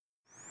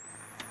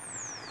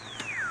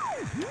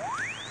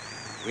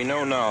We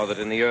know now that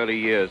in the early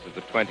years of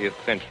the 20th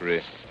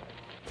century,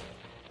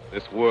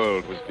 this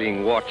world was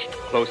being watched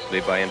closely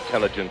by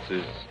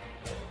intelligences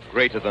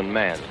greater than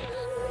man's.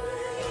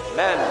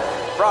 Men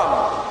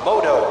from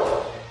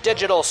Moto.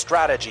 Digital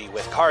Strategy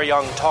with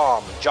Kar-Young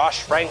Tom,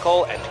 Josh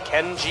Frankel, and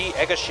Kenji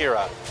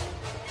Egashira.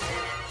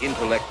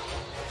 Intellects,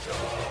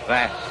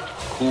 vast,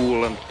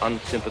 cool, and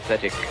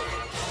unsympathetic.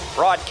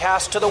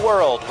 Broadcast to the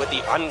world with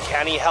the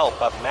uncanny help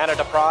of Mana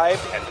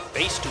Deprived and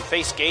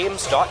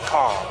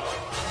FaceToFaceGames.com.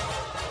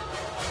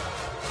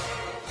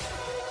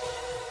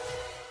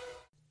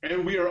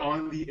 And we are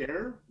on the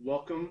air.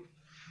 Welcome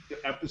to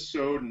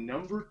episode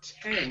number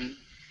 10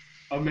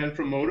 of Men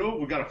from Moto.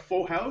 We got a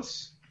full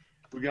house.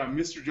 We got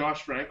Mr.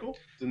 Josh Frankel.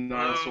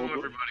 Hello,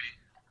 everybody.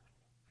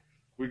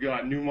 We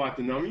got Numot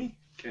Denumi,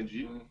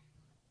 Kenji. We're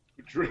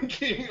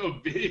drinking a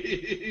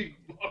big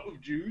bottle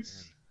of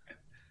juice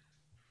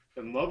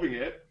and loving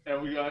it.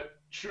 And we got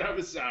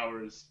Travis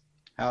Sowers.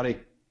 Howdy.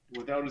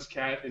 Without his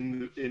cat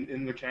in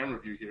the camera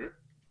view here.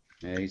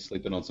 Yeah, he's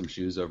sleeping on some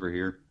shoes over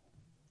here.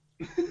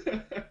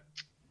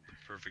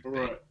 Perfect. All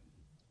right.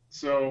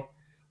 So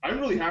I'm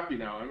really happy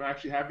now. I'm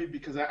actually happy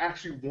because I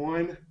actually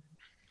won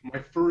my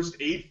first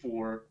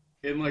 8-4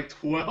 in like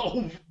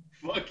 12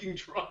 fucking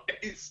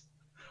tries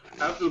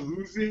after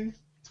losing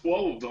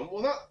 12 of them.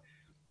 Well, not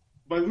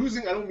by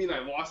losing, I don't mean I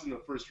lost in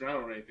the first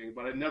round or anything,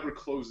 but I never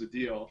closed the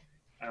deal.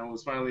 And I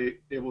was finally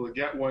able to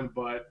get one,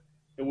 but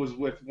it was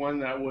with one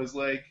that was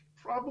like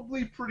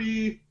probably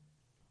pretty.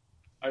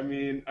 I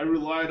mean, I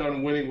relied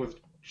on winning with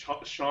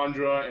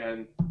Chandra,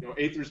 and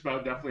Aether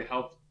Spout definitely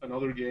helped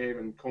another game,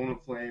 and Cone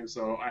of Flame,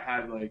 so I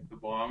had like the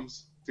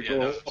bombs to go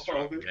that was a strong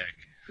along with it. deck.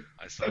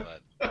 I saw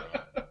that.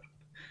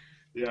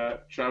 Yeah,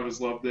 Travis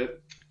loved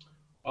it.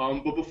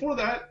 But before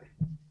that,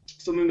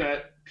 something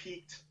that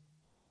piqued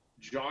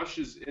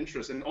Josh's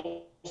interest, and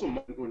also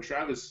when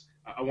Travis,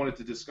 I wanted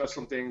to discuss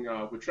something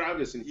with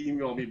Travis, and he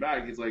emailed me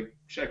back. He's like,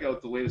 check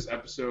out the latest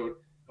episode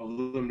of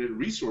Limited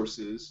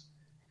Resources,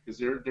 because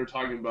they're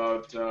talking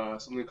about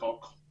something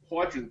called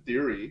Quadrant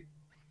Theory.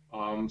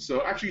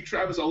 So actually,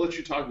 Travis, I'll let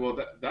you talk about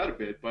that a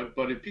bit, but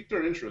it piqued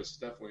our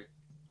interest, definitely.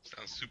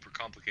 Sounds super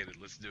complicated.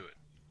 Let's do it.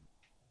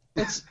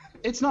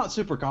 It's not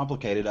super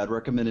complicated. I'd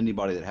recommend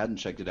anybody that hadn't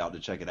checked it out to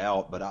check it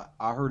out, but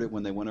I heard it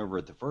when they went over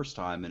it the first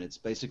time, and it's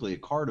basically a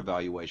card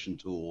evaluation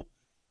tool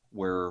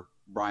where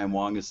Brian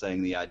Wong is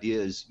saying the idea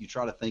is you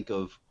try to think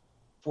of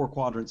 4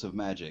 quadrants of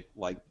Magic,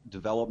 like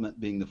development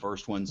being the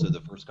first one, so the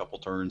first couple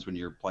turns when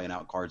you're playing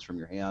out cards from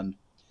your hand.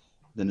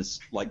 Then it's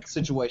like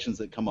situations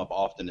that come up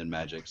often in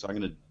Magic, so I'm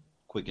going to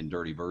quick and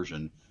dirty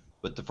version.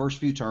 But the first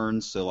few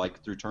turns, so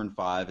like through turn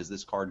 5, is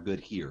this card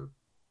good here?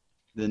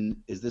 Then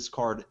is this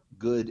card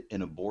good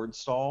in a board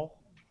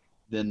stall?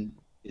 Then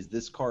is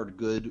this card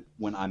good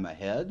when I'm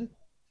ahead?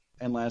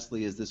 And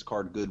lastly, is this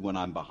card good when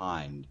I'm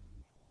behind?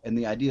 And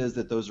the idea is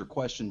that those are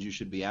questions you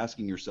should be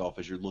asking yourself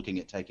as you're looking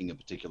at taking a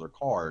particular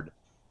card.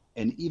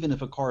 And even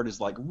if a card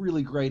is like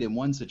really great in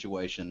one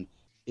situation,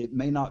 it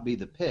may not be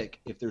the pick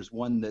if there's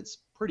one that's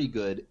pretty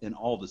good in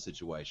all the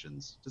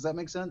situations. Does that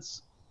make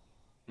sense?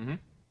 Mm-hmm.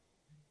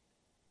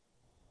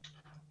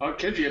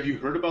 Kenji, have you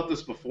heard about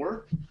this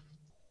before?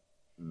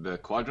 The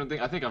quadrant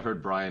thing? I think I've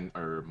heard Brian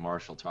or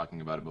Marshall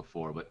talking about it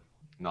before, but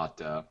not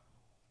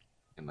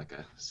in like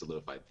a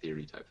solidified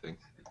theory type thing.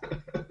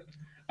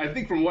 I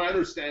think from what I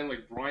understand,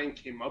 like Brian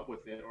came up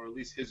with it, or at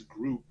least his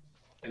group,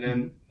 and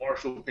then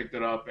Marshall picked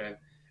it up and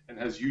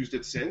has used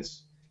it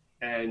since.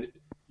 And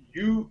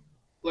you,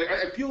 like,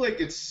 I feel like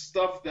it's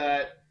stuff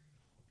that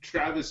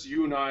Travis,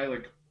 you and I,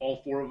 like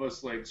all 4 of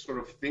us, like sort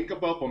of think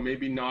about, but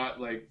maybe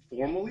not like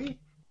formally.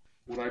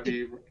 Would I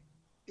be?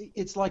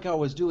 It's like I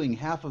was doing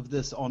half of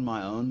this on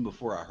my own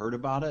before I heard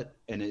about it,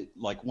 and it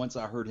like once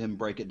I heard him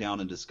break it down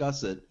and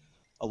discuss it,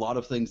 a lot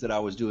of things that I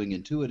was doing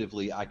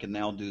intuitively I can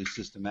now do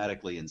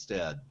systematically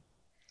instead.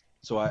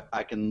 So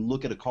I can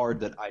look at a card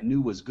that I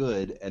knew was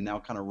good and now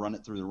kind of run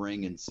it through the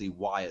ring and see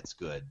why it's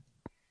good.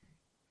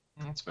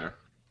 That's fair.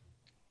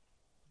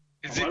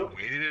 Is it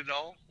weighted at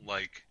all?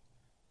 Like,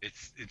 it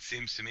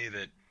seems to me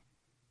that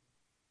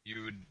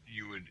you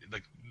would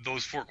like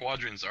those 4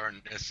 quadrants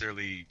aren't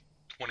necessarily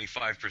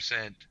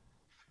 25%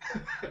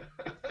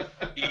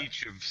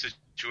 each of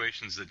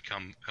situations that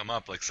come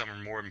up. Like some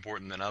are more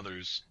important than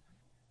others.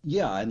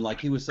 Yeah, and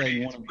like he was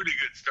saying, it's a pretty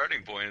good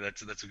starting point.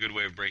 That's a good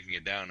way of breaking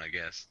it down, I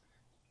guess.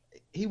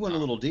 He went a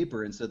little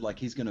deeper and said like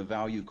he's going to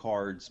value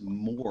cards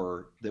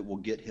more that will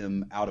get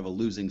him out of a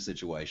losing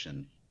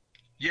situation.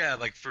 Yeah,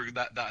 like for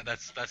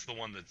that's the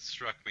one that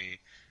struck me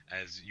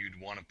as you'd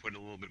want to put a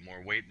little bit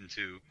more weight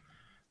into,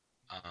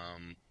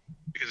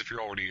 because if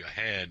you're already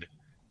ahead,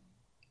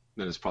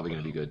 Then it's probably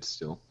going to be good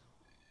still.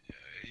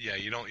 Yeah,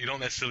 you don't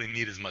necessarily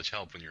need as much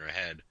help when you're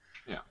ahead.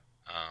 Yeah.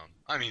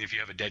 I mean, if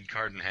you have a dead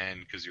card in hand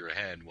because you're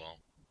ahead, well,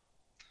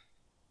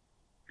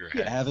 you're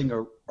ahead. Yeah, having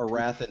a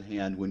Wrath in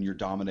hand when you're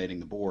dominating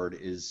the board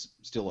is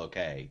still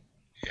okay.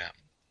 Yeah.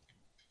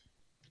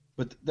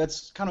 But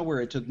that's kind of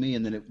where it took me,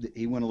 and then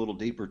he went a little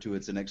deeper to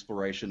it's an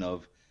exploration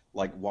of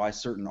like why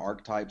certain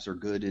archetypes are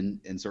good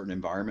in certain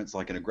environments.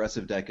 Like an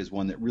aggressive deck is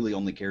one that really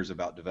only cares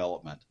about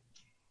development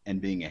and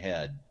being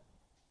ahead.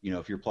 You know,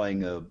 if you're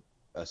playing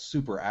a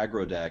super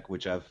aggro deck,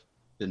 which I've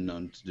been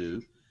known to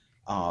do,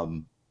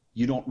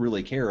 you don't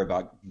really care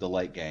about the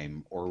late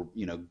game or,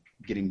 you know,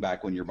 getting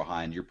back when you're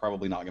behind. You're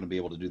probably not going to be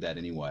able to do that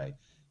anyway.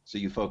 So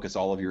you focus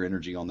all of your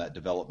energy on that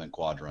development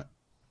quadrant.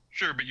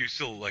 Sure, but you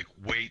still like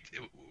wait.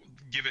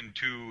 Given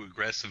two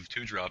aggressive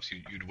 2-drops,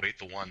 you'd wait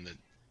the one that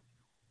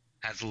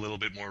has a little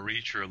bit more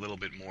reach or a little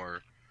bit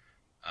more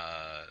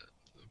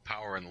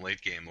power in the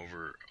late game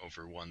over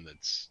one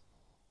that's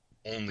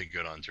only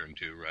good on turn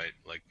 2, right?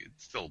 Like it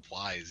still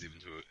applies even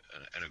to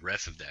an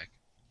aggressive deck.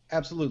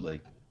 Absolutely.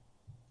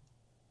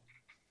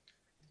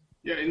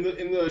 Yeah, in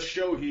the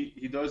show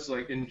he does,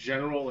 like, in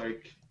general,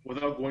 like,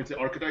 without going to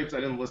archetypes, I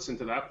didn't listen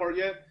to that part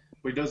yet,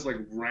 but he does, like,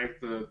 rank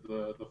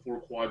the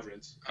 4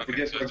 quadrants.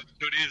 Okay, so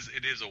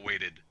it is a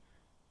weighted.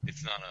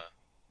 It's not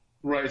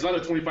a... Right, it's not a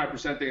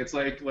 25% thing. It's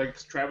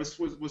like Travis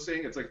was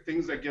saying, it's like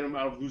things that get him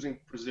out of losing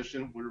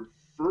position were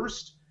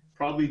first,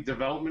 probably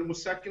development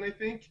was second, I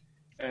think,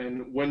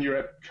 and when you're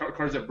at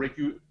cards that break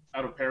you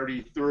out of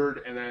parity,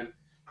 third, and then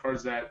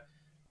cards that,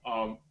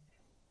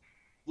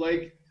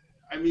 like,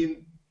 I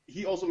mean,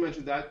 he also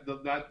mentioned that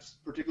that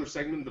particular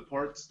segment, the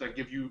parts that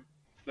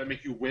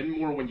make you win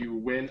more when you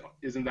win,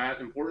 isn't that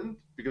important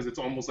because it's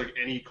almost like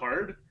any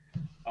card,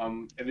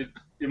 and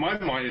in my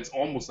mind, it's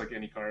almost like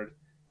any card.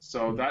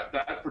 So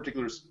that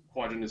particular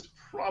quadrant is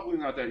probably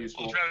not that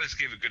useful. Well, Travis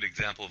gave a good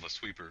example of a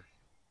sweeper,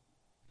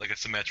 like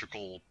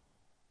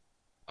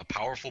a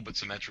powerful but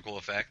symmetrical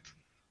effect,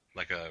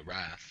 like a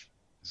Wrath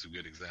is a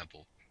good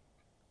example.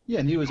 Yeah,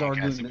 and he was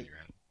arguing that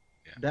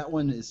yeah. that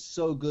one is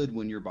so good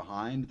when you're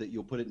behind that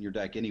you'll put it in your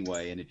deck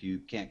anyway, and if you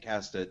can't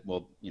cast it,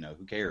 well, you know,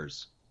 who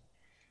cares?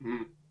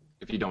 Mm-hmm.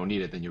 If you don't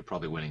need it, then you're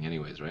probably winning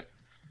anyways, right?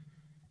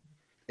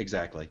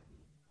 Exactly.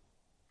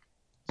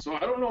 So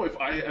I don't know if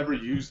I ever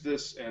used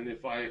this, and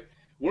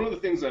one of the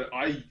things that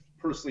I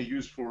personally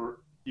use for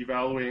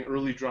evaluating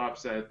early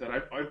drops that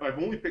I've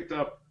only picked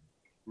up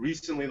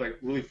recently, like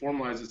really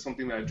formalized, is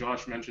something that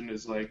Josh mentioned,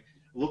 is like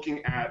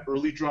looking at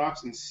early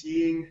drops and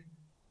seeing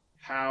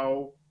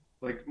how,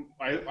 like,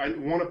 I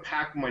want to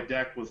pack my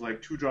deck with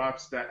like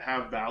 2-drops that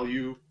have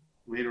value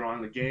later on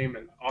in the game,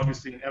 and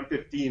obviously in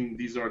M15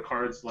 these are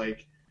cards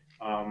like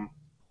I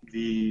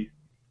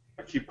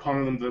keep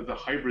calling them the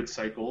hybrid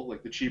cycle,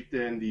 like the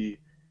Chieftain,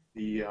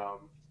 Man,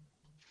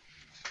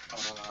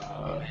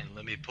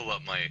 let me pull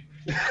up my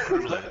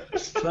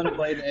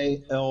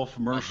Sunblade Elf,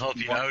 I'll help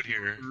you out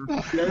here.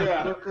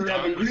 Yeah, the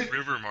green,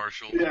 River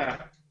Marshal.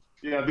 yeah,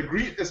 the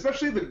green,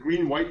 especially the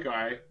green-white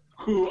guy,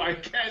 who I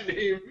can't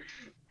name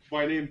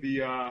by name,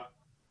 the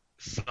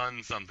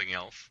Sun something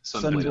elf.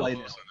 Sunblade Close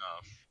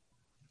enough.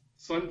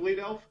 Sunblade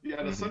Elf.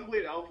 Yeah, the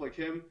Sunblade Elf, like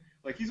him,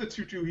 like he's a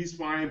 2/2, he's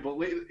fine, but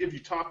if you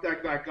top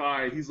deck that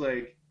guy, he's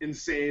like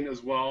insane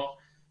as well.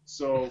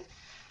 So,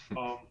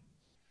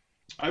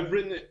 I've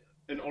written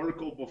an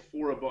article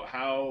before about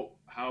how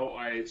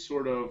I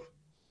sort of,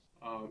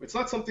 it's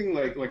not something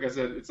like I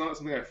said, it's not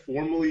something I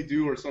formally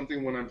do or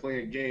something when I'm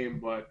playing a game,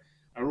 but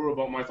I wrote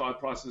about my thought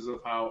process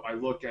of how I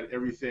look at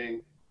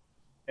everything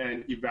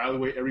and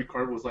evaluate every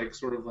card with like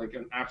sort of like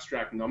an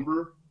abstract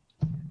number.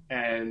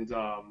 And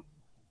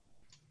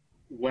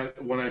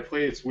when I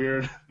play, it's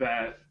weird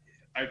that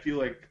I feel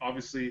like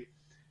obviously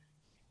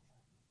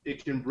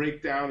it can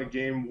break down a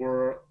game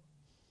where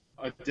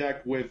a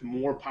deck with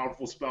more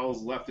powerful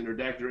spells left in their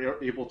deck,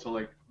 they're able to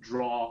like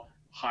draw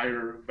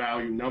higher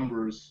value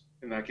numbers.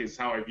 In that case,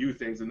 how I view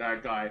things, and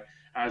that guy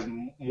has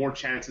more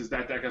chances.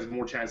 That deck has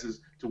more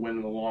chances to win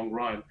in the long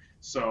run.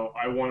 So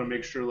I want to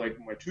make sure like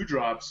my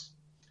 2-drops,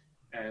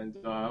 and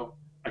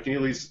I can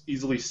at least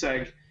easily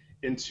seg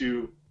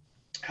into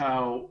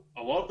how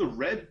a lot of the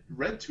red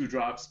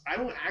 2-drops I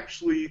don't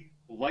actually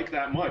like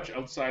that much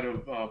outside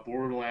of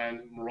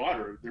Borderland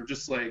Marauder. They're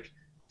just like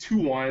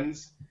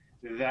 2/1s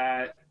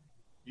that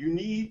you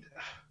need,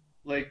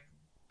 like,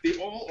 they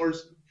all are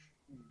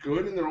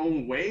good in their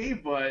own way,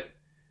 but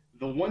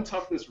the 1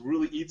 toughness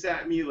really eats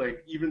at me,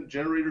 like even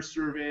Generator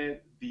Servant,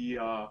 the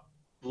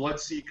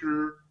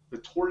Bloodseeker, the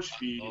Torch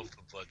Feed. I love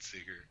the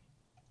Bloodseeker.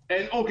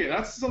 And okay,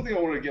 that's something I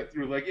want to get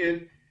through. Like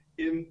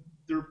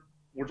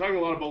we're talking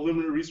a lot about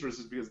limited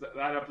resources because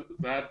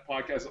that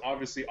podcast is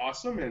obviously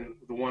awesome and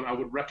the one I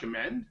would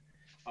recommend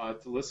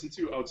to listen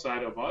to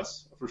outside of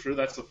us. For sure,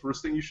 that's the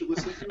first thing you should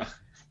listen to.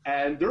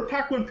 And their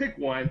Pack 1 Pick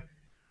 1,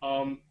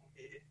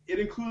 it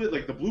included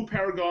like the Blue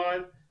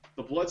Paragon,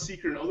 the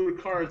Bloodseeker, and other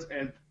cards.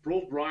 And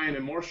both Brian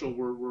and Marshall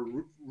were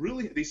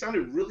really, they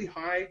sounded really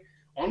high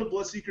on the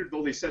Bloodseeker,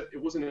 though they said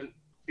it wasn't an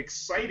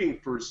exciting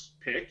first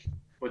pick,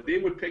 but they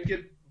would pick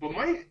it. But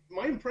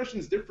my impression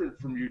is different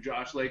from you,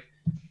 Josh. Like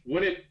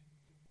when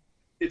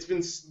it's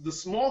been the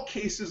small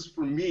cases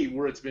for me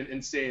where it's been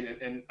insane,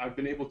 and I've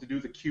been able to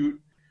do the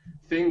cute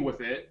thing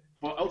with it.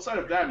 But outside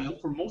of that,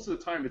 for most of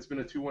the time, it's been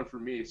a 2/1 for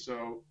me.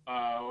 So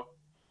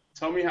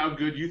tell me how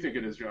good you think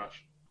it is,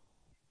 Josh.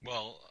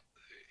 Well,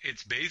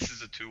 its base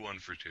is a 2/1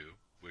 for 2,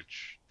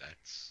 which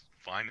that's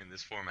fine in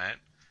this format.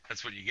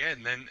 that's what you get,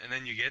 and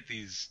then you get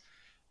these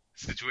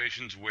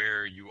situations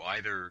where you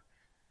either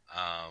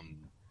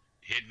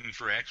hit in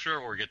for extra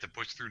or get to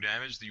push through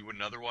damage that you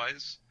wouldn't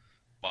otherwise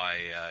by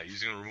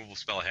using a removal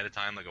spell ahead of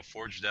time, like a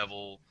Forge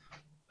Devil.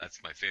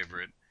 That's my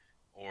favorite.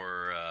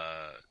 Or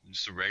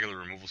just a regular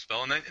removal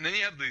spell, and then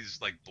you have these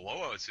like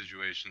blowout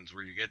situations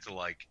where you get to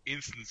like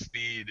instant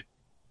speed,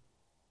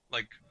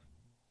 like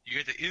you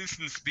get to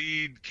instant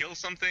speed kill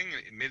something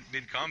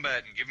mid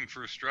combat and give him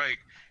first strike.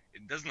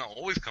 It doesn't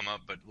always come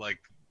up, but like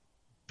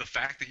the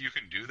fact that you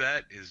can do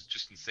that is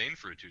just insane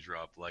for a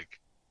 2-drop. Like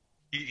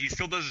he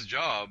still does his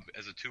job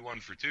as a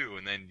 2/1 for 2,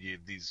 and then you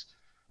have these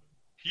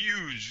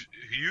huge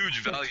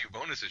value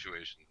bonus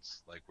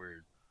situations like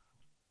where.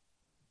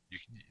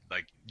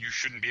 You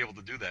shouldn't be able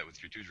to do that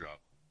with your 2-drop.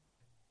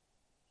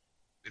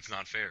 It's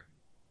not fair.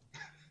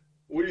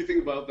 What do you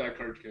think about that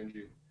card,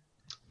 Kenji?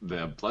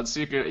 The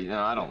Bloodseeker,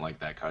 I don't like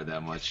that card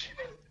that much.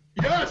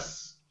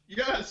 Yes!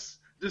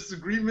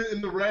 Disagreement in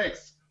the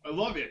ranks. I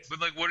love it.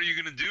 But like, what are you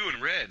gonna do in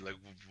red? Like,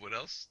 what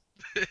else?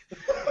 I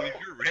mean,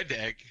 if you're a red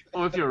deck.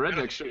 Well, if you're a red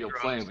deck, sure you'll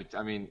play him, but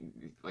I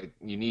mean, like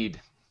you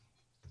need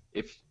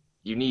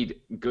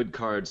good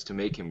cards to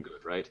make him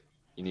good, right?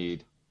 You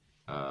need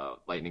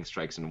lightning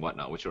strikes and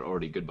whatnot, which are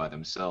already good by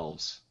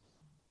themselves.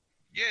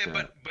 Yeah,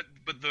 but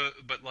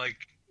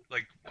like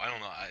I don't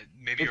know.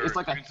 Maybe it's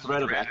like a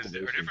threat of are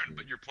activation. different,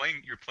 but you're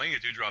playing a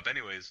 2-drop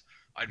anyways.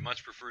 I'd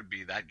much prefer to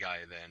be that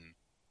guy than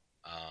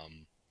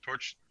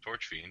Torch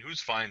Fiend,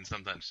 who's fine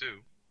sometimes too.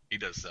 He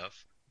does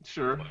stuff.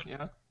 Sure. But,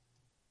 yeah.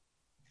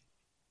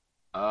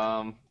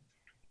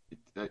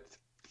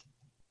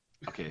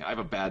 Okay, I have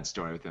a bad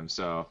story with him.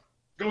 So.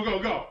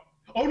 Go.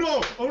 Oh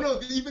no!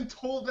 They even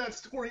told that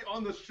story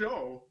on the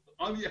show,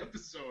 on the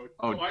episode.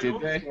 Oh, so did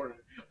they? The story.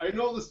 I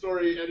know the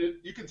story, and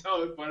you can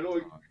tell it, but I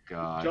know. Oh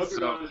God!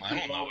 Juggernaut I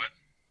don't know it.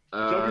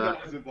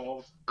 Juggernaut is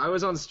involved. I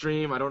was on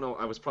stream. I don't know.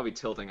 I was probably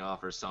tilting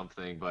off or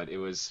something, but it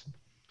was.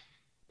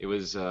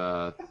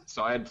 So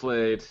I had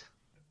played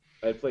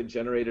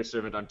Generator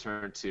Servant on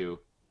turn 2.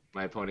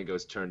 My opponent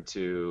goes turn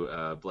 2,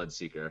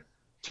 Bloodseeker.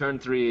 Turn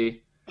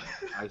 3,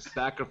 I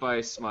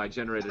sacrifice my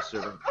Generator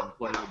Servant and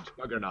play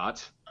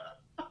Juggernaut.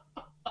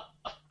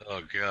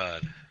 Oh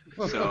God.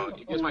 So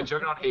he gives my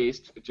Juggernaut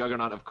haste.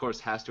 Juggernaut, of course,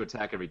 has to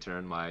attack every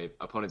turn. My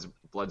opponent's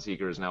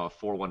Bloodseeker is now a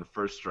 4/1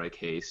 first strike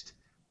haste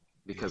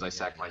because I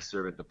sacked my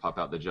servant to pop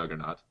out the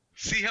Juggernaut.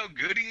 See how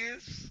good he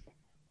is?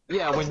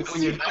 Yeah, when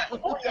you're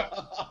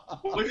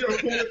When your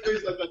opponent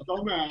plays like a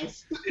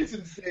dumbass, it's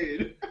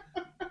insane.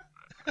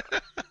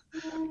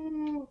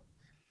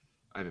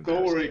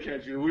 Don't worry,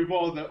 Kenji. We've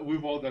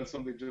all done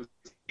something just.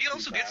 He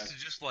also gets to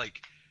just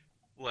like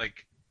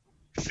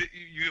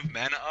you have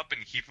mana up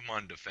and keep him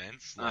on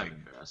defense. Like, I'm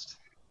impressed.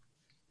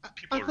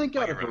 people I think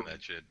are out of around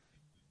that shit.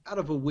 Out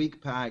of a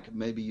weak pack,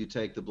 maybe you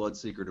take the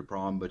Bloodseeker to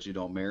prom, but you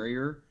don't marry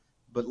her.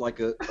 But like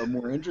a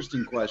more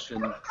interesting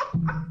question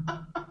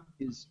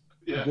is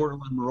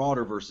Borderland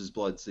Marauder versus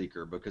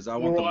Bloodseeker, because I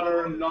want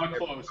Marauder not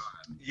close.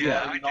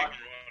 Yeah, I take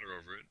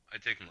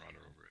Marauder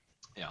over it.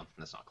 Yeah,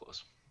 that's not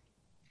close.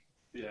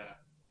 Yeah.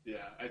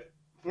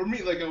 For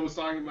me, like I was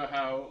talking about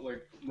how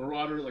like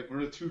Marauder, like we're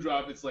a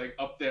 2-drop, it's like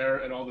up there,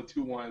 and all the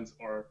 2/1s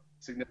are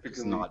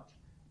significantly. It's not.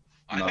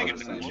 I think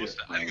it's a not close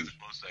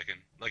second.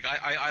 Like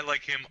I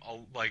like him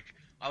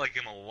I like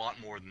him a lot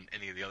more than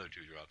any of the other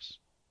 2-drops.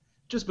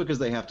 Just because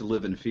they have to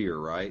live in fear,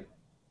 right?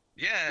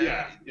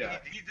 Yeah.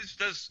 He just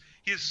does.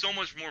 He has so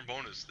much more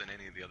bonus than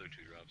any of the other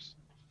 2-drops.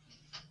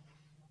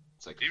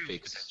 It's like Even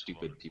fake potential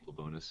stupid bonus. people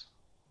bonus.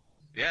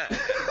 Yeah.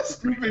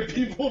 Stupid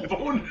people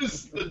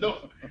bonus.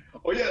 No.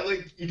 Oh yeah,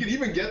 like you can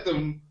even get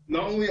them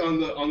not only on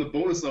the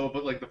bonus level,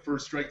 but like the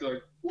first strike. They're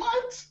like,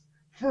 what?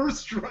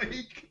 First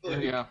strike?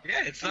 Like, Yeah.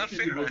 Yeah, it's not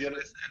fair. People That's get what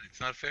I it. said. It's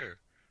not fair.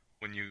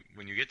 When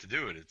you get to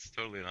do it, it's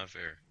totally not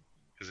fair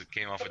because it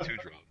came off a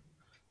 2-drop.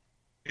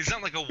 He's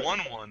not like a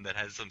 1/1 that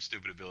has some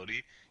stupid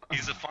ability.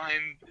 He's a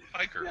fine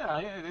hiker. Yeah,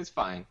 it's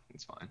fine.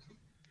 It's fine.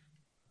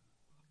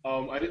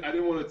 I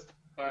didn't want to.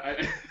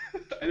 I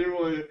didn't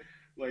want to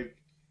like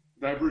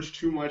diverge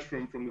too much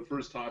from the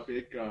first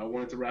topic. I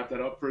wanted to wrap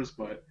that up first,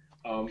 but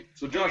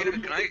so Josh,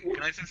 Can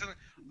I say something?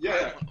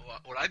 Yeah.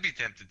 What I'd be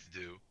tempted to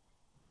do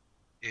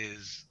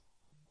is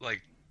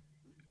like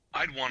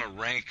I'd want to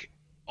rank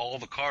all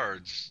the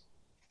cards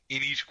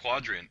in each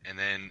quadrant and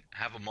then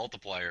have a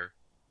multiplier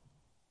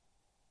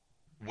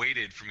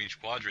weighted from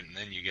each quadrant, and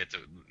then you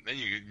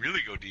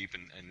really go deep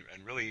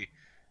and really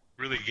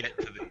get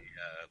to the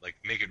like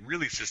make it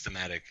really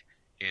systematic.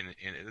 And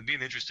it'd be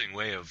an interesting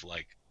way of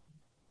like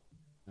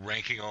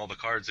ranking all the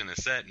cards in a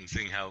set and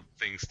seeing how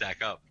things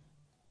stack up.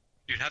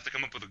 You'd have to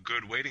come up with a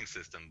good weighting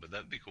system, but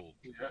that'd be cool.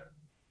 Yeah.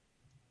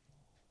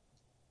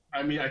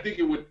 I mean, I think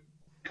it would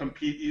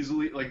compete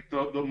easily. Like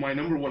my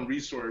number one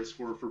resource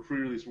for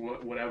pre-release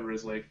whatever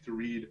is like to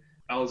read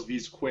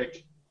LSV's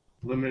quick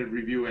limited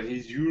review, and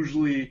he's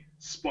usually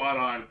spot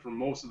on for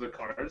most of the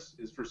cards.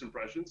 His first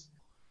impressions.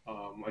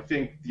 I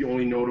think the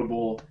only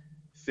notable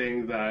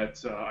thing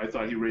that I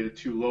thought he rated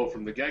too low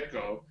from the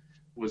get-go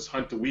was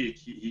Hunt the Weak.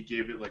 He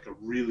gave it like a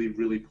really,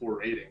 really poor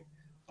rating.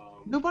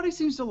 Nobody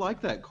seems to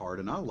like that card,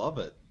 and I love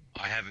it.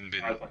 I haven't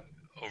been I like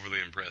overly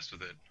impressed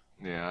with it.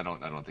 Yeah, I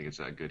don't think it's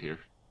that good here.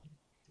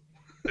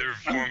 There are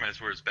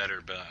formats where it's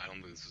better, but I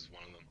don't think this is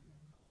one of them.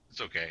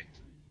 It's okay.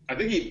 I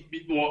think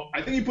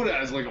he put it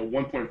as like a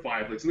 1.5,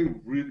 like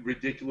something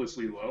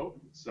ridiculously low.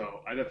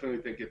 So I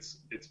definitely think it's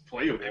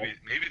playable.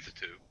 Maybe it's a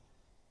 2.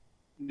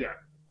 Yeah.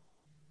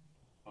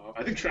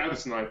 I think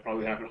Travis and I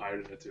probably have it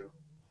higher than it too.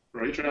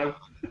 Right, Trav?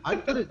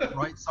 I'd put it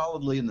right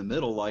solidly in the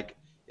middle. Like,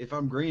 if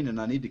I'm green and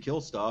I need to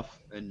kill stuff,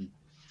 and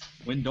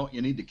when don't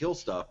you need to kill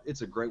stuff,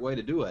 it's a great way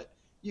to do it.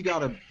 You got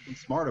to be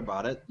smart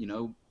about it,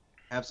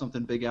 have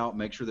something big out,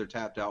 make sure they're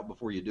tapped out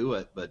before you do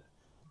it. But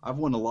I've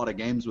won a lot of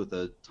games with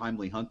a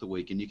timely hunt the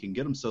week, and you can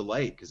get them so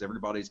late because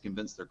everybody's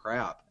convinced they're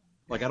crap.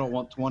 Like, I don't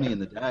want 20 in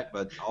the deck,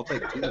 but I'll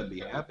take 2 and be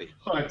happy.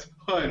 Hunt.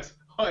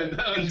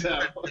 To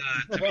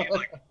me,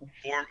 like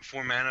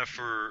four mana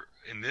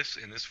in this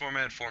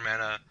format, 4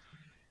 mana.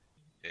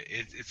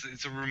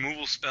 It's a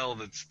removal spell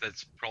that's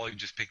probably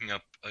just picking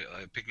off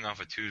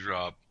a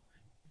 2-drop,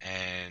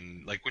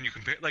 and like when you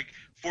compare, like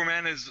 4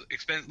 mana is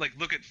expensive. Like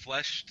look at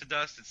Flesh to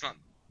Dust. It's not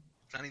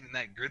even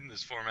that good in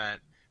this format,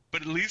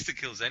 but at least it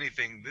kills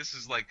anything. This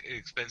is like an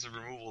expensive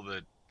removal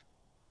that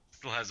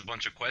still has a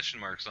bunch of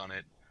question marks on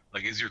it.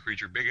 Like, is your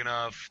creature big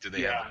enough? Do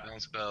they have a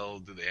bounce spell?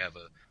 Do they have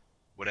a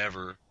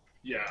whatever?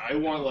 Yeah, I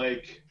want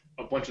like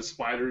a bunch of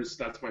spiders.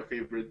 That's my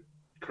favorite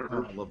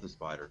curve. I love the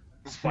spider.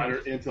 Spider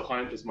into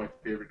Hunt is my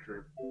favorite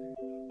curve.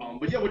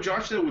 But yeah, what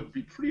Josh said would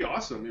be pretty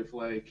awesome if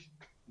like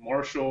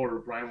Marshall or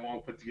Brian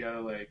Wong put together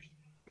like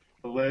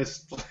the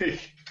list,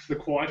 like the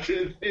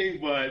quadrant thing.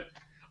 But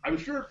I'm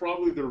sure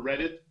probably the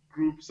Reddit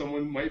group,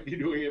 someone might be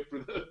doing it for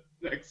the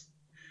next.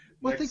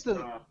 Well, I think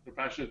the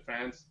passionate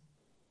fans.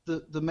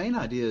 The main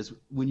idea is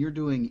when you're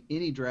doing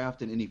any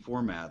draft in any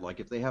format, like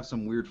if they have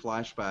some weird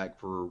flashback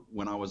for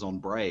when I was on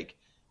break,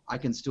 I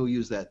can still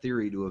use that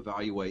theory to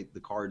evaluate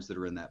the cards that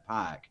are in that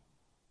pack.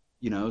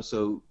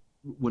 So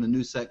when a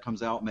new set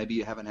comes out, maybe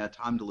you haven't had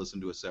time to listen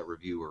to a set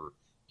review or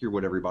hear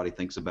what everybody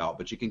thinks about,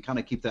 but you can kind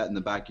of keep that in the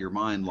back of your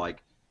mind,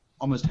 like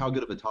almost how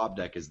good of a top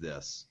deck is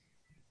this?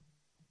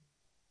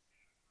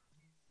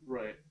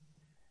 Right.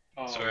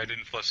 Sorry, I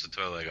didn't flush the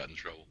toilet. I got in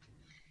trouble.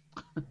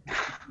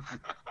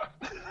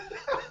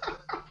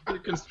 You're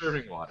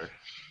conserving water.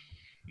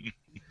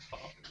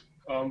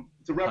 To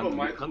wrap up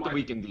Hunt the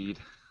week indeed.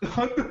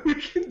 Hunt the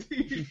week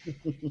indeed.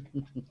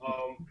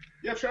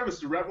 Yeah, Travis,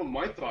 to wrap up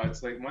my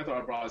thoughts, like my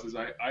thought process,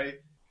 I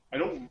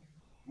don't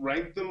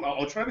rank them.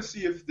 I'll try to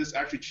see if this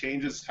actually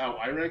changes how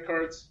I rank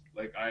cards.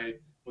 Like I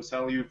was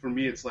telling you, for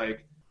me, it's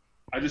like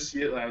I just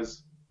see it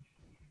as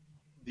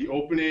the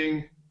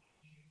opening,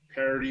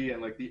 parody,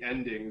 and like the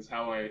ending is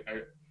how I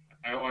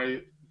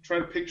try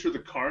to picture the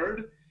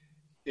card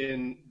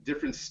in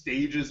different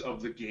stages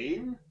of the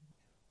game,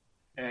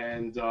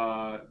 and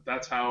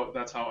that's how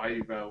I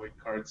evaluate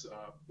cards,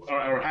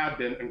 or have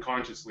been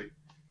unconsciously,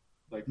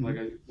 like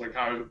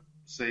how I would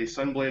say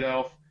Sunblade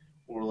Elf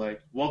or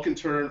like Welkin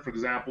Turn, for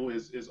example,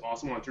 is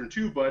awesome on turn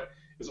 2, but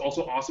is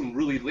also awesome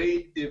really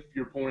late if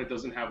your opponent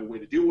doesn't have a way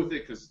to deal with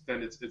it, because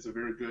then it's a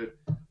very good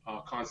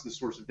constant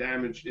source of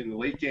damage in the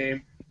late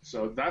game.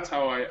 So that's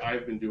how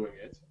I've been doing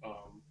it.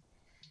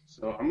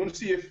 So I'm gonna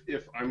see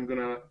if I'm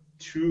gonna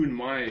tune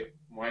my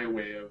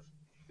way of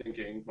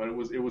thinking, but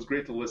it was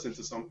great to listen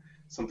to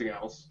something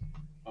else.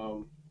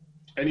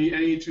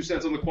 Any 2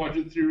 cents on the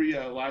quadrant theory?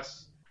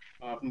 Last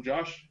from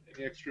Josh.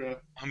 Any extra?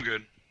 I'm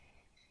good.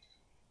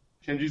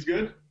 Kenji's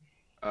good.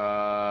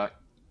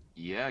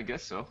 Yeah, I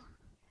guess so.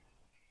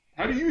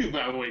 How do you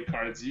evaluate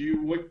cards?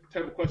 What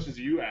type of questions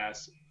do you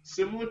ask?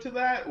 Similar to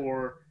that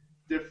or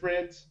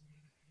different?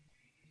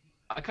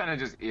 I kind of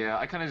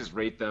just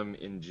rate them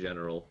in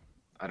general.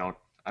 I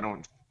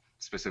don't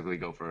specifically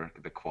go for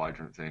the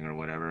quadrant thing or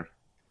whatever.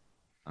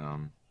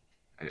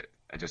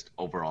 I just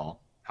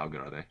overall, how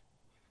good are they?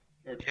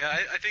 Okay. Yeah,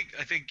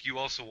 I think you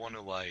also want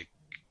to like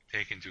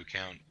take into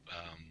account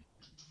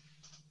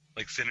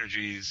like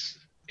synergies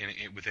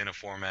within a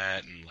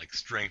format and like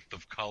strength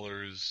of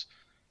colors,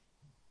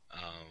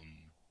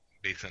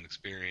 based on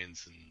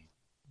experience, and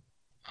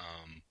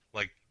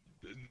like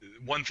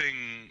one thing.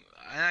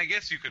 And I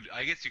guess you could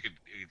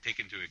take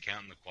into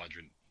account in the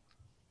quadrant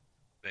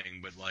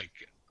thing, but like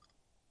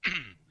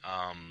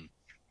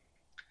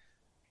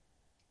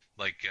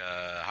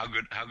how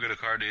good a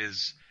card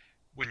is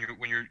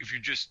if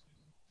you're just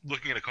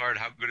looking at a card,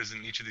 how good is it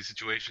in each of these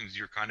situations?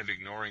 You're kind of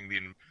ignoring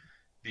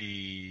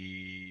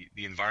the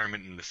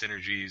environment and the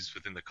synergies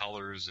within the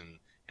colors and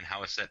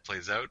how a set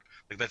plays out.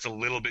 Like that's a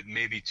little bit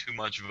maybe too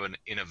much of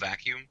in a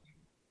vacuum.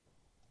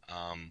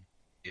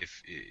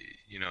 If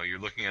you're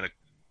looking at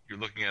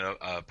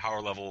a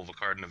power level of a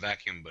card in a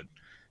vacuum, but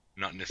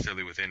not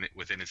necessarily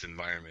within its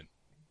environment.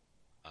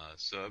 But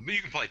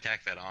you can probably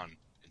tack that on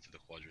into the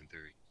quadrant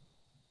theory.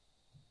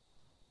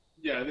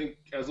 Yeah, I think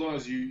as long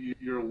as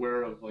you're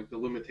aware of like the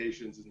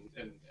limitations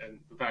and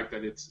the fact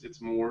that it's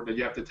more that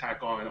you have to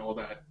tack on all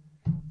that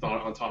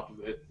thought on top of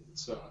it,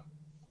 it's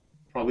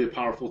probably a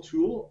powerful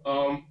tool.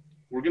 I'll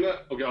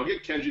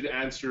get Kenji to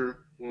answer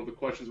one of the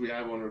questions we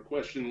have on our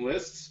question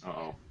lists.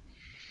 Uh-oh.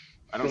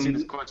 I don't see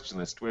this question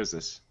list. Where's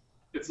this?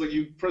 It's like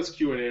you press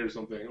Q&A or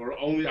something, or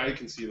only I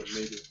can see them,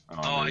 maybe.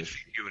 I see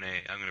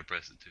Q&A. I'm going to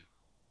press it too.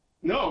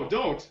 No,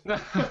 don't.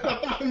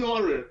 I'm the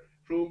moderator.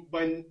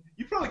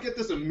 You probably get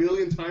this a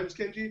million times,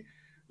 Kenji.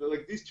 But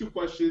like these two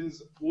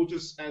questions, we'll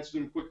just answer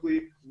them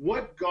quickly.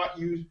 What got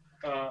you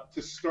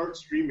to start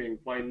streaming?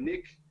 By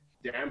Nick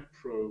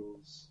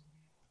Dampros.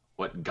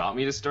 What got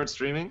me to start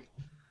streaming?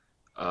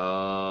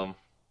 I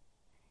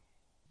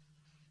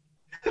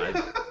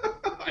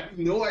have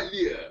no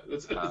idea.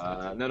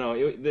 No.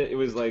 It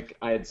was like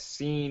I had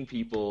seen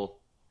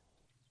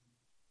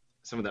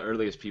some of the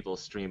earliest people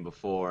stream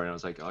before, and I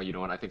was like, oh, you know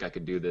what? I think I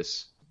could do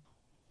this,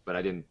 but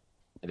I didn't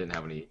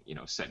have any,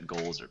 set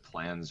goals or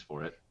plans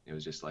for it. It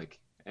was just like,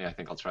 hey, I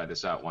think I'll try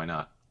this out. Why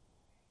not?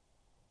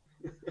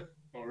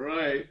 All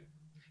right.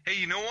 Hey,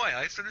 you know why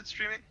I started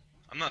streaming?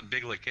 I'm not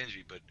big like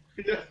Kenji, but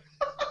Yeah.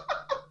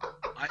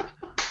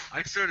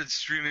 I started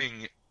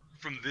streaming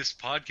from this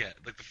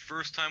podcast. Like the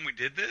first time we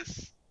did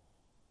this.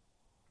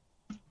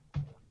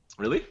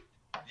 Really?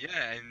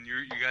 Yeah, and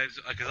you guys,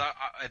 because I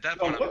at that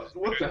Oh, point.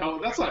 what the hell?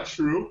 That's not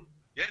true.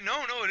 Yeah, no,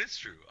 it is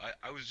true.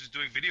 I was just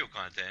doing video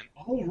content.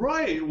 Oh,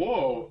 right.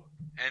 Whoa.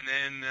 And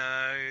then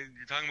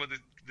you're talking about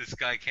this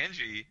guy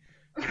Kenji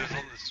who does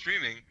all the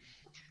streaming.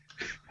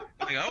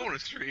 I'm like, I want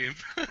to stream.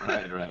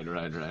 Right.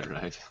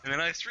 And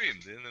then I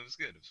streamed, and it was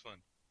good. It was fun.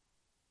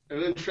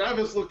 And then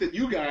Travis looked at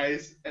you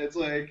guys, and it's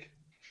like,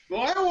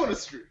 well, I want to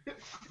stream.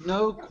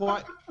 No,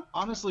 quite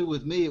honestly,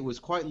 with me, it was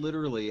quite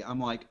literally. I'm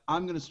like,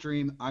 I'm going to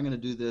stream, I'm going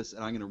to do this,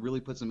 and I'm going to really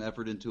put some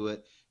effort into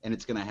it, and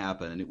it's going to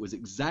happen. And it was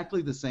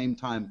exactly the same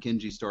time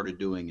Kenji started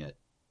doing it.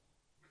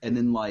 And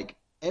then, like,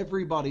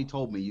 everybody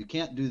told me, you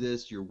can't do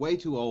this, you're way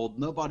too old,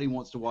 nobody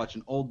wants to watch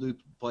an old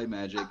dude play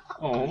Magic.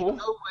 There's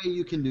no way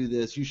you can do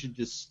this, you should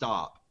just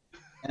stop.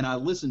 And I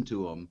listened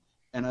to him,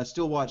 and I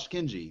still watched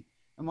Kenji.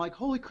 I'm like,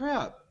 holy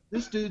crap,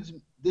 this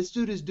dude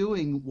is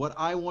doing what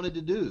I wanted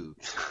to do.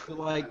 So,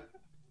 like,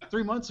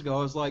 3 months ago,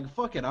 I was like,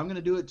 fuck it, I'm going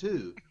to do it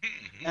too.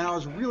 And I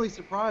was really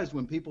surprised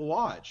when people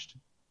watched.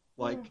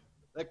 Like,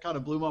 that kind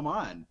of blew my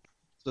mind.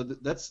 So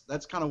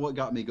that's kind of what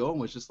got me going,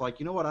 was just like,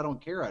 you know what, I don't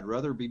care. I'd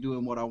rather be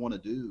doing what I want to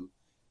do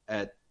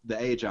at the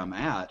age I'm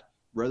at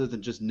rather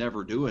than just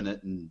never doing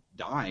it and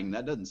dying.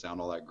 That doesn't sound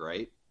all that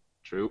great.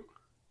 True.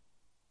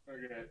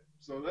 Okay,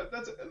 so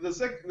that's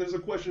there's a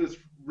question that's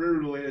very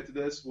related to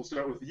this. We'll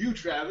start with you,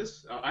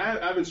 Travis. I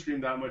haven't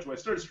streamed that much, but I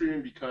started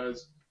streaming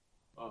because,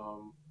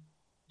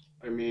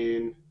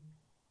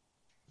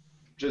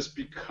 just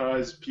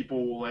because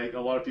a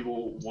lot of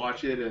people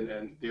watch it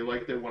and they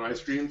liked it when I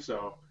stream,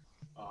 so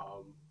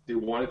they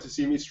wanted to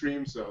see me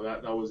stream, so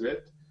that was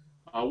it.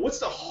 What's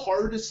the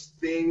hardest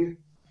thing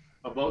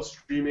about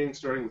streaming,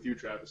 starting with you,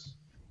 Travis?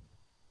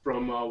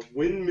 From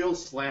Windmill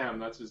Slam,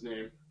 that's his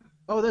name.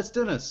 Oh, that's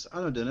Dennis. I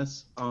know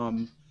Dennis.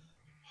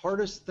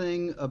 Hardest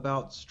thing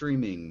about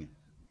streaming.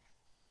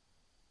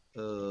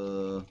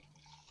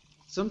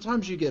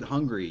 Sometimes you get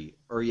hungry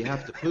or you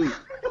have to poop.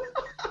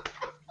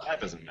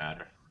 That doesn't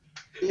matter.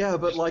 Yeah,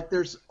 but like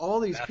there's all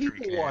these Bathroom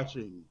people can.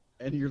 watching,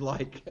 and you're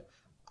like,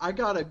 I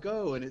gotta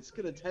go, and it's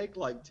gonna take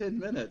like 10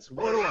 minutes.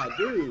 What do I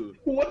do?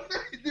 What did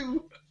I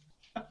do?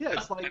 Yeah,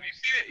 it's like, Have you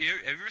seen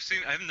it? Have you ever seen?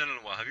 I haven't done it in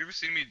a while. Have you ever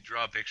seen me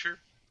draw a picture?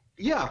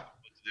 yeah, What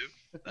to do?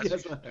 That's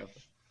yes, what I have.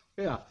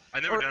 Yeah.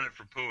 I've never done it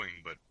for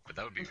pooing, but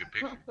that would be a good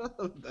picture.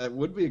 That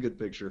would be a good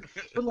picture.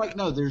 But like,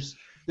 no, there's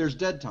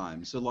dead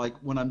time. So like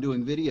when I'm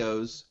doing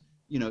videos,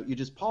 you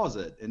just pause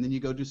it and then you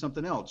go do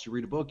something else. You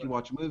read a book, you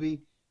watch a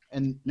movie,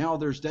 and now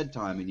there's dead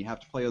time and you have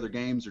to play other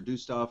games or do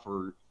stuff,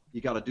 or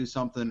you got to do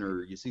something,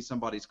 or you see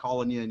somebody's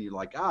calling you and you're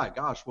like,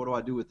 gosh, what do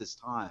I do with this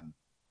time?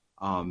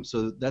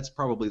 So that's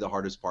probably the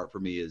hardest part for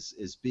me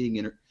is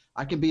being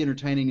I can be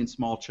entertaining in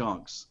small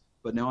chunks,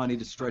 but now I need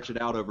to stretch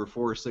it out over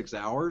 4 or 6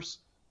 hours.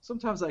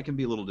 Sometimes that can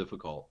be a little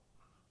difficult.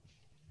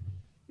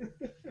 You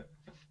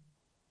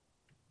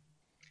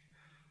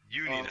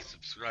need a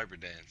subscriber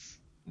dance.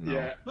 No.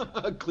 Yeah.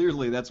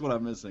 Clearly, that's what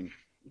I'm missing.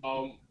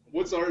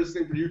 What's the hardest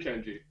thing for you,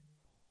 Kenji?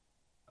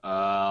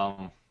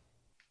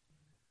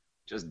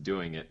 Just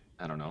doing it.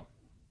 I don't know.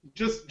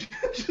 Just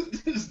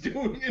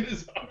doing it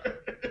is hard.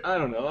 I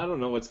don't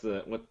know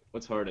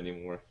what's hard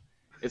anymore.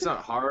 It's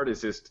not hard.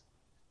 It's just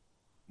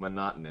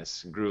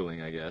monotonous,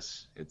 grueling. I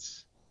guess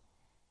it's.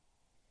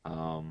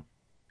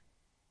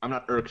 I'm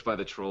not irked by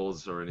the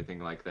trolls or anything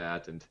like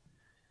that, and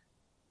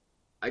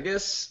I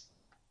guess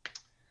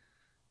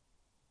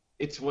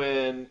it's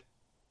when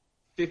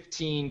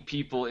 15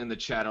 people in the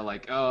chat are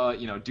like, oh,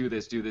 do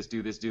this, do this,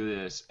 do this, do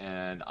this,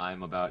 and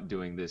I'm about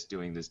doing this,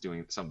 doing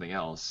something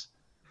else.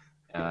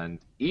 And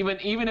even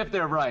if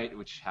they're right,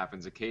 which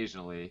happens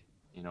occasionally,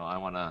 I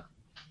wanna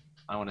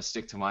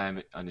stick to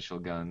my initial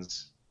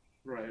guns.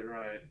 Right.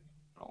 I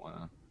don't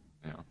wanna,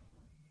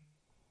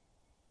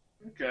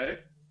 Okay.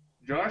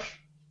 Josh?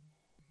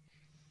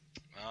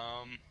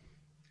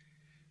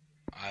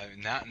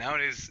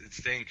 Nowadays it's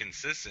staying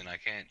consistent.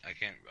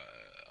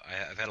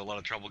 I've had a lot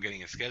of trouble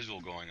getting a schedule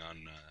going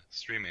on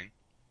streaming.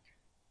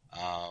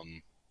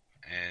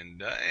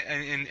 And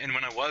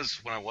when I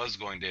was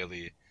going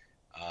daily,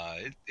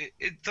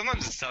 It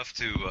sometimes it's tough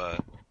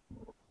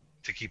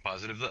to keep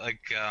positive.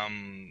 Like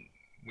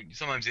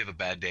sometimes you have a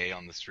bad day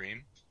on the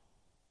stream,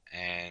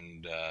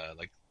 and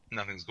like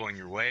nothing's going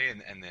your way,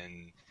 and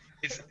then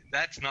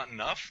that's not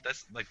enough.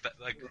 That's like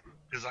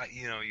because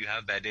you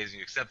have bad days and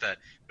you accept that,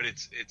 but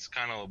it's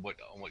kind of what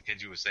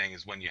Kenji was saying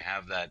is when you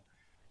have that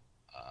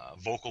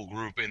vocal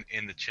group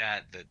in the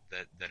chat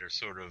that are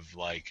sort of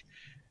like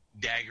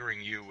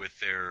daggering you with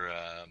their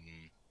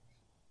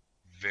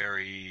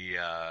very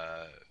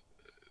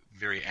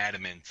very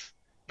adamant,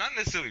 not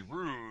necessarily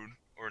rude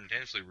or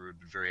intentionally rude,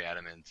 but very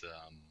adamant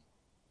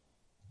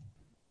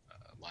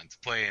lines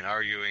of play and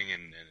arguing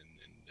and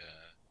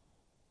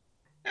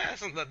yeah,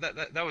 so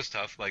that was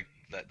tough. Like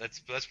that's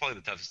probably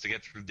the toughest, to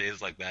get through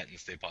days like that and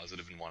stay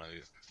positive and want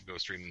to go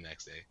stream the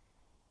next day.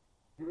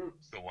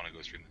 Still want to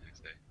go stream the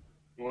next day.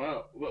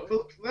 Wow.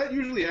 Well, that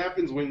usually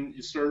happens when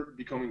you start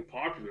becoming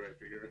popular, I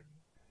figure.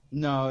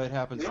 No, it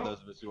happens to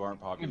those of us who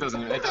aren't popular. It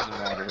doesn't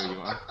matter who you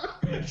are.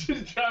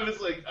 Travis,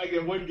 like, I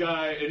get one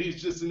guy, and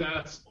he's just an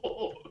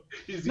asshole.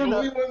 He's the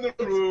only one in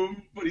the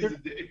room, but he's a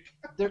dick.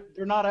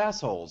 They're not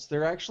assholes.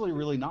 They're actually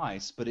really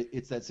nice, but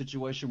it's that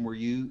situation where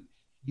you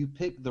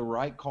pick the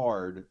right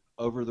card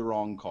over the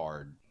wrong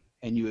card,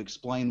 and you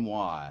explain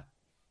why,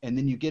 and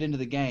then you get into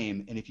the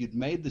game, and if you'd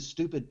made the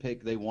stupid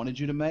pick they wanted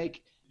you to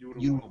make,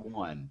 you would have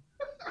won.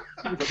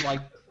 But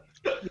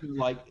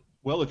like,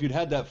 well, if you'd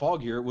had that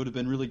fog here, it would have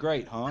been really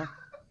great, huh?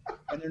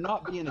 And they're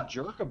not being a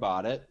jerk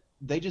about it.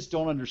 They just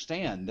don't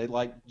understand. They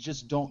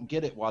just don't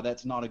get it why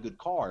that's not a good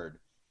card.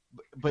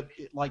 But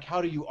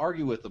how do you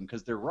argue with them?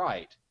 Because they're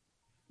right,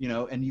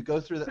 And you go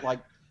through that, like,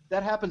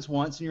 that happens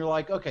once, and you're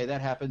like, okay,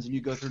 that happens, and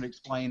you go through and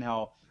explain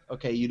how,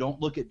 okay, you don't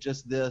look at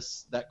just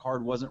this. That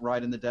card wasn't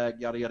right in the deck,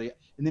 yada yada yada,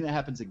 and then it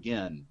happens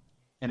again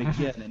and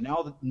again, and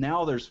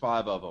now there's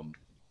 5 of them,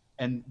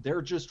 and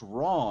they're just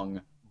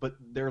wrong. But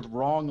their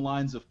wrong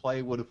lines of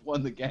play would have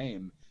won the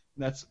game.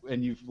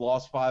 And you've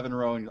lost 5 in a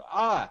row, and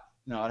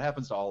no, it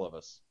happens to all of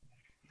us.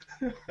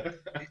 You know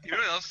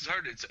what else is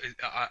hard?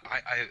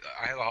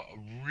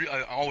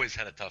 I always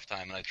had a tough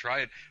time, and I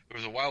tried. There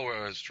was a while where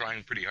I was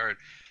trying pretty hard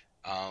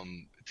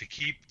to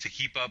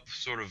keep up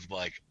sort of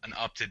like an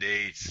up to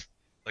date,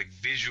 like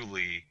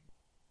visually,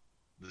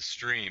 the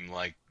stream.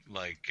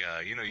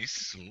 You see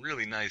some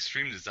really nice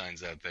stream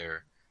designs out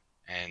there.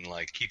 And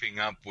like keeping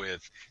up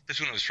with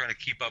this one, I was trying to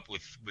keep up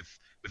with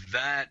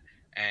that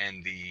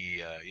and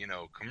the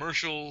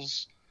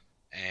commercials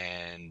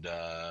and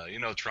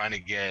trying to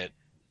get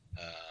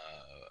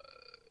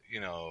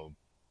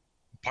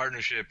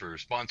partnership or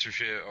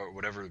sponsorship or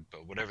whatever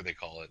they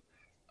call it,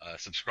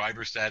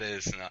 subscriber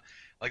status and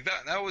like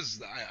that. That was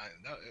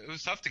it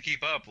was tough to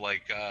keep up.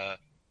 I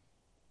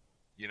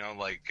don't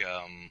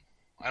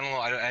know.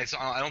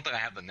 I don't think I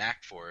have the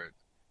knack for it.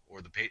 Or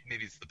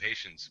maybe it's the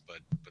patience, but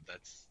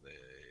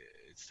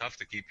it's tough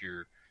to keep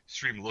your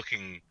stream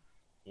looking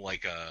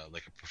like a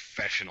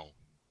professional.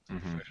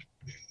 Mm-hmm.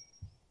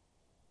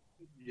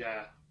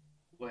 Yeah,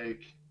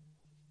 like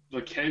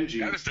Kenji.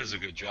 Travis does a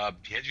good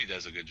job. Kenji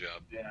does a good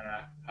job.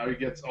 Yeah, how he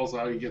gets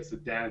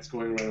the dance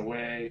going right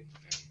away.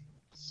 Yeah.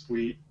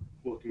 Sweet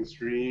looking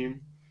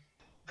stream.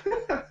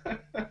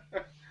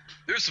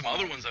 There's some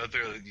other ones out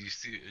there that you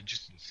see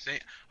just insane.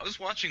 I was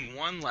watching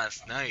one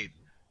last night.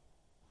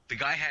 The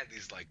guy had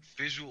these like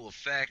visual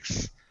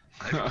effects.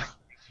 I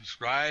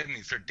subscribed and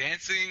he started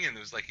dancing, and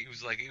he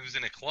was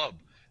in a club.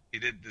 He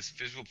did this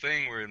visual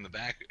thing where in the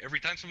back,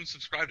 every time someone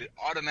subscribed, it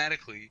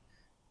automatically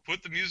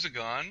put the music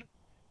on,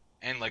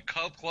 and like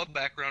club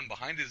background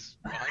behind his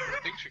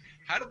picture.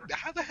 How do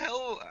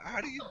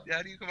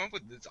you come up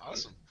with this? It's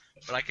awesome,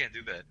 but I can't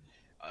do that.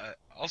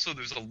 Also,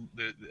 there's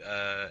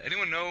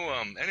anyone know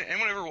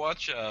anyone ever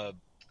watch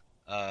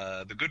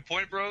the Good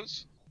Point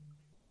Bros?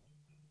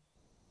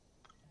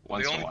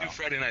 They only do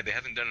Friday night. They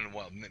haven't done it in a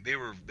while. They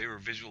were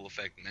visual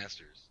effect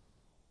masters.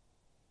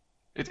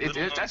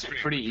 It's actually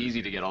pretty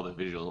easy to get all the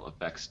visual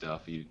effects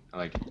stuff.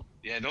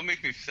 Yeah, don't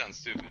make me sound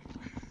stupid.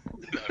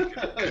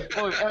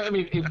 Well, I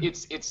mean,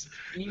 it's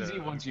easy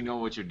once you know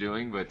what you're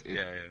doing, but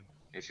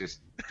it's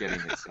just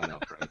getting it set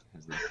up right.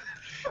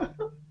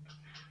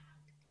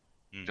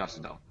 Josh is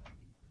dumb.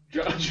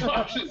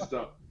 Josh is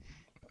dumb.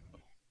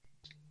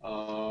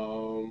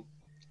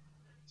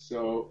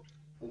 So.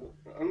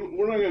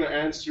 We're not going to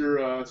answer,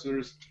 so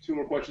there's 2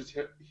 more questions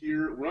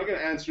here. We're not going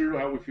to answer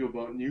how we feel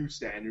about New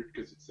Standard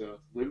because it's a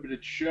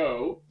limited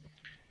show.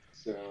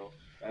 So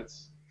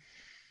that's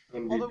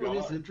going to be Although it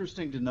is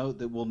interesting to note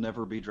that we'll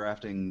never be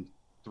drafting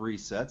 3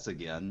 sets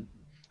again.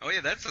 Oh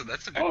yeah, that's a good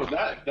that's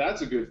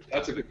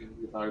a good thing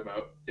to talk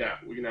about. Yeah,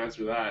 we can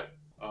answer that.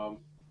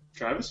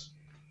 Travis?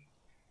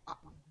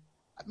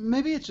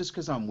 Maybe it's just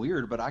because I'm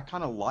weird, but I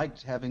kind of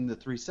liked having the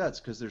 3 sets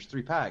because there's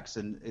 3 packs,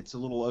 and it's a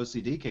little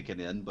OCD kicking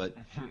in, but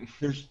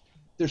there's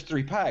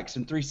 3 packs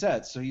and 3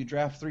 sets, so you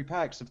draft 3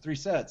 packs of 3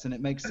 sets, and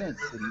it makes sense.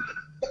 And,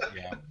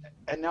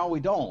 and now we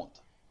don't.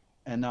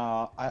 And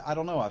I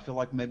don't know. I feel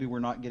like maybe we're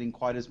not getting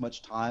quite as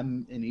much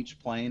time in each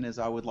plane as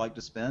I would like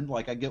to spend.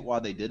 Like, I get why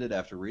they did it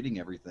after reading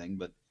everything,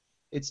 but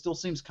it still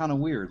seems kind of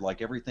weird.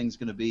 Like, everything's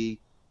going to be,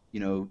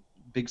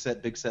 big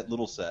set,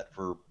 little set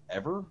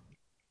forever.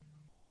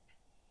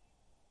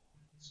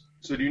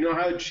 So do you know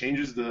how it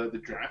changes the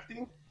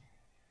drafting?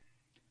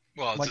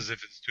 Well, it's Like- as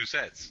if it's two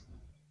sets.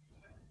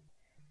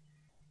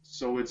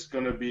 So it's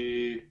gonna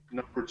be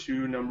number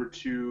two, number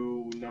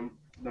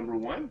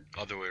one.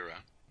 Other way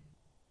around.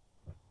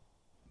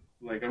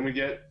 Like I'm gonna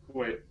get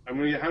how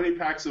many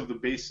packs of the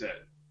base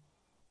set?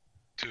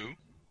 2.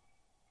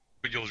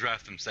 But you'll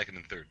draft them second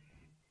and third.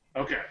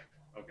 Okay.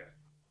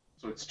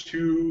 So it's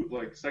 2,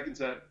 like second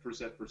set, first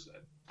set.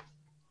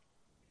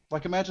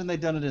 Like, imagine they'd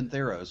done it in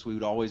Theros. We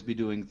would always be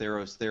doing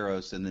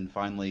Theros, and then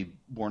finally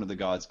Born of the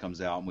Gods comes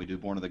out, and we do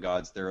Born of the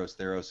Gods,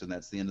 Theros, and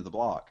that's the end of the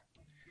block.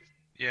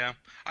 Yeah.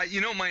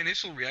 My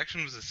initial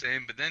reaction was the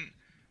same, but then,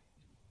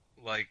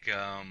 like,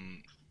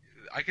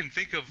 I can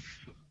think of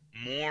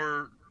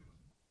more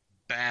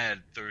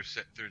bad third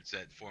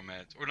set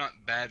formats, or not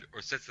bad,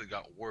 or sets that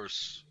got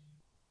worse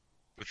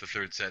with the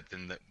third set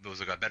than those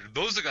that got better.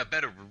 Those that got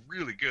better were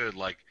really good,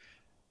 like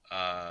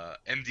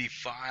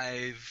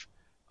MD5,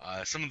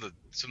 some of the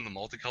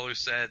multicolor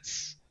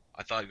sets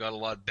I thought got a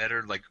lot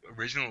better. Like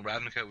original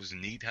Ravnica was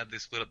neat how they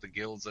split up the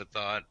guilds. I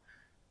thought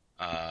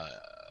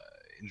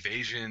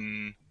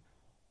Invasion,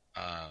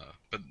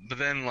 but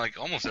then like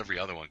almost every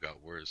other one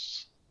got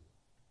worse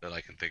that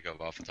I can think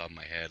of off the top of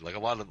my head. Like a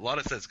lot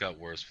of sets got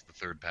worse with the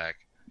third pack.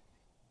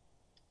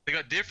 They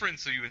got different,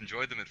 so you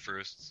enjoyed them at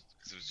first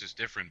because it was just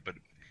different. But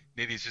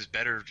maybe it's just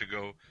better to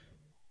go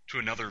to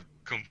another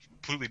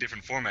completely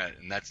different format,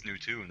 and that's new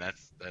too, and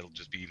that'll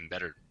just be even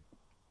better.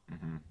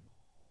 Mm-hmm.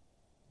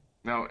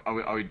 Now,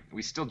 are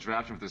we still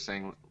drafting for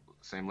the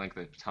same length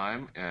of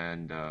time,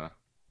 and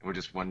we're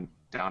just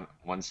down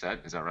one set?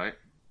 Is that right?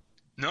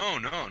 No.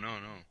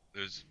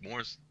 There's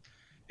more.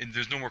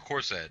 There's no more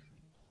core set.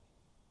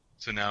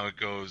 So now it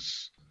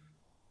goes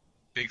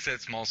big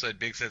set, small set,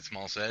 big set,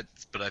 small set.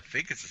 But I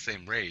think it's the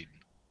same rate.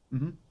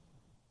 Mm-hmm.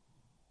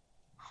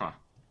 Huh.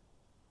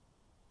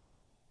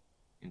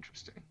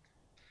 Interesting.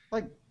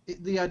 Like,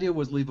 the idea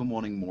was leave them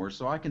wanting more,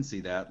 so I can see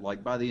that.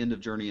 Like, by the end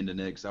of Journey into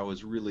Nyx, I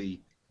was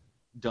really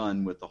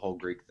done with the whole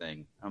Greek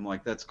thing. I'm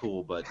like, that's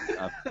cool, but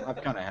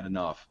I've kind of had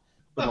enough.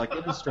 But like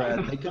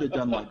Innistrad, they could have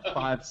done like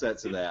 5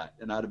 sets of that,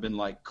 and I'd have been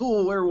like,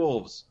 cool,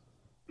 werewolves.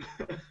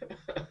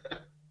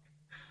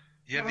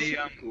 Yeah, That's the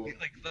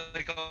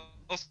pretty cool.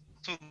 also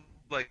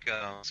like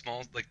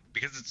small, like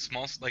because it's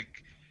small, like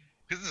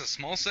because it's a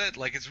small set,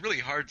 like it's really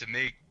hard to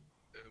make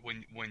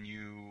when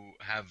you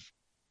have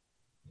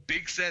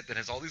big set that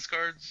has all these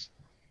cards,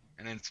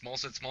 and then small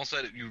set,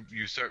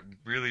 you start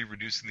really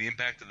reducing the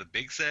impact of the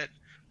big set,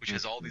 which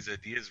has all these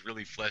ideas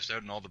really fleshed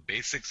out and all the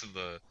basics of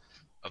the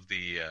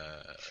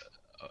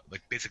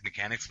like basic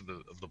mechanics of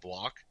the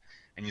block,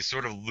 and you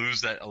sort of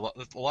lose that a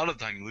lot of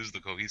the time. You lose the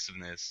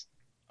cohesiveness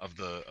of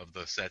the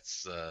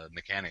set's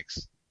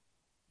mechanics,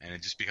 and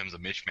it just becomes a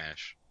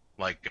mishmash.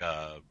 Like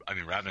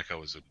Ravnica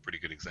was a pretty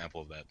good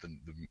example of that. The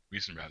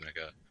recent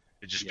Ravnica,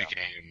 it just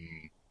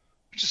became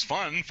just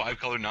fun.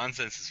 5-color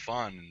nonsense is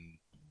fun,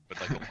 but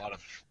like a lot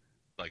of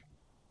like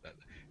that,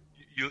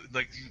 you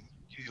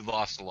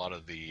lost a lot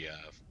of the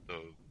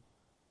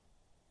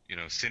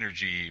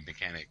synergy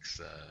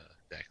mechanics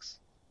decks.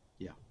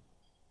 Yeah.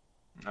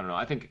 I don't know.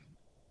 I think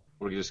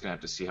we're just gonna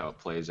have to see how it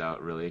plays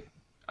out, really.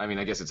 I mean,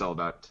 I guess it's all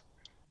about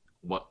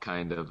what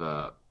kind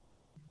of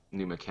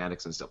new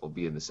mechanics and stuff will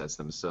be in the sets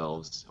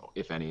themselves,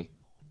 if any.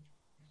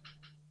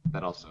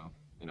 That also,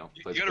 You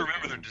plays got to a big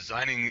remember they're role.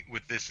 designing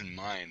with this in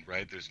mind,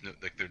 right? There's no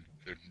like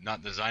they're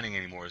not designing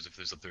anymore as if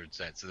there's a third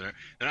set, so they're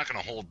not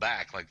going to hold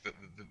back. Like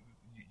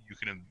you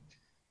can,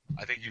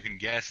 I think you can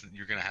guess that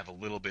you're going to have a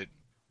little bit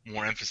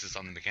more emphasis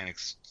on the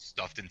mechanics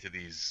stuffed into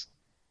these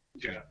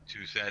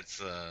two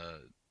sets.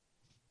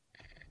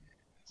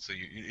 So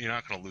you're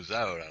not going to lose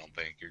out. I don't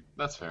think you're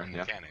That's fair. on Yeah.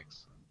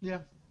 mechanics. Yeah.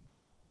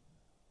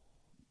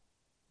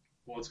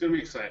 Well, it's going to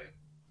be exciting.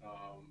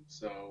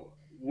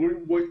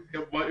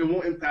 But it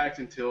won't impact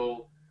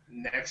until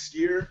next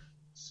year.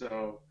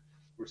 So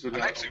we're still. I'm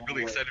got actually a long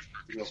really way excited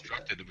for to go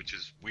Constructed, which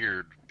is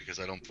weird because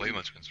I don't play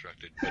much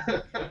Constructed. But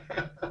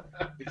that.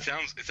 it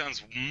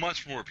sounds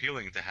much more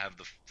appealing to have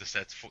the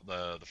sets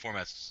the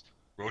formats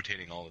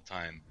rotating all the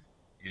time.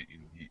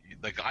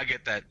 Like I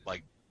get that.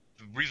 Like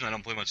the reason I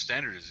don't play much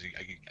Standard is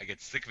I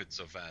get sick of it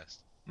so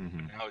fast.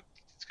 Mm-hmm. Now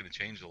it's going to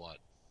change a lot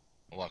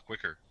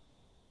quicker.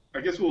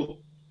 I guess we'll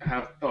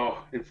have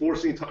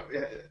enforcing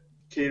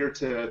cater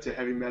to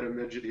heavy meta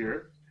midget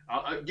here.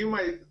 I'll give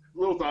my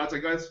little thoughts. I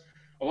guess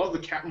a lot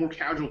of the more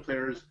casual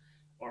players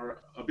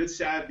are a bit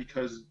sad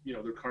because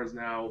their cards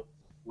now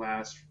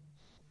last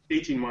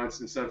 18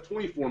 months instead of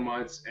 24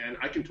 months, and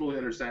I can totally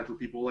understand for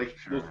people like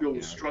those people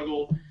will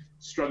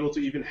struggle to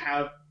even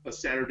have a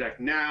standard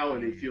deck now,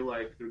 and they feel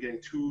like they're getting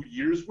 2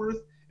 years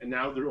worth, and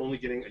now they're only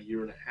getting a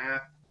year and a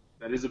half.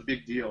 That is a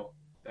big deal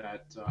that I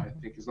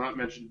think is not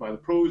mentioned by the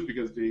pros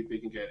because they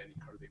can get any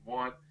card they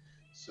want.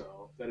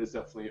 So that is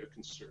definitely a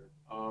concern.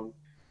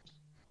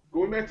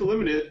 Going back to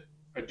Limited,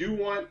 I do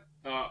want,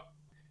 I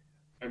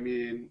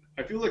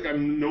feel like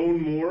I'm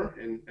known more,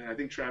 and I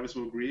think Travis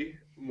will agree,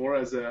 more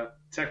as a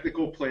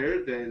technical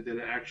player than an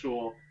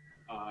actual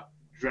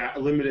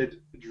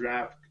limited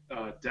draft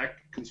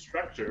deck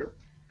constructor.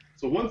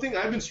 So one thing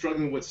I've been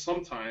struggling with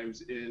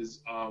sometimes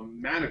is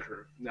mana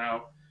curve.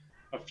 Now,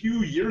 a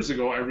few years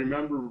ago, I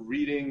remember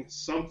reading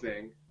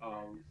something,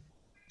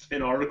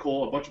 an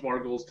article, a bunch of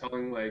articles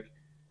telling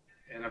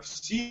and I've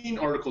seen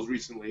articles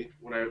recently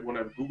when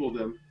I've Googled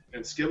them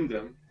and skimmed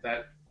them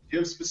that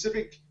give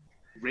specific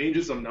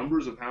ranges of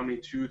numbers of how many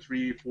 2,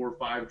 3, 4,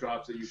 5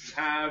 drops that you can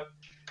have,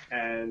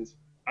 and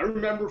I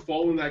remember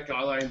following that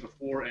guideline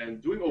before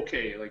and doing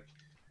okay, like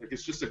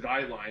it's just a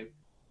guideline.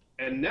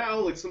 And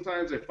now,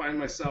 sometimes I find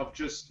myself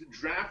just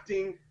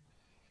drafting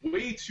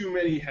way too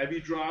many heavy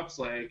drops.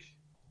 Like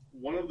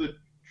one of the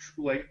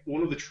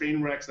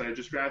train wrecks that I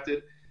just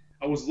drafted,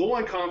 I was low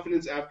on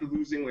confidence after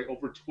losing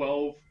over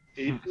 12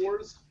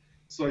 8-4s,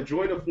 so I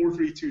joined a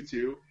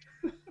 4-3-2-2.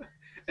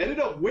 Ended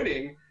up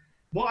winning,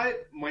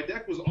 but my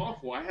deck was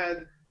awful. I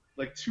had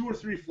 2 or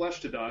 3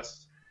 Flesh to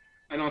Dust,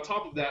 and on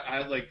top of that,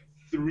 I had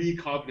 3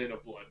 Covenant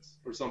of Bloods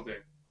or something.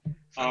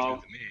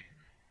 Sounds good to me.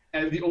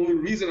 And the only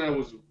reason I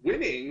was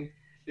winning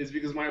is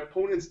because my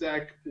opponent's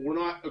deck were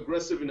not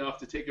aggressive enough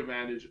to take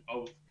advantage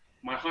of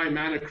my high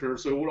mana curve,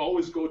 so it would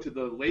always go to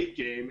the late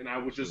game, and I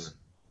would just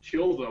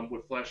kill them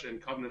with Flesh and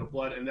Covenant of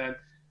Blood. And then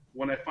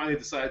when I finally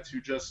decided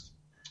to just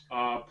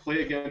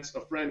play against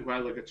a friend who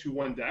had a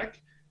 2-1 deck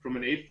from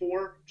an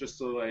 8-4, just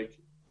to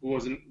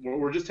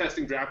we're just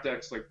testing draft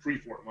decks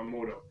freeform on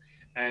Moto,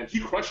 and he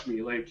crushed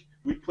me.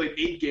 We played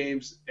 8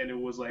 games, and it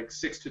was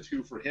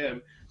 6-2 for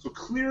him. So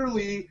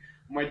clearly,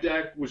 my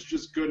deck was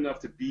just good enough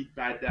to beat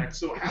bad decks.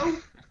 So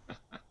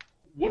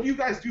what do you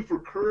guys do for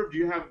curve? Do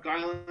you have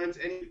guidelines?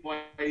 Any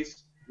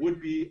advice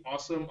would be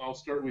awesome. I'll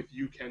start with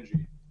you,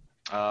 Kenji.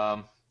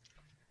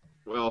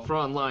 Well, for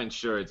online,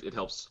 sure, it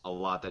helps a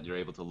lot that you're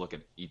able to look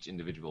at each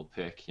individual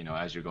pick,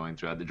 as you're going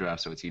throughout the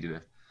draft, so it's easy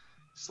to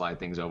slide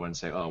things over and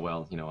say, oh,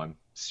 well, I'm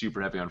super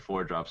heavy on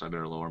 4 drops, I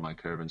better lower my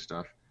curve and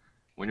stuff.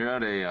 When you're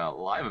at a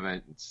live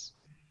event,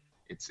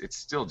 it's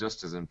still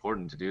just as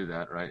important to do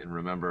that, right, and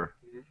remember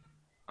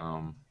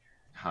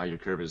how your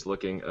curve is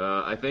looking.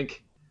 I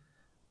think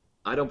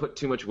I don't put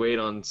too much weight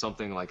on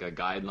something like a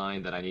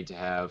guideline that I need to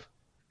have,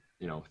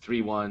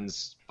 3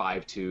 1s,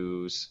 5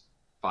 2s,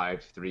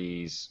 5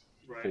 3s,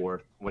 right.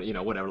 4,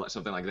 whatever,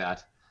 something like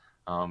that.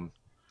 But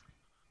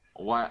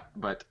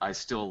I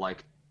still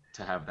like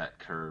to have that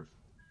curve,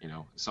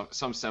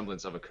 some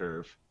semblance of a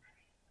curve.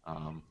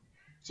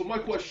 So my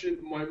question,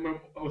 my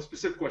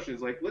specific question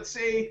is let's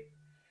say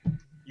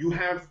you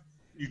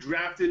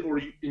drafted or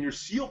in your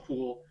seal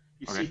pool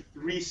you see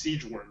 3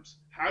 Siege Worms.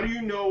 How do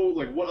you know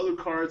what other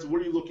cards?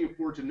 What are you looking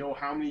for to know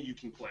how many you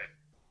can play?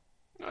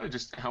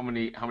 Just how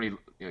many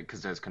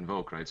because that's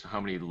Convoke, right? So how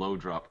many low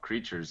drop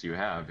creatures you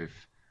have? If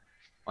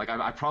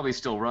I probably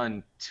still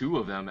run 2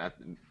 of them at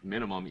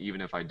minimum,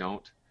 even if I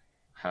don't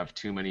have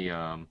too many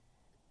low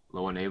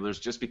enablers,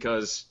 just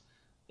because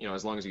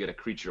as long as you get a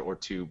creature or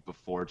 2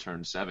 before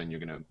turn 7, you're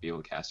gonna be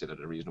able to cast it at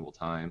a reasonable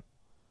time.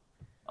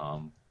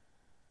 I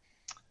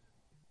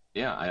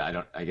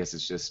guess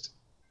it's just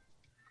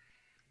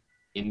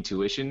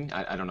intuition.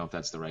 I don't know if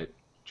that's the right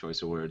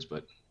choice of words,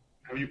 but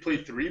have you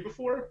played 3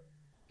 before?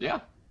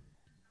 Yeah.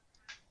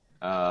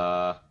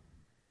 One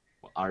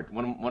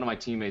of my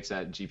teammates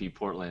at GP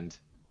Portland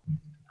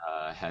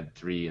had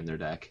 3 in their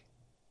deck.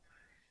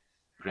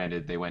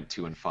 Granted, they went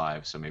 2 and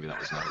 5, so maybe that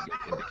was not a good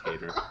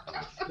indicator.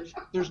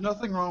 There's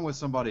nothing wrong with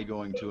somebody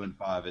going 2 and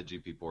 5 at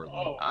GP Portland.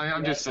 Oh,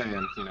 I'm just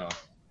saying, Oh,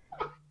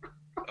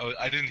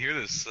 I didn't hear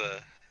this,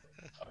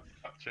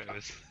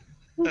 Travis.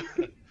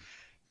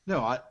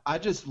 No, I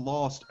just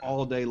lost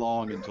all day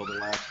long until the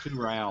last 2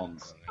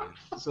 rounds.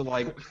 So,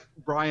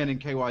 Brian and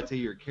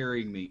KYT are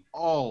carrying me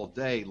all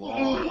day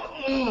long.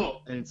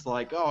 And it's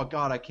oh,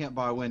 God, I can't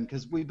buy a win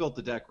because we built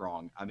the deck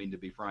wrong. I mean, to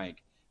be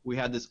frank. We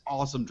had this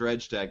awesome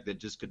dredge deck that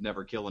just could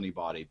never kill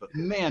anybody. But,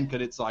 man,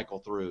 could it cycle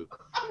through.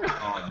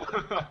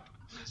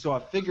 So I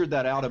figured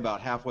that out about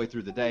halfway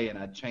through the day, and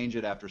I'd change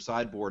it after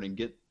sideboard and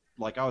get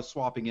I was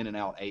swapping in and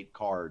out 8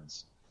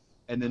 cards.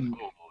 And then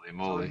Holy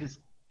moly. just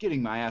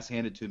getting my ass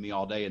handed to me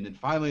all day, and then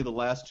finally the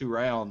last 2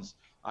 rounds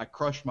I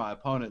crushed my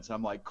opponents.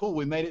 I'm like, cool,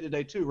 we made it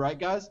today too, right,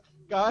 guys?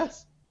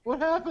 What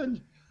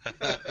happened?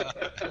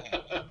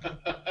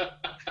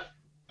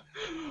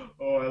 Oh,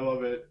 I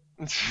love it.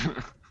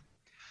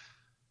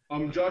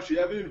 Josh, you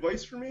have any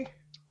advice for me?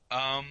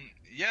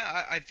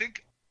 Yeah, I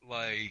think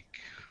a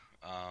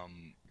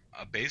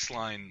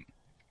baseline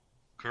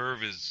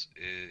curve is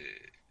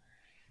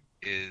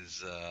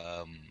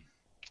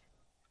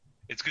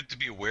it's good to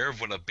be aware of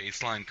what a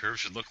baseline curve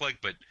should look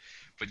like, but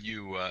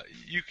you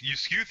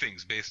skew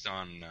things based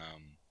on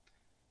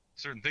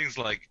certain things.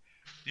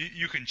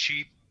 You can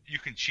cheat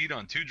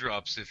on 2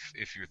 drops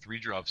if your 3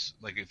 drops,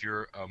 if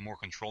you're a more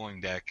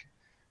controlling deck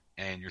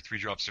and your 3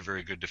 drops are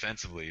very good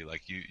defensively,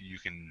 you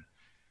can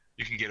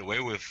get away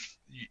with,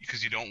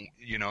 because you don't,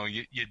 you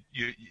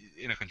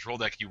in a control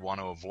deck you want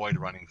to avoid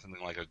running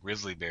something like a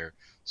Grizzly Bear.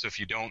 So if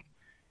you don't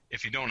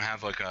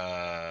have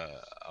a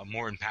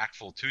more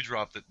impactful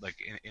 2-drop that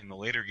in the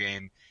later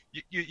game,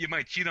 you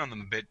might cheat on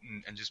them a bit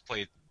and just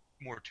play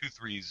more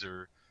 2/3s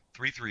or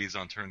 3/3s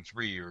on turn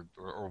 3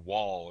 or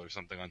wall or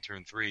something on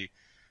turn 3.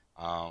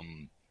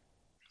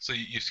 So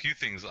you skew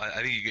things.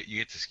 I think you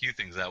get to skew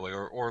things that way,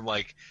 or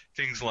like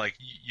things like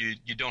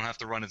you don't have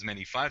to run as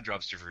many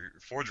 5-drops. Your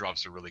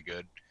 4-drops are really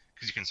good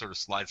because you can sort of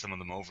slide some of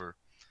them over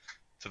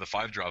to the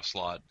 5-drop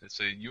slot.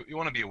 So you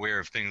want to be aware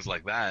of things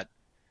like that,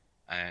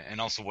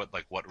 and also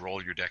what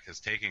role your deck is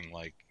taking.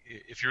 Like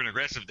if you're an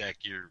aggressive deck,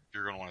 you're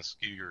going to want to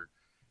skew your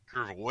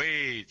curve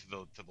way to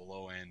the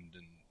low end,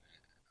 and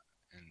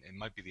it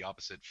might be the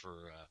opposite for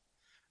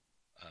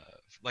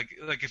like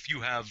if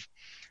you have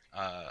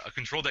a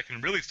control deck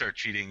can really start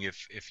cheating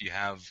if you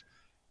have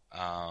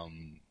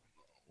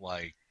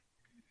like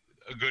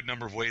a good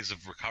number of ways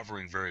of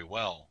recovering very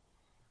well.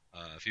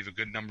 If you have a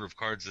good number of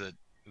cards that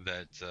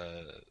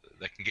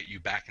can get you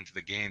back into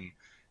the game,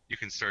 you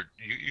can start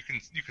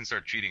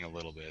cheating a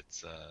little bit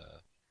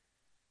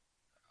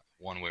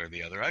one way or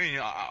the other. I mean,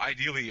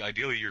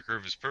 ideally your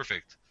curve is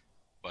perfect,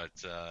 but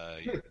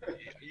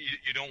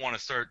you don't want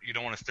to start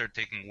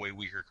taking way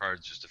weaker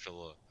cards just to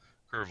fill a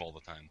curve all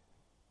the time.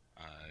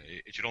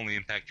 It should only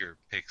impact your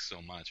picks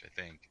so much, I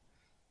think.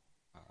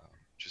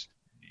 Just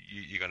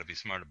you got to be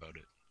smart about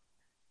it.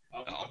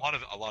 A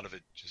lot of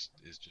it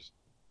is just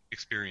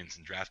experience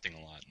and drafting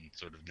a lot and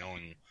sort of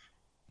knowing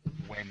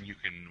when you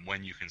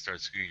can start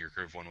skewing your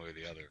curve one way or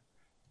the other.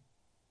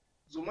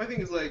 So my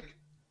thing is like,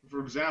 for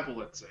example,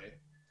 let's say,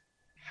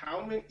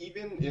 how many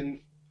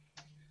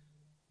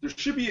there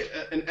should be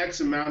an X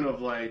amount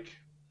of like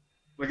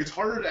it's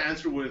harder to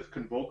answer with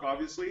Convoke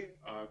obviously,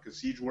 because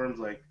Siege Worms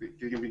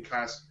they can be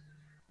cast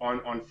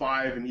on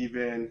 5 and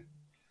even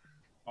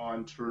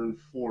on turn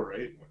 4,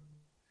 right?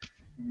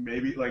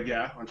 Maybe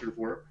on turn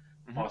 4,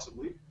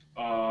 possibly.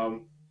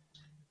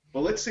 But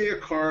let's say a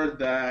card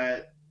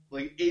that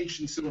like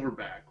Ancient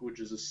Silverback, which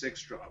is a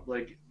 6-drop.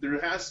 Like there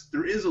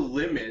is a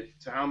limit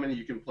to how many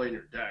you can play in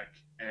your deck,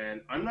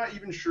 and I'm not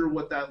even sure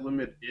what that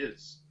limit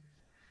is.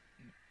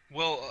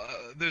 Well,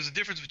 there's a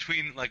difference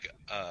between like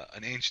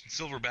an Ancient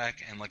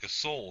Silverback and like a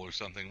Soul or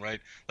something,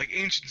 right? Like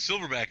Ancient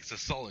Silverback is a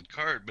solid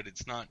card, but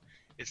it's not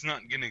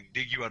gonna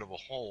dig you out of a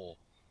hole.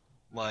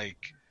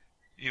 Like,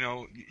 you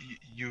know,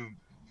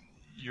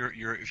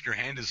 if your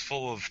hand is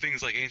full of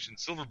things like Ancient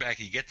Silverback,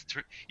 you get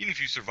to even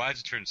if you survive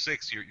to turn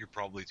 6, you're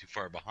probably too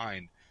far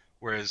behind.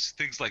 Whereas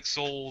things like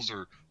Souls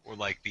or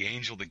like the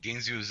Angel that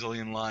gains you a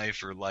zillion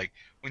life, or like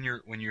when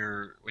you're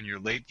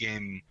late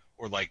game,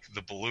 or like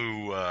the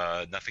blue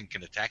nothing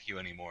can attack you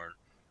anymore.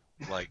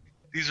 Like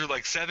these are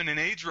like 7 and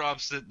 8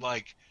 drops that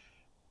like,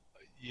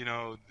 you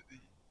know,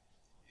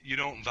 you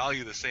don't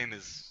value the same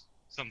as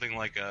something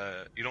like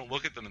you don't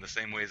look at them in the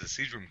same way as a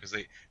Siege Room, because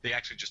they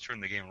actually just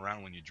turn the game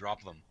around when you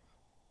drop them.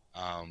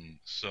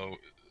 So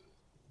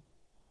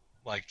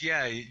like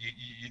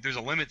there's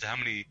a limit to how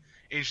many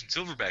Ancient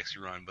Silverbacks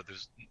you run, but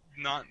there's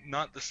not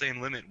the same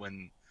limit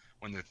when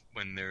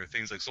there are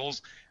things like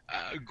Souls.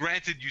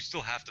 Granted, you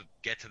still have to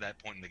get to that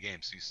point in the game,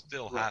 so you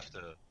still have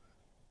to,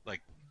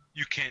 like,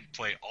 you can't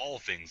play all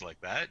things like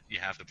that. You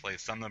have to play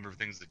some number of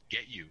things that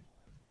get you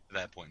to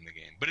that point in the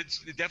game. But it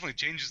definitely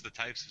changes the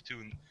types of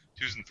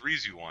 2s and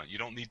 3s you want. You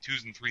don't need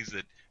 2s and 3s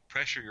that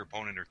pressure your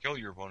opponent or kill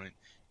your opponent.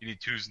 You need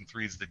 2s and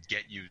 3s that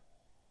get you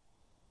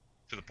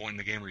to the point in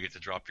the game where you get to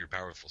drop your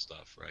powerful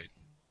stuff, right?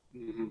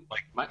 Mm-hmm.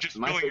 Like, just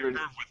filling your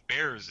curve with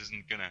bears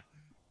isn't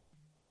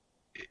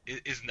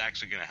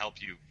actually gonna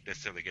help you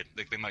necessarily get.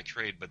 Like, they might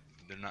trade, but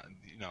they're not.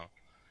 You know,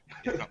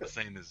 it's not the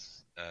same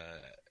as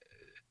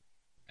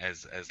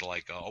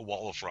like a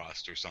Wall of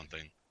Frost or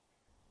something.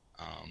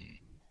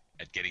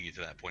 At getting you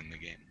to that point in the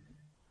game.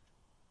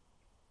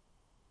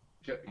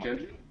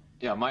 Kenji?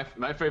 Yeah, my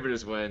favorite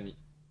is when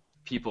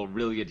people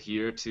really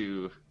adhere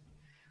to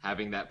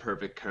having that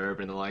perfect curve,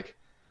 and they're like,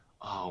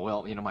 oh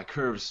well, you know, my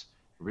curve's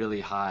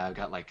really high. I've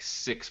got like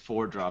 6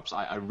 4-drops.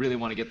 I really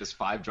want to get this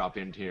 5-drop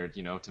in here,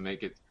 you know, to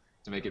make it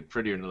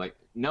prettier. And they're like,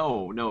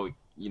 no,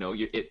 you know,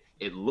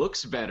 it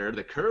looks better,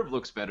 the curve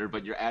looks better,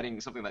 but you're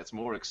adding something that's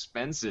more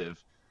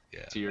expensive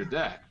to your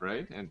deck,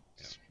 right? And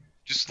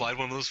just slide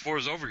one of those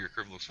 4s over, your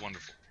curve looks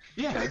wonderful.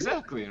 Yeah,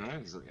 exactly. Right?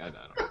 I don't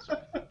know. Just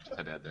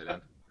had to add that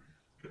in.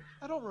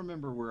 I don't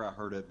remember where I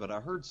heard it, but I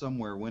heard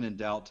somewhere, when in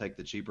doubt, take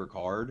the cheaper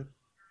card.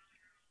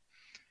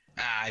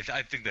 I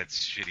think that's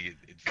shitty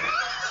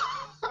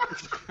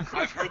advice.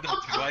 I've heard that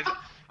too.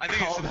 I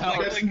think it's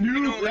that's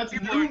new. That's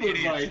people new aren't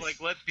idiots. advice.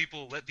 Like let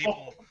people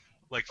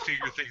like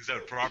figure things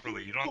out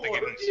properly. You don't have to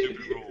give them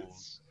stupid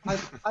rules.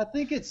 I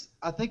think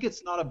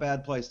it's not a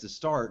bad place to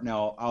start.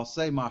 Now, I'll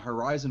say my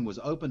horizon was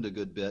opened a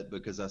good bit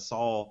because I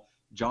saw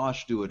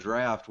Josh do a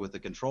draft with a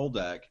control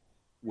deck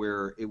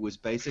where it was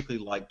basically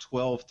like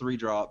 12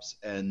 3-drops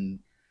and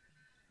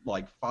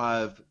like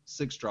 5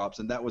 6-drops,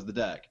 and that was the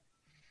deck.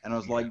 And I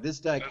was like, this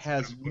deck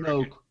has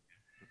no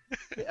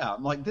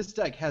this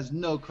deck has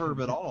no curve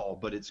at all,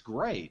 but it's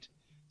great.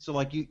 So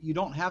like you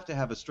don't have to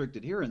have a strict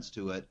adherence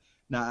to it.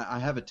 Now, I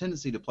have a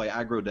tendency to play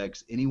aggro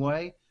decks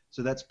anyway,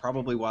 so that's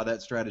probably why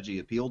that strategy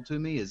appealed to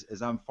me, is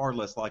I'm far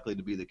less likely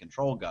to be the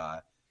control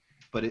guy.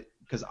 But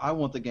because I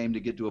want the game to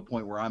get to a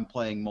point where I'm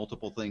playing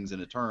multiple things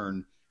in a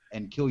turn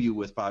and kill you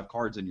with 5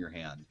 cards in your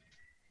hand.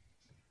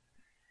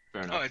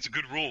 Fair Oh, enough. it's a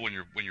good rule when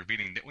you're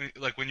beating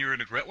when you're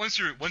in once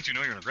you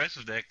know you're an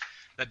aggressive deck,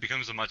 that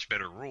becomes a much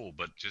better rule.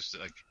 But just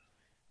like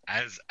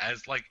as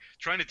like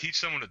trying to teach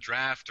someone to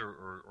draft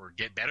or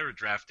get better at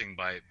drafting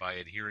by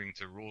adhering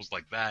to rules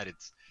like that,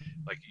 it's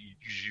like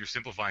you're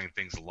simplifying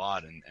things a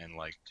lot and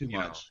like Too you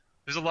know, much.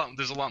 there's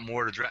a lot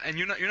more to draft, and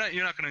you're not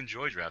going to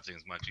enjoy drafting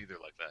as much either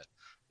like that.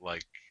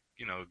 Like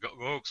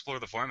go explore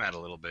the format a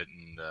little bit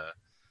and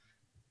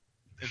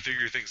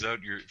figure things out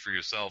for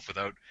yourself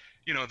without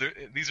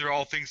these are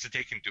all things to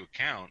take into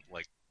account.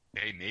 Like,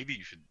 hey, maybe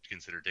you should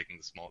consider taking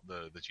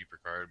the cheaper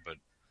card, but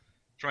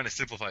trying to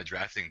simplify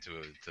drafting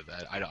to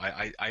that,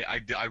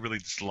 I really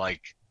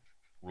dislike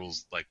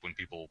rules like when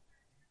people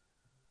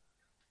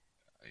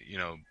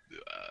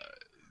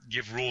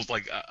give rules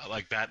like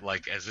that,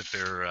 like as if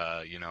they're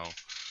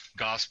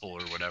gospel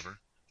or whatever.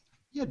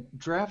 Yeah,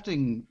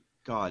 drafting,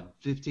 God,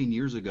 15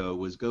 years ago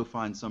was go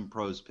find some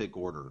pro's pick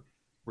order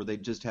where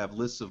they'd just have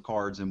lists of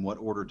cards and what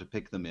order to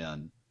pick them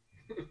in.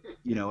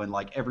 And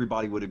like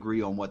everybody would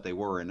agree on what they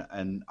were,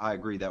 and I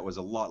agree that was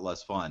a lot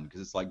less fun because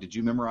it's like, did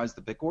you memorize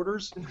the pick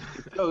orders?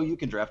 If so, you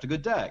can draft a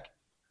good deck.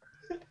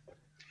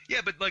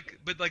 Yeah, but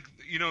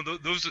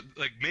those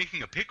like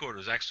making a pick order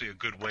is actually a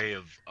good way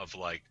of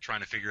like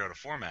trying to figure out a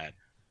format,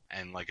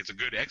 and like it's a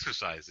good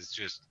exercise. It's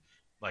just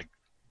like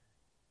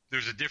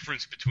there's a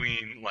difference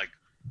between like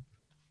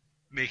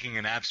making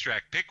an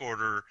abstract pick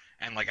order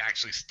and like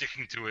actually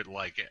sticking to it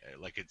like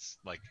it's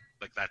like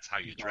that's how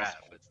you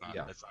draft. It's not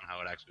That's not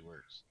how it actually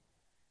works.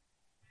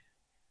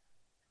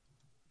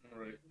 All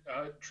right,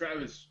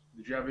 Travis,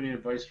 did you have any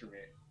advice for me?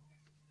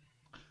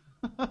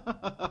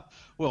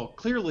 Well,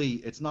 clearly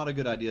it's not a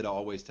good idea to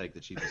always take the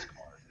cheapest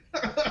card.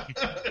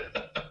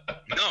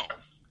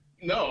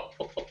 No.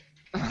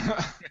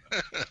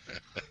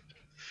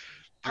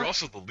 They're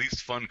also the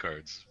least fun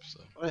cards.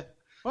 So.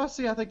 Well,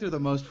 see, I think they're the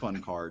most fun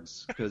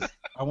cards because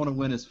I want to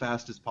win as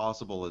fast as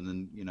possible and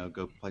then,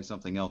 go play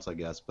something else, I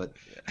guess. But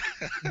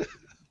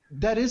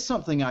that is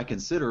something I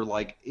consider.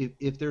 Like,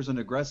 if there's an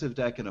aggressive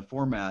deck in a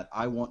format,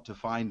 I want to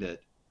find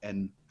it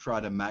and try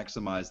to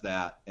maximize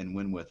that and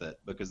win with it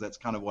because that's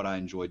kind of what I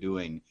enjoy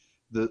doing.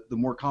 The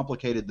more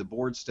complicated the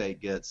board state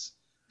gets,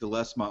 the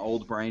less my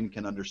old brain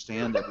can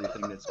understand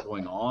everything that's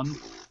going on.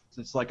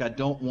 So it's like I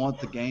don't want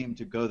the game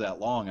to go that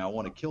long. I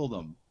want to kill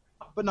them.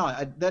 But no,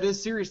 that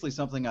is seriously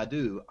something I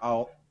do.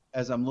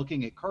 As I'm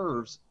looking at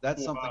curves,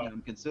 that's something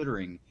I'm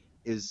considering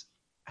is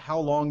how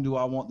long do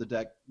I want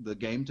the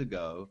game to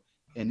go,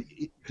 and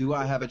do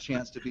I have a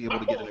chance to be able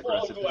to get an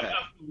aggressive deck?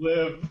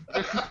 Live.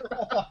 I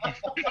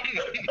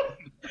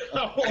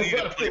need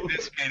to play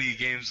this many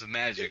games of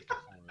Magic.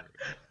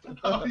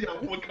 Oh, yeah,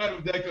 what kind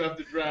of deck do I have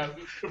to draft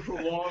to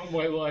prolong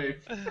my life?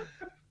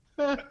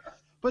 But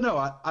no,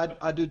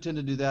 I do tend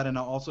to do that, and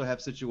I also have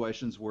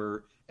situations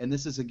where, and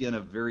this is again a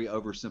very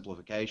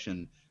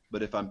oversimplification,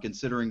 but if I'm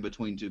considering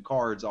between two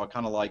cards, I'll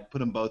kind of like put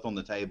them both on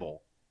the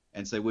table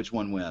and say which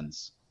one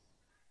wins.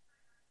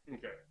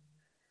 Okay.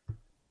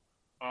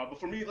 But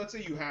for me, let's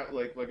say you had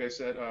like I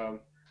said,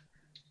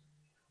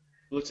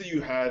 let's say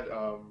you had.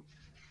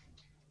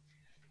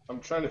 I'm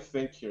trying to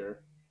think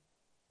here.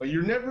 Like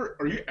you're never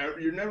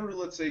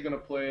let's say gonna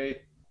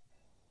play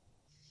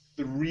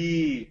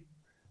 3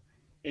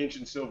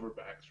 Ancient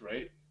Silverbacks,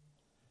 right?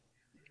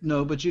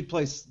 No, but you'd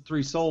play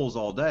 3 souls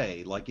all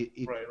day. Like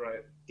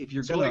right. If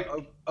you're So, going to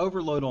like,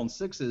 overload on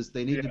 6s,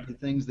 they need to be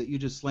things that you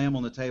just slam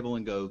on the table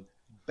and go,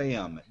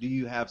 bam, do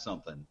you have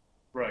something?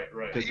 Right.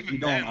 Because if Even you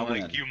don't, then, I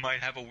win. like you might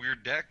have a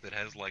weird deck that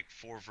has like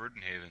 4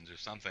 Verdenhavens or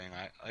something.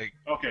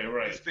 Okay,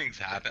 right. These things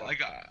happen.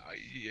 Like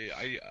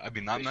I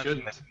mean, I'm not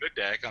saying that's a good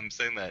deck. I'm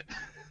saying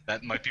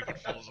that might be what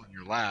falls on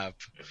your lap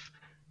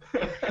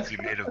because you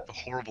made a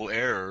horrible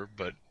error,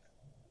 but.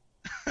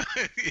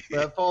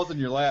 That falls in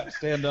your lap.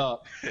 Stand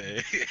up.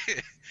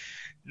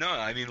 No,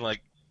 I mean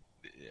like,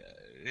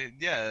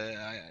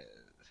 yeah.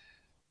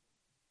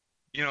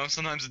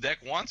 Sometimes the deck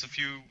wants a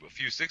few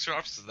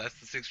 6-drops, so that's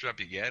the 6-drop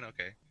you get.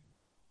 Okay.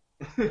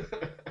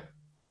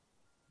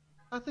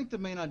 I think the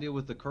main idea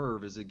with the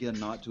curve is, again,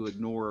 not to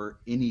ignore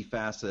any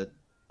facet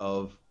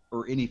of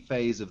or any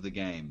phase of the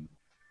game.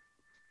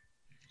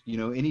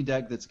 Any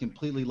deck that's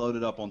completely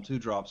loaded up on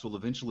 2-drops will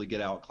eventually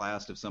get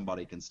outclassed if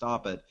somebody can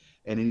stop it,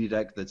 and any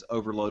deck that's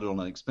overloaded on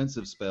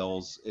expensive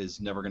spells is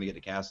never going to get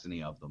to cast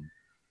any of them.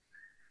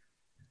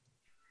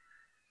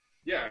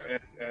 Yeah,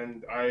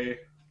 and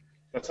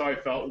that's how I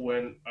felt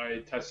when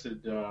I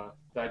tested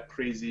that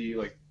crazy,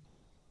 like,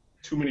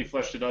 too many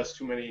Flesh to Dust,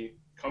 too many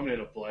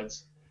Covenant of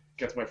Bloods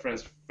against my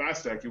friend's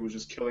fast deck. It was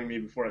just killing me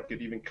before I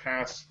could even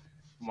cast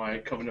my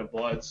Covenant of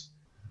Bloods,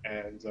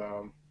 and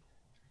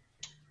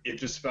it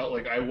just felt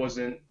like I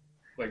wasn't,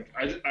 like,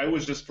 I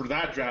was just, for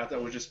that draft, I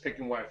was just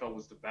picking what I felt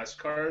was the best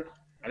card.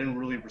 I didn't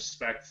really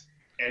respect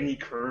any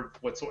curve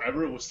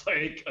whatsoever. It was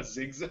like a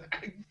zigzag.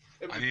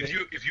 I mean,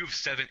 if you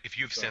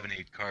have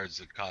 7-8 cards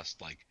that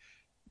cost like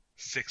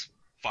 6,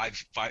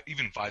 5,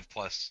 even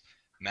 5+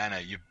 mana,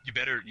 you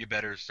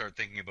better start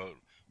thinking about,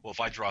 well, if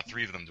I draw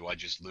 3 of them, do I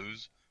just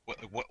lose?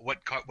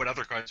 What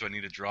other cards do I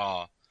need to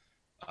draw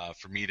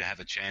for me to have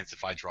a chance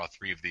if I draw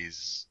 3 of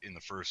these in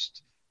the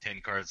first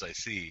 10 cards I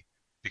see,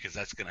 because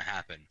that's going to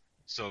happen.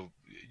 So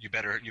you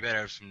better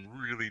have some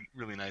really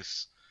really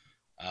nice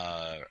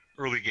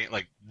early game,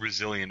 like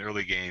resilient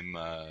early game,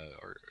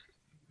 or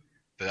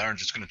that aren't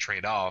just going to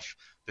trade off.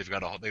 They've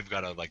got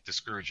to like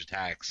discourage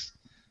attacks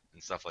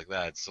and stuff like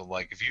that. So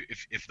like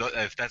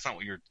if that's not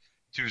what your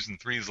 2s and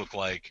 3s look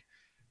like,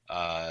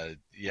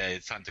 yeah,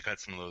 it's time to cut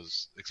some of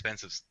those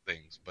expensive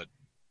things. But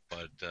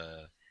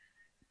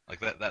like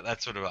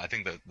that's sort of, I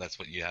think that's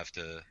what you have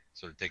to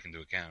sort of take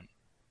into account.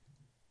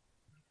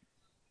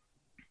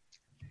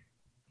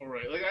 All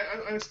right, like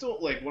I'm still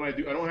like when I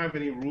don't have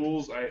any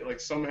rules. I like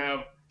some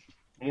have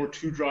more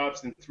 2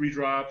 drops than 3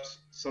 drops.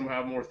 Some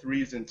have more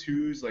 3s and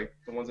 2s, like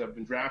the ones I've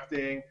been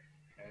drafting,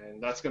 and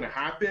that's gonna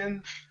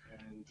happen.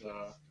 And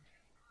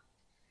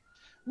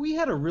we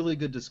had a really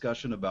good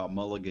discussion about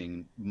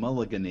mulliganing when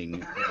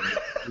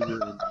we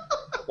were in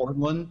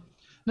Portland.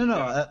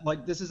 No,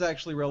 like this is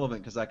actually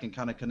relevant because I can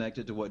kind of connect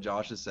it to what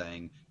Josh is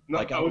saying. no,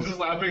 Like I was just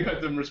laughing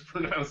at the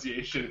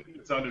mispronunciation.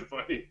 It sounded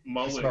funny.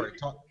 Mulling. Sorry,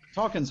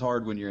 talking's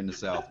hard when you're in the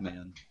South,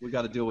 man. We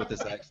got to deal with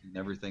this accent and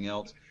everything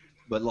else.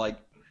 But like,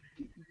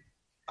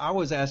 I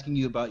was asking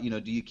you about,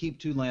 do you keep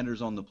 2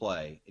 landers on the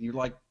play? And you're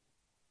like,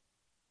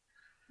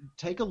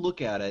 take a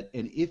look at it,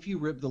 and if you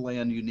rip the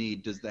land you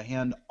need, does the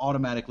hand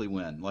automatically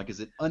win? Like, is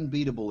it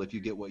unbeatable if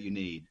you get what you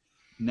need?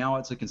 Now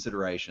it's a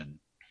consideration.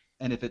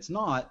 And if it's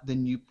not,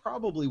 then you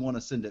probably want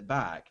to send it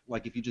back.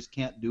 Like, if you just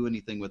can't do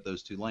anything with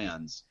those 2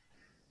 lands.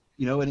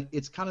 And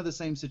it's kind of the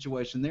same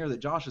situation there that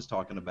Josh is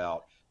talking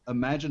about.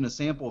 Imagine a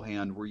sample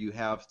hand where you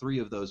have 3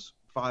 of those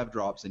 5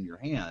 drops in your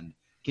hand.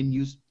 Can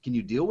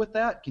you deal with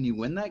that? Can you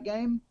win that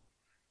game?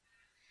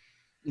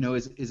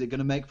 Is it going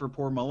to make for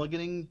poor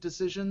mulliganing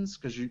decisions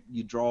because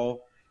you draw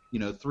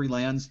 3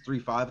 lands, 3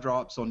 5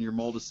 drops on your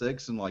mull to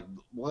 6, and like,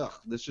 ugh,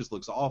 this just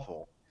looks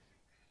awful.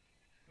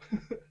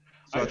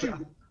 So I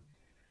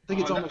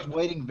think it's almost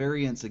weighting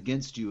variance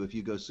against you if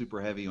you go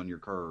super heavy on your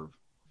curve.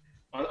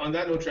 On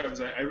that note, Travis,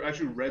 I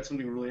actually read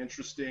something really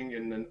interesting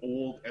in an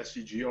old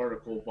SCG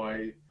article by,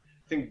 I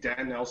think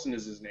Dan Nelson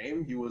is his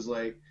name. He was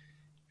like,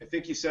 I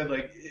think he said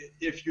like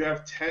if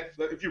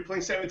you're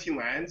playing 17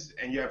 lands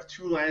and you have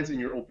 2 lands in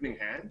your opening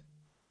hand,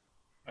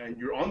 and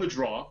you're on the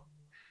draw,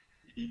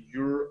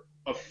 you're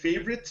a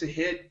favorite to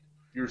hit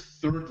your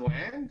 3rd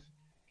land,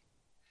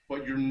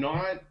 but you're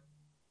not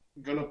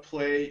gonna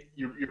play.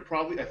 You're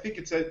probably, I think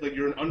it said like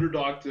you're an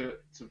underdog to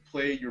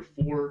play your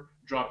 4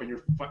 drop and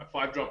your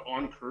 5 drop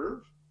on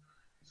curve.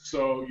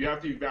 So you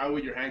have to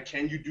evaluate your hand.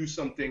 Can you do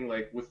something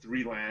like with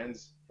 3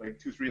 lands, like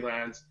 2-3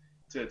 lands,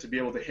 to be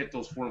able to hit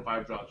those 4 and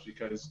 5 drops,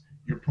 because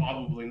you're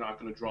probably not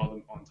going to draw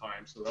them on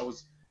time. So that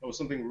was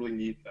something really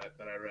neat that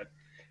I read.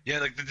 Yeah,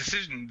 like the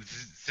decision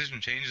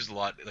changes a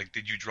lot. Like,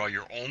 did you draw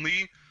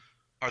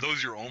are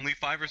those your only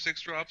 5 or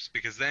 6 drops?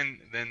 Because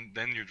then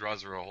your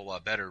draws are a whole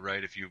lot better,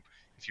 right? If you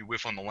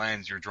whiff on the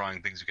lands, you're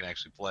drawing things you can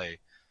actually play.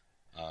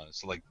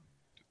 So like,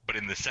 but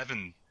in the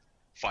 7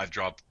 5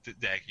 drop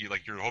deck,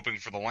 you're hoping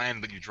for the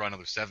land, but you draw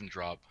another 7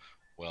 drop.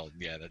 Well,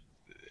 yeah,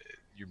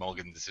 your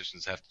mulligan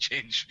decisions have to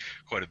change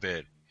quite a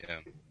bit. Yeah.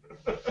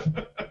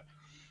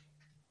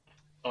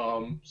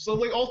 So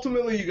like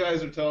ultimately, you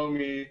guys are telling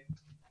me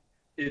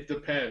it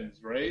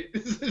depends, right?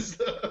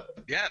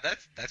 Yeah,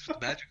 that's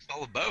what Magic's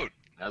all about.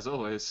 As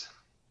always.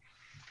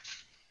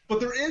 But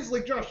there is,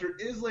 like, Josh, there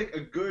is like a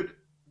good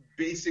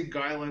basic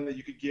guideline that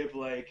you could give,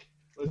 like,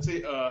 let's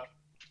say a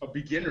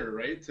beginner,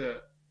 right?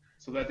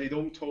 So that they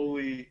don't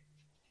totally.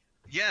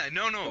 Yeah,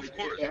 no, of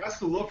course. It has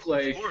to look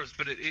like. Of course,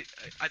 but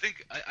I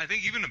think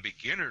even a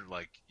beginner,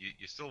 like,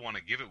 you still want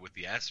to give it with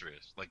the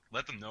asterisk. Like,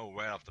 let them know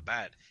right off the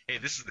bat, hey,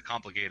 this is the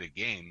complicated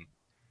game.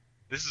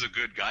 This is a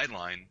good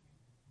guideline,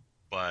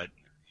 but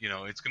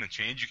it's going to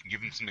change. You can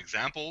give them some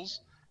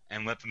examples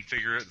and let them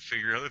figure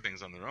other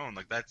things on their own.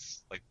 Like,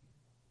 that's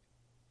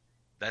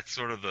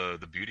sort of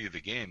the beauty of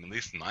the game, at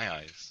least in my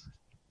eyes.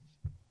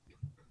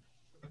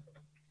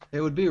 It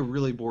would be a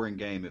really boring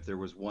game if there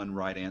was one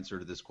right answer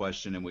to this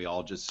question and we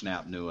all just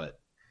snap knew it.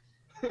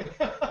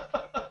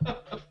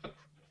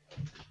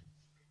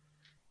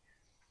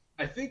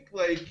 I think,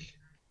 like,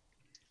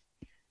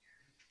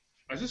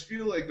 I just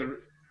feel like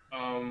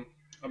I'm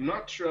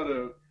not sure how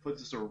to put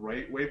this the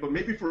right way, but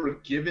maybe for a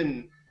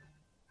given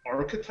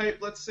archetype,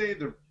 let's say,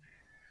 it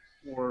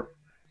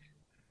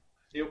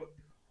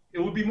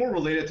would be more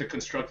related to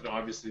constructed,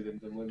 obviously, than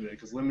limited,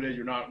 because limited,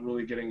 you're not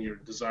really getting your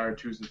desired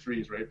 2s and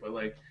 3s, right? But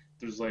like,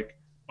 there's like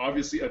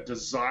obviously a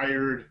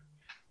desired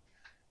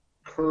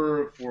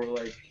curve for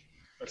like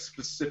a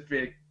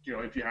specific,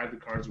 if you had the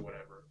cards or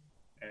whatever.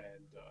 And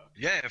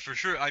yeah, for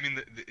sure. I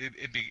mean,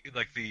 it'd be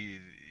like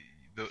the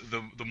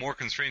more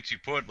constraints you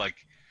put, like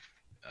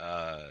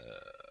the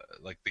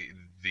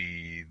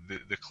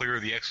clearer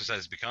the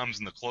exercise becomes,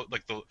 and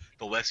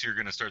the less you're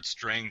going to start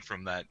straying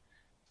from that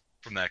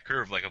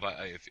curve. Like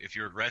if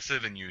you're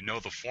aggressive and you know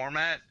the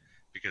format,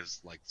 because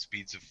like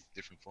speeds of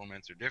different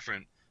formats are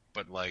different,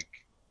 but like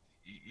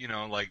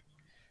like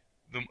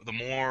the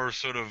more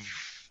sort of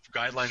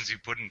guidelines you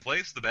put in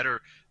place, the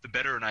better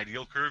an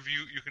ideal curve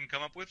you can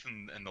come up with,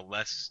 and the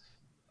less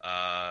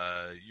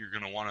you're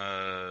gonna want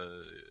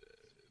to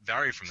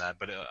vary from that.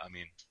 But I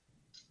mean,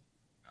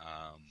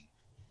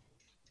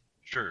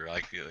 sure,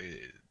 like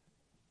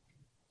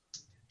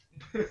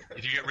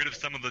if you get rid of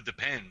some of the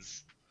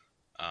depends,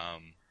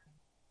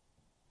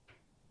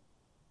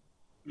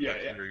 Yeah,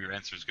 that's yeah. where your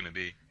answer is gonna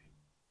be.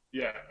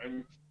 Yeah, I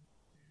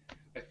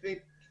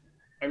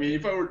mean,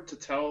 if I were to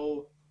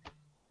tell,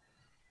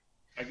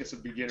 I guess a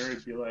beginner,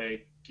 it'd be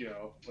like,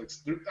 like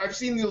I've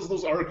seen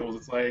those articles.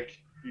 It's like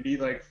you need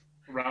like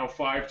around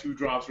 5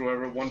 2-drops or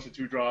whatever, 1 to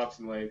 2 drops,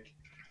 and like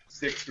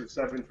 6 or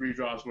 7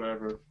 3-drops,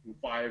 whatever, and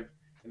 5,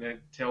 and then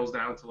it tails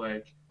down to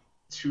like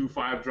 2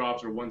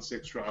 5-drops or 1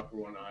 6-drop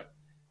or whatnot.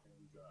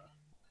 And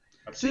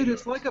I've seen Dude,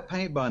 it's those. like a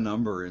paint by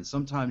number, and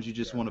sometimes you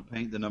just want to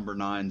paint the number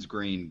 9s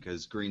green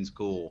because green's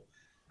cool.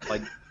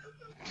 Like,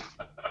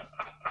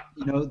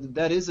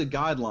 that is a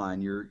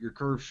guideline. Your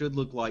curve should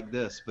look like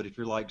this, but if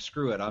you're like,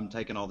 screw it, I'm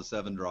taking all the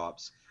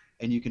 7-drops,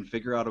 and you can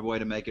figure out a way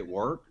to make it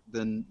work,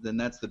 then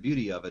that's the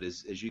beauty of it,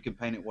 is you can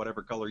paint it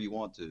whatever color you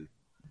want to.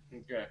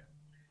 Okay.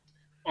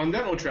 On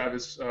that note,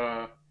 Travis,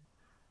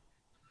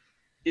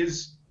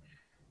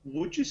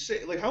 would you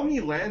say, like, how many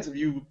lands have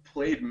you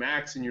played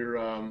max in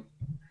your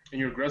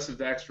aggressive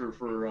decks for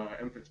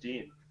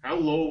M15? How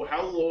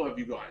low have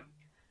you gone?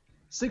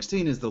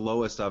 16 is the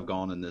lowest I've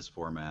gone in this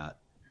format,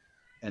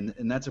 and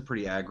that's a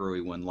pretty aggro-y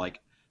one. Like,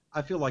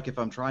 I feel like if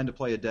I'm trying to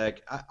play a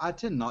deck, I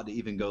tend not to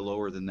even go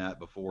lower than that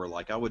before.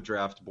 Like, I would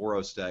draft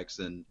Boros decks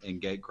in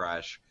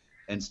Gatecrash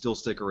and still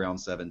stick around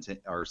 17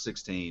 or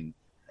 16,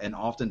 and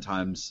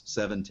oftentimes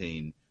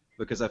 17,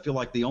 because I feel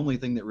like the only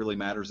thing that really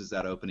matters is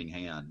that opening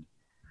hand.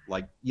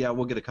 Like, yeah,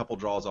 we'll get a couple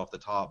draws off the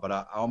top, but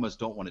I almost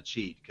don't want to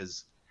cheat,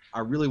 because I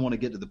really want to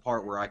get to the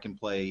part where I can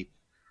play,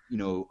 a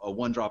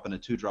 1-drop and a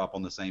 2-drop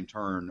on the same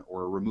turn,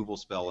 or a removal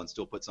spell and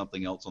still put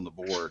something else on the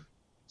board.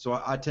 So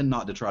I tend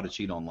not to try to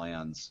cheat on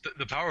lands.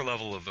 The power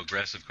level of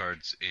aggressive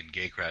cards in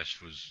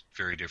Gatecrash was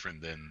very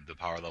different than the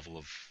power level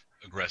of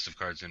aggressive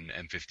cards in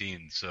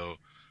M15. So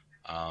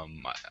I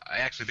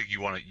actually think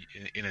you want to,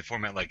 in a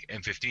format like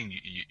M15,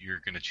 you're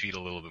going to cheat a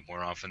little bit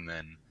more often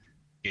than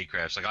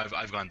Gatecrash. Like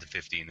I've gone to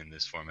 15 in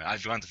this format.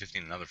 I've gone to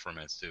 15 in other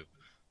formats too.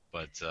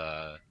 But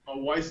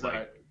Why is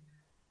that?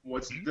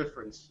 What's the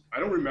difference? I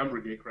don't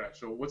remember Gatecrash,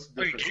 so what's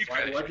the difference?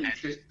 Gatecrash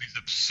has these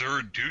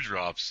absurd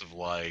 2-drops of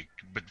like,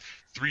 but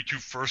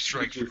 3/2 first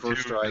strikes for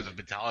 2 as a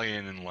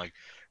battalion, and like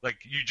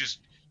you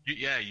just,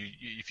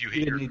 if you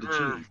hit your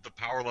curve, the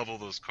power level of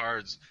those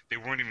cards, they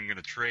weren't even going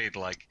to trade.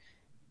 Like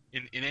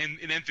in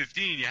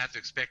M15, you have to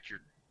expect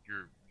your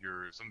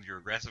some of your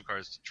aggressive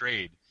cards to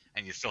trade,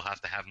 and you still have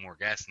to have more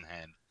gas in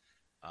hand.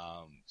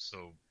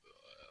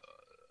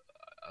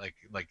 Like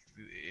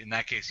in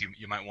that case,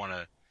 you might want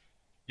to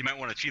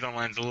cheat on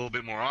lands a little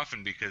bit more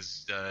often,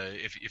 because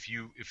if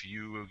you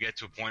get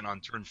to a point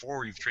on turn 4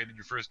 where you've traded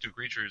your first 2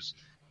 creatures,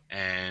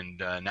 and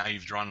now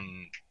you've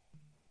drawn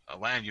a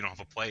land, you don't have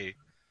a play,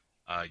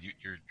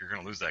 you're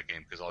going to lose that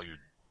game, because all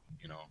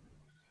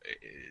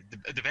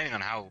depending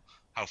on how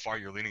far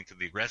you're leaning to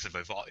the aggressive,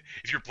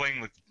 if you're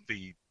playing with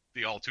the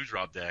all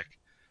 2-drop deck,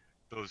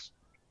 those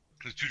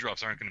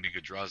 2-drops aren't going to be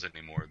good draws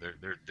anymore.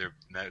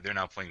 They're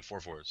now playing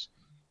 4/4s.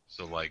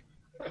 So like,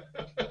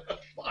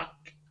 fuck.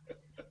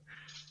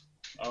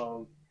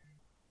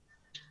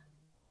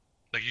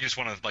 Like you just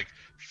want to like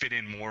fit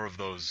in more of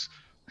those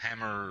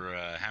hammer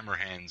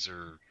hands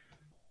or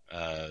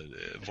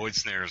void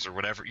snares or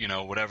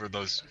whatever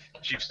those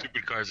cheap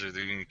stupid cards are.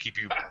 They're going to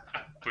keep you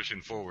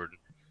pushing forward.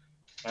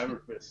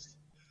 Hammer fist.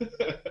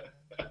 The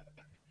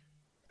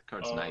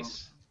card's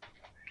nice.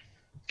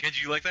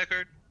 Kenji, you like that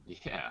card?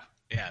 Yeah.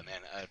 Yeah,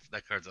 man,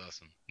 that card's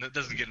awesome. That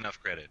doesn't get enough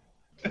credit.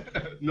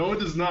 No, it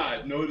does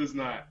not.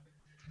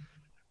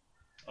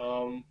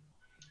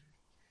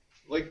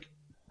 Like,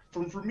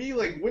 for me,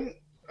 like, when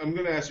I'm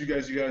gonna ask you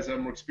guys have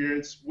more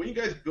experience. When you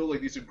guys build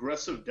like these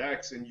aggressive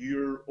decks and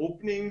your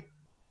opening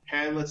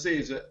hand, let's say,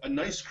 is a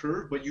nice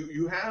curve, but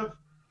you have,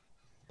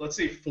 let's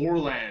say, 4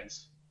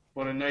 lands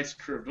on a nice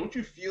curve. Don't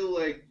you feel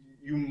like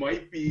you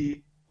might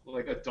be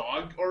like a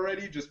dog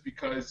already, just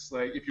because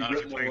like if you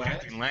rip more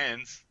lands? 15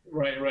 lands.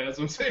 Right. That's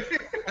what I'm saying.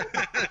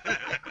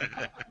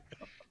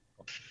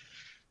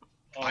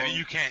 I mean,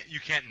 you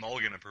can't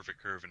mulligan a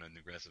perfect curve in an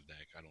aggressive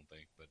deck. I don't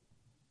think, but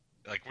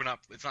like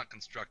it's not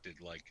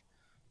constructed like,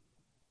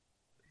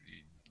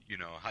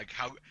 like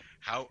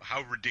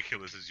how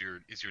ridiculous is your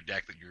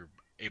deck that you're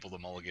able to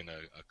mulligan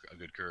a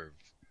good curve?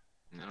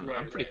 I don't know.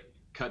 I'm pretty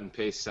cut and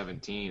paste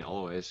 17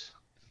 always.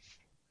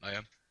 I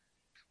am.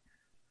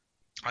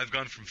 I've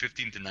gone from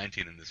 15 to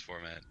 19 in this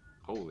format.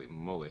 Holy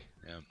moly!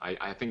 Yeah.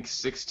 I think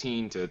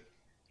 16 to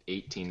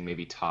 18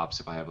 maybe tops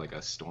if I have like a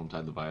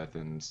Stormtide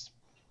Leviathan's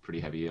pretty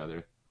heavy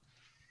other.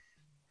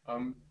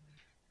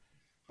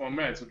 Oh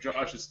man, so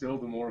Josh is still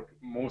the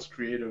most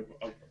creative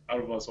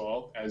out of us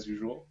all, as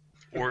usual.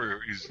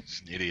 Or he's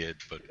just an idiot,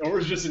 but. Or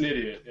he's just an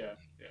idiot, yeah.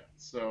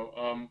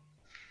 So,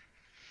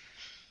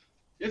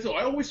 so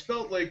I always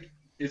felt like,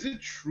 is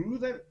it true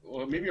that,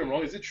 well, maybe I'm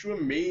wrong, is it true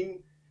in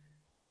Maine,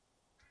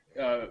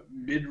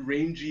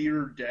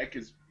 mid-rangier deck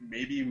is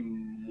maybe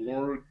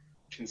more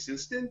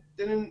consistent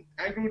than an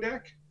aggro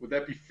deck? Would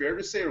that be fair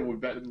to say, or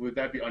would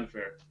that be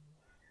unfair?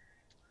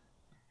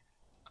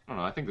 I don't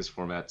know. I think this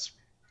format's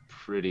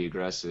pretty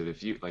aggressive.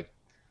 If you like,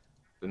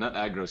 the nut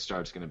aggro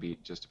start's going to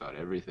beat just about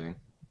everything.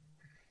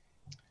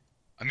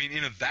 I mean,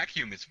 in a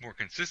vacuum, it's more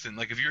consistent.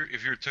 Like if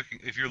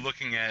you're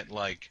looking at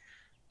like,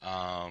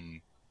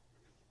 did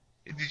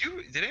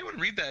anyone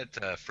read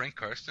that Frank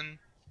Karsten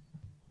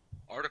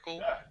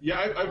article? Yeah,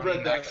 I've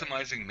read that.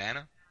 Maximizing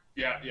mana.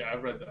 Yeah,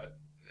 I've read that.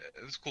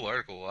 It was a cool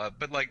article.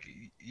 But like,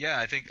 yeah,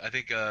 I think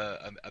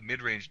a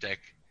mid-range deck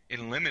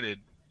in limited,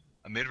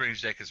 a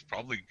mid-range deck is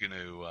probably going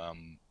to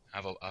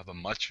have a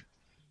much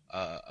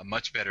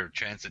better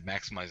chance at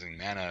maximizing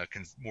mana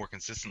more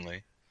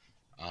consistently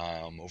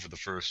over the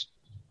first,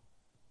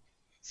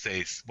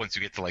 say, once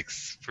you get to like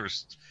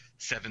first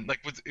 7. Like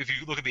if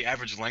you look at the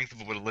average length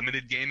of what a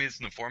limited game is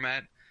in the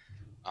format,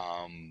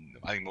 I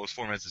think most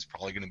formats is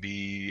probably going to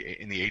be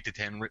in the 8 to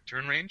 10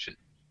 turn range.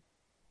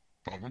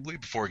 Probably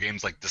before a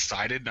game's like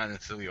decided, not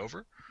necessarily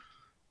over,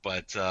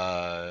 but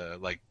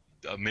like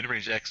a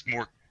mid-range deck's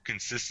more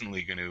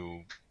consistently going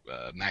to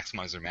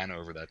maximize their mana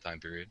over that time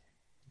period.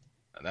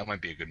 That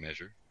might be a good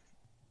measure.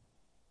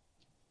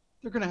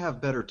 They're going to have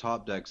better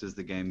top decks as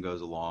the game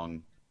goes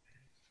along,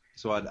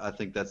 so I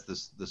think that's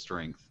the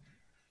strength.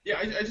 Yeah,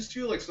 I just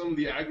feel like some of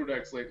the aggro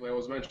decks, like I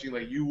was mentioning,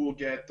 like you will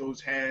get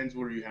those hands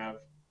where you have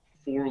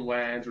 4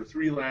 lands or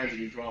 3 lands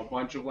and you draw a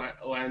bunch of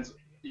lands.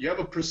 You have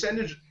a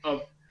percentage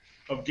of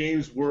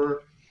games where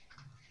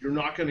you're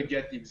not going to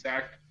get the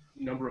exact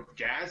number of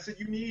gas that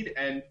you need,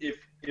 and if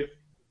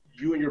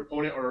you and your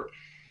opponent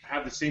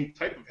have the same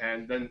type of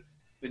hand, then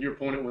your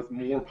opponent with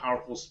more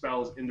powerful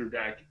spells in their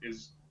deck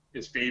is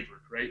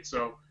favored, right?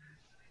 So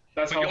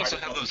that's how. But you also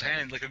have those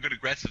hands. Like a good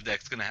aggressive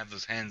deck's going to have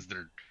those hands that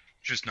are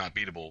just not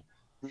beatable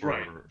for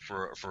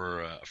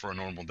a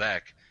normal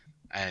deck,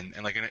 and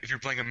like if you're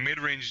playing a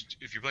mid-range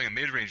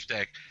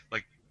deck,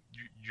 like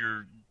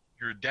you're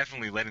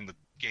definitely letting the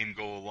game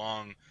go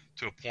along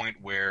to a point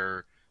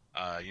where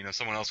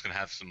someone else can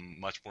have some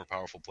much more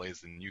powerful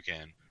plays than you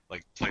can,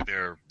 like play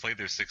their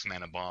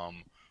 6-mana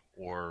bomb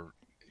or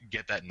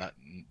get that nut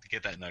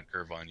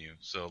curve on you.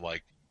 So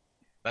like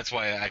that's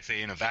why I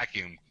say in a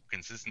vacuum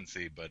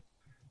consistency, but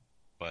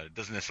it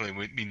doesn't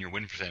necessarily mean your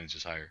win percentage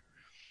is higher.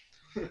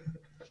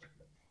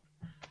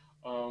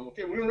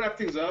 Okay, we're gonna wrap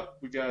things up.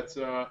 We got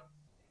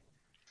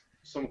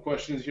some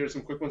questions here,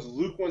 some quick ones.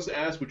 Luke wants to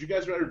ask, would you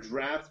guys rather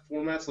draft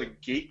formats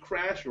like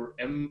Gatecrash or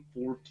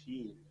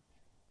M14?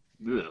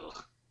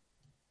 Ugh.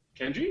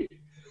 Kenji?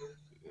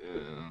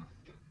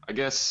 I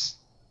guess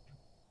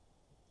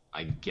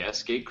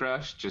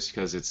Gatecrash, just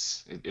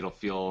because it'll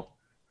feel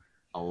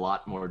a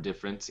lot more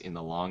different in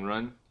the long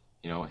run.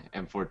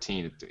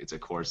 M14, it's a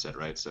core set,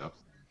 right? So,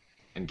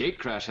 and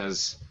Gatecrash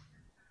has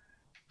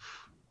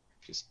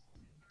just,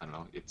 I don't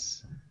know,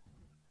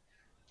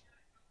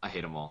 I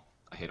hate them all.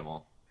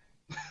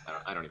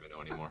 I don't even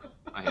know anymore.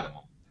 I hate them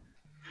all.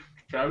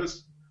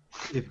 Travis?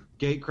 If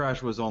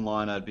Gatecrash was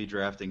online, I'd be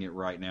drafting it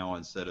right now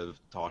instead of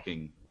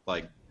talking.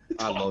 Like,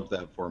 I love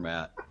that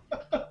format.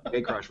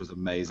 Gatecrash was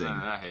amazing.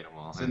 I hate them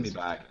all. Send me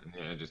back.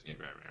 Yeah, just get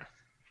right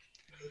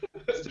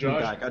here. Send me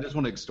back. I just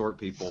want to extort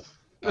people.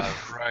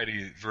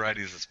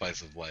 Variety is the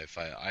spice of life.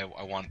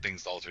 I want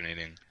things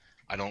alternating.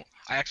 I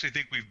actually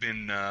think we've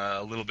been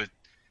a little bit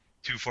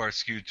too far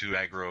skewed to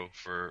aggro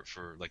for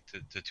like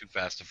to too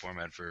fast a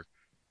format for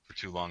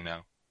too long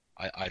now.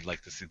 I'd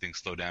like to see things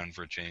slow down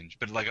for a change,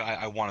 but like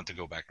I want it to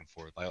go back and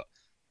forth.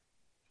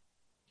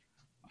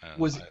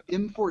 Was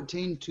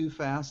M14 too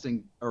fast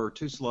or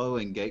too slow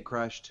and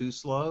Gatecrash too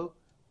slow?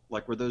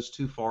 Like, were those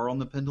too far on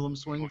the pendulum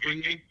swing for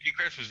you?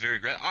 Gatecrash was very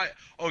aggressive.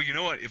 You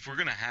know what? If we're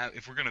gonna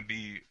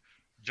be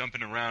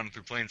jumping around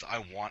through planes, I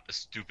want a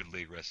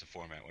stupidly aggressive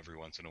format every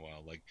once in a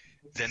while. Like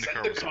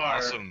Zendikar was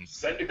awesome.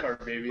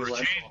 Zendikar, baby. For a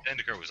change,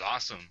 Zendikar was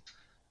awesome.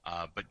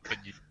 But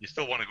you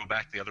still want to go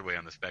back the other way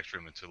on the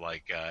spectrum into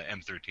like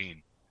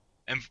M13,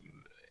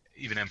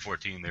 even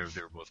M14. They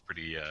were both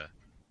pretty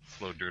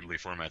slow, dirtily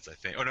formats, I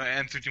think. Oh no,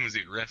 M13 was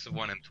the aggressive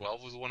one.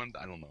 M12 was the one.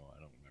 I don't know. I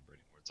don't remember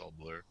anymore. It's all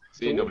blur.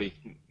 See, nobody.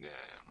 Yeah.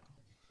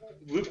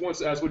 Luke wants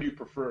to ask, what do you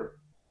prefer?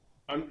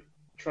 I'm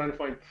trying to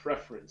find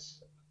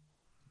preference.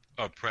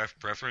 Oh,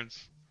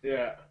 preference?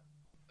 Yeah.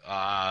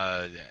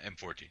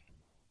 M14.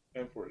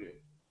 M14.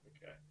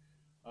 Okay.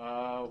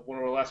 One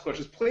of our last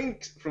questions.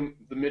 Playing from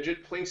the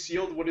midget, playing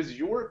sealed. What is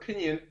your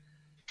opinion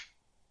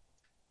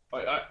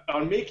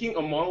on making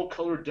a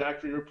monocolored deck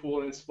for your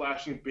pool and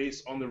splashing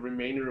based on the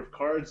remainder of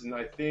cards? And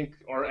I think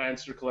our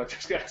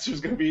collector's answer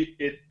is going to be,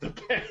 it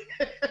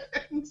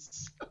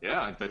depends.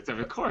 Yeah,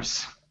 of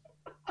course.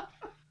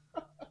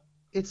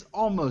 It's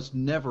almost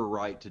never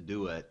right to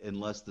do it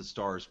unless the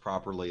stars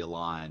properly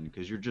align,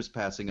 because you're just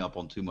passing up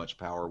on too much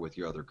power with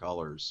your other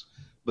colors.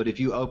 But if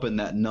you open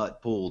that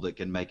nut pool that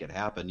can make it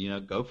happen,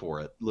 go for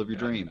it. Live your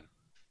dream.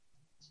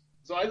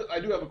 So I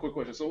do have a quick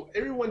question. So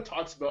everyone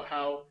talks about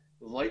how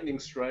Lightning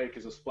Strike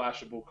is a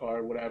splashable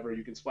card, whatever.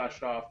 You can splash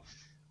it off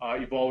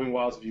Evolving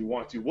Wilds if you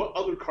want to. What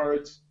other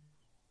cards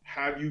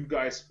have you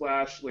guys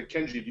splash, like,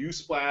 Kenji, do you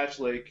splash,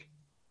 like,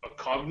 a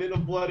Covenant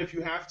of Blood if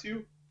you have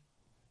to?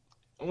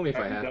 Only if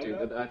I Have have you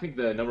done to. I think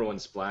the number one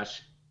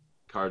splash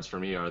cards for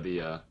me are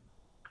the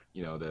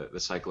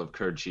cycle of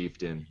Kurd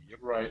Chieftain,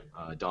 Right.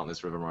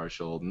 Dauntless River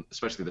Marshal,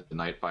 especially the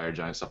Nightfire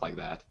Giant, stuff like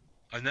that.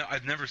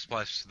 I've never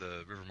splashed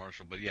the River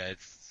Marshal, but yeah,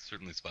 it's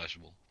certainly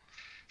splashable.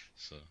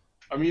 So.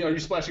 I mean, are you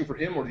splashing for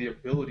him or the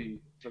ability,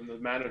 from the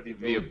mana of the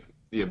ability?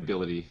 The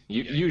ability.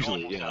 Yeah,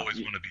 Usually, you always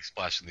want to be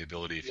splashing the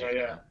ability if you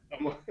Yeah,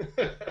 can.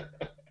 yeah.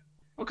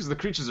 Well, because the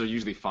creatures are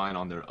usually fine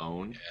on their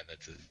own. Yeah,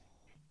 that's it.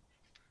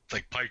 It's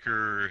like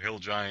Piker, Hill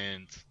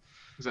Giant,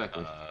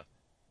 Exactly.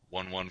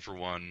 1/1 for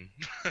 1.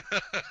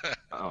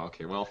 Oh,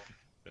 okay. Well,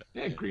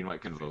 yeah, green,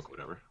 white, convoke,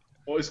 whatever.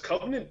 Well, is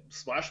Covenant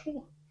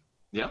splashable?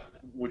 Yeah.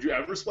 Would you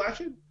ever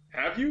splash it?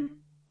 Have you?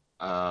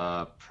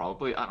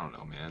 Probably. I don't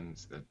know, man.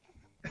 It's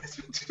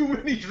been too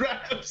many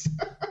drafts.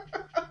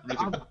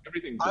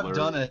 Everything I've blurred.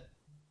 done it.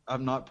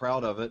 I'm not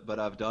proud of it, but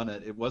I've done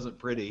it. It wasn't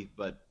pretty,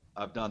 but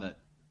I've done it.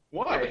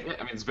 Why? Yeah,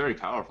 I mean, it's very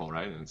powerful,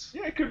 right? And it's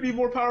Yeah, it could be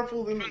more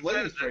powerful than What's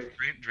Lightning that? Is Strike.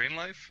 that drain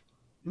life?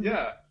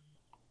 Yeah.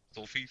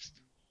 Soul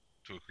Feast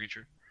to a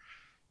creature?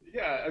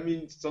 Yeah, I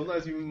mean,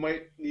 sometimes you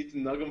might need to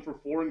nug them for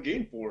 4 and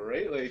gain 4,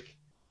 right? Like,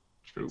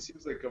 true. it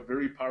seems like a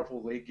very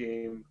powerful late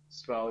game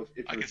spell.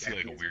 If I you're can see like a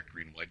attacking it. weird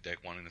green-white deck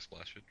wanting to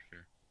splash it.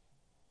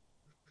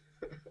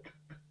 Sure.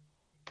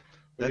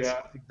 That's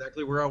Yeah.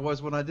 exactly where I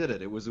was when I did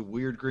it. It was a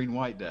weird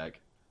green-white deck.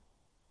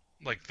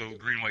 Like the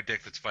green-white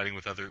deck that's fighting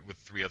with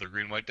 3 other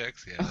green-white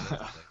decks? Yeah.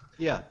 That's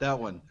Yeah, that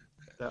one.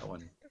 That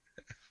one.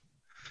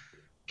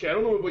 Okay, I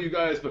don't know about you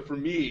guys, but for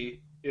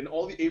me, in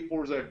all the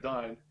 8-4s I've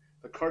done,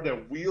 the card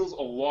that wheels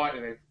a lot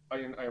and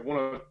I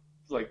want to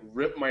like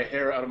rip my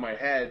hair out of my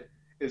head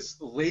is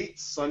late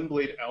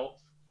Sunblade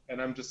Elf,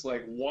 and I'm just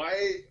like,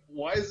 why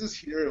is this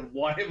here and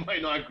why am I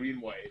not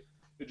green white?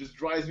 It just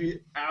drives me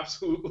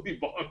absolutely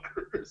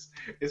bonkers,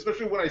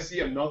 especially when I see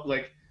a not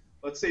like,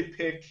 let's say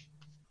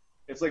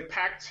it's like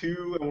pack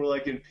 2 and we're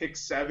like in pick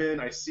 7,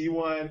 I see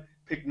one,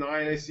 pick 9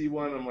 I see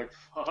one, I'm like,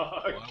 fuck.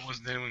 Well, I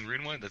wasn't anyone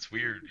green-white? That's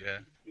weird, yeah.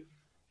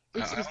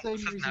 It's the same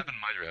This doesn't reason. happen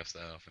in my drafts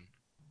that often.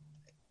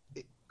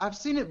 I've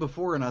seen it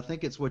before, and I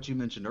think it's what you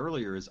mentioned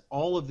earlier, is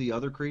all of the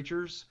other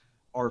creatures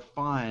are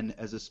fine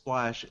as a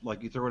splash.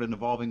 Like, you throw it in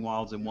Evolving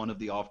Wilds in one of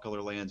the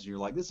off-color lands, and you're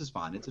like, this is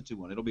fine. It's a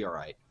 2/1. It'll be all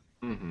right.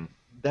 Mm-hmm.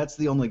 That's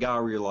the only guy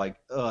where you're like,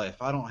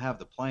 if I don't have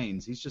the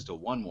planes, he's just a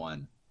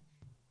 1/1.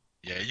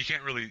 Yeah,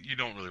 you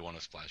don't really want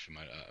to splash him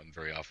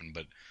very often,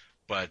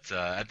 but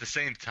at the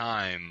same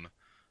time,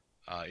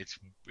 it's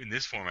in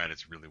this format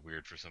it's really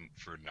weird for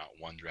not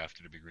one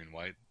drafter to be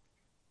green-white.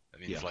 That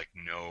means Yeah. like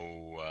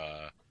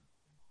no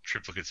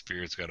triplicate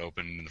spirits got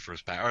opened in the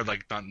first pack, or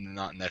like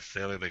not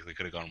necessarily, like they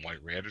could have gone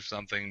white-red or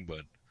something,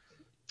 but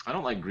I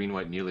don't like green,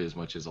 white nearly as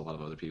much as a lot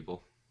of other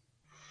people.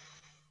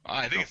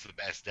 I think it's the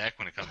best deck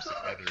when it comes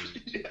together.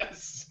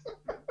 Yes.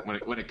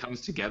 When it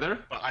comes together,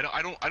 But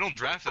I don't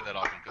draft it that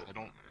often because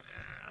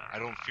I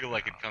don't feel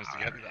like it comes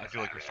together. I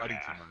feel like we're fighting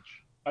too much.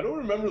 I don't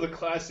remember the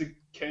classic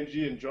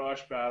Kenji and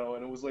Josh battle,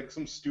 and it was like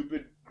some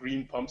stupid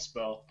green pump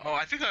spell. Oh,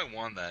 I think I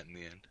won that in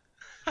the end.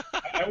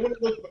 I want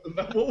to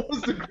look. What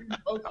was the green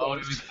pump? oh, it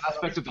was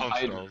aspect of the Pump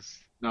Hydra. spells.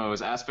 No, it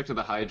was aspect of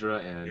the Hydra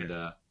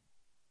and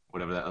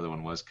whatever that other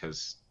one was,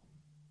 because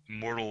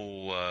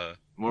Mortal. Mortal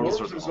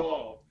Mortals Resolve.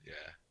 Resolve. Yeah,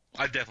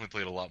 I've definitely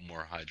played a lot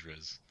more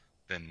Hydras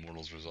than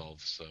Mortals Resolve,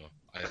 so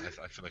I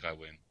feel like I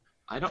win.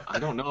 I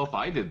don't know if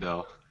I did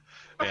though.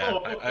 Yeah,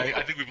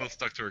 I think we both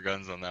stuck to our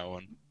guns on that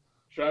one.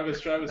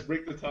 Travis,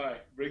 break the tie.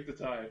 Break the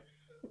tie.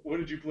 What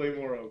did you play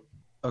more of?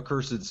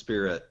 Accursed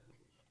Spirit.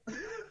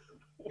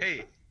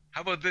 Hey,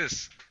 how about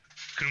this?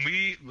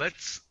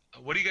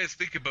 What do you guys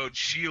think about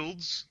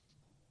shields,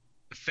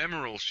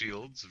 ephemeral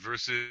shields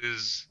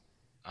versus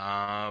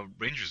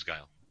Ranger's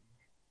Guile?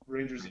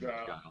 Rangers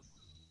Guile.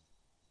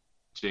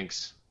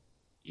 Jinx.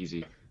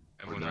 Easy.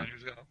 Everyone's done.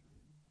 Ranger's Guile?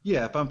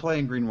 Yeah, if I'm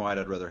playing green-white,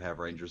 I'd rather have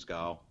Ranger's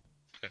Guile.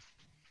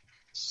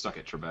 Suck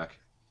it, Trebek.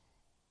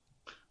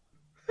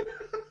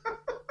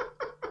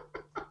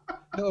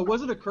 No, it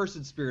wasn't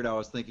Accursed Spirit I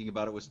was thinking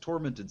about. It was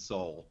Tormented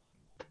Soul.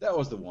 That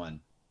was the one.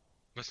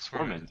 What's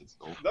Torment? Tormented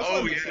Soul. That's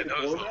Oh what yeah, I'm saying that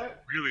was before the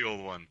that. really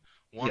old one.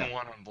 1/1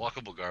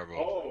 unblockable Garbo.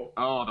 Oh.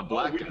 Oh, the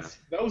black guy.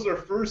 That was our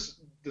first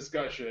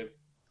discussion.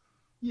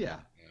 Yeah.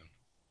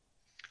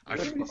 I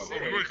What did we we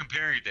say? weren't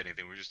comparing it to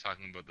anything. We were just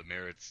talking about the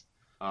merits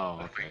Oh,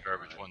 of okay. green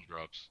garbage 1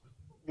 drops.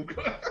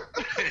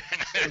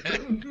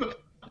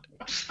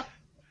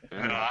 Fair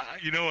No, enough.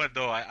 you know what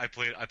though? I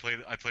played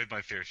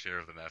my fair share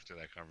of them after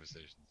that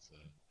conversation. So.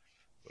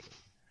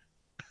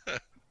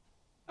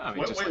 I mean,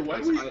 Wait, just wait,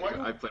 like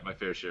why- I played my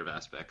fair share of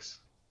aspects.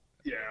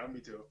 Yeah, me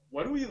too.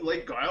 Why do we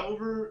like Guile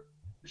over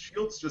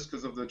Shields? Just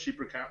because of the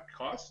cheaper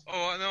cost?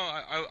 Oh no,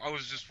 I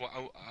was just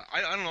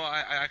I don't know.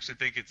 I actually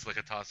think it's like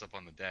a toss up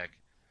on the deck,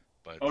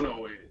 but Oh no,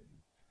 wait.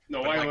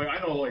 No, But, I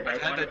like, know. Like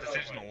I've had that I-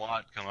 decision a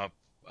lot come up.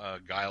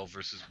 Guile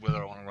versus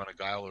whether I want to run a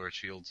Guile or a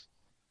Shields.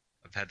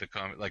 I've had that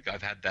come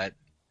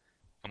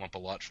up a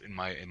lot in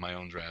my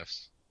own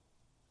drafts.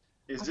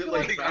 Is I it feel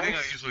like I think I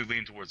balance? usually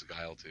lean towards a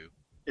Guile too.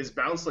 is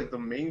bounce like the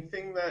main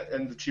thing that,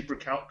 and the cheaper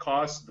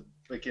cost,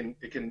 it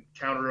can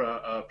counter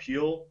a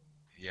peel?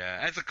 Yeah,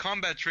 as a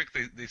combat trick,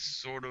 they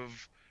sort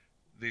of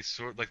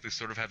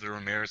have their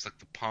own merits, like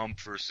the pump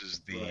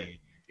versus the Right.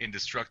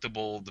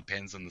 indestructible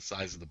depends on the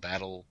size of the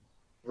battle.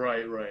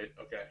 Right.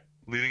 Okay.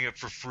 Leaving it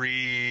for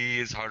free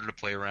is harder to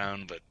play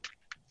around, but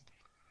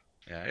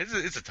yeah,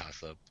 it's a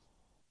toss up.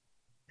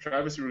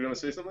 Travis, you were gonna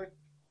say something?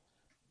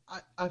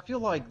 I feel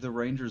like the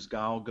Ranger's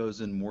Guile goes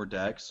in more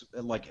decks.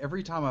 Like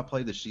every time I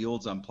play the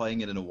Shields, I'm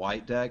playing it in a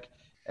white deck,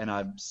 and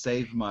I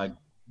save my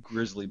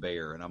Grizzly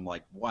Bear, and I'm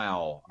like,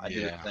 wow, I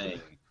did a Yeah.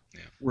 thing.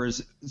 Yeah.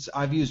 Whereas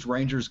I've used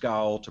Ranger's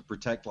Guile to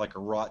protect like a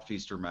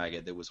Rotfeaster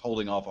maggot that was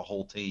holding off a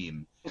whole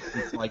team.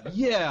 It's like,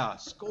 yeah,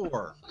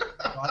 score.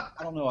 I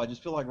don't know. I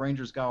just feel like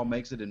Ranger's Guile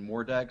makes it in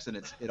more decks, and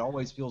it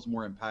always feels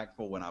more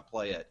impactful when I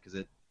play it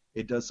because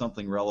it does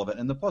something relevant.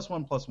 And the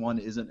 +1/+1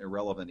 isn't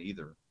irrelevant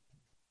either.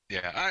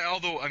 Yeah,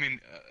 although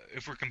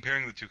if we're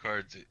comparing the two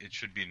cards, it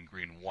should be in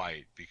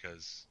green-white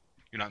because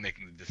you're not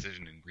making the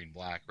decision in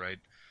green-black, right?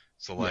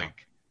 So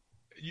like,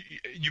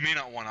 you may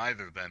not want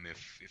either of them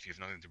if you have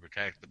nothing to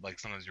protect, but like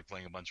sometimes you're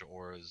playing a bunch of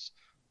auras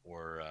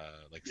or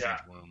like Yeah.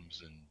 Siege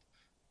Worms and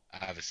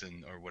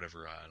Avacyn or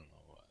whatever. I don't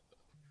know,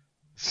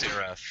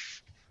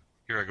 Seraph.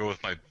 Here I go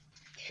with my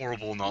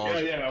horrible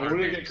knowledge. Yeah. of We're card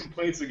gonna get names.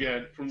 complaints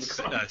again from the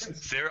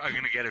comments I'm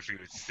gonna get it for you.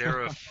 It's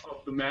Seraph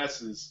of the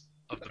masses.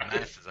 of the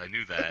masses. I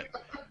knew that.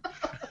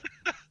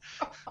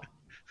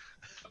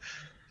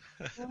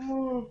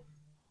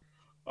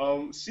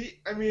 See,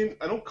 I mean,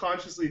 I don't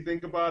consciously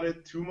think about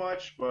it too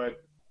much,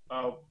 but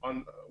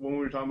when we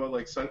were talking about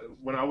like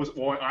when I was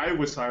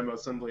talking about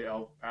Sunblade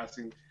Elf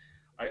passing,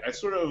 I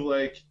sort of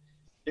like,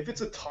 if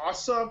it's a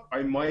toss up,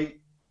 I might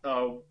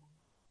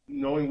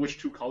knowing which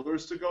two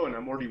colors to go, and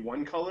I'm already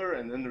one color,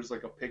 and then there's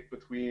like a pick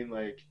between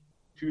like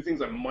two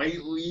things. I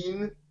might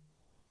lean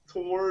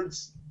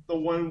towards the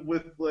one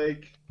with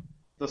like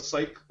the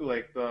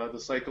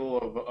cycle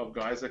of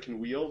guys that can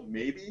wield,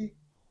 maybe.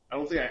 I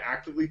don't think I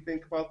actively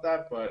think about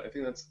that, but I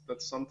think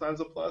that's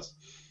sometimes a plus.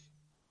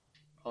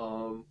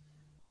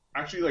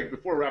 Actually, like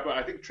before we wrap up,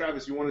 I think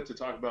Travis, you wanted to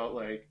talk about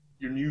like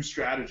your new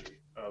strategy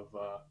of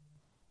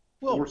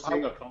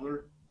forcing a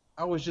color.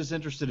 I was just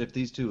interested if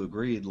these two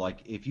agreed. Like,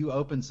 if you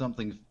open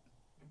something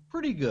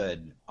pretty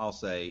good, I'll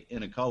say,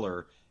 in a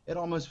color, it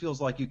almost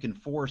feels like you can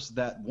force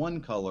that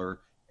one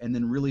color and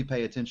then really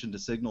pay attention to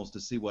signals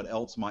to see what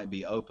else might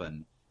be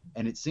open.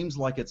 And it seems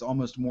like it's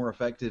almost more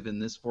effective in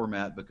this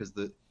format because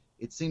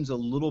it seems a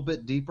little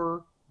bit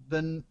deeper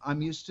than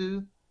I'm used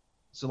to.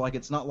 So, like,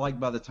 it's not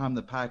like by the time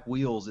the pack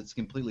wheels, it's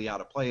completely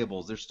out of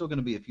playables. There's still going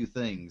to be a few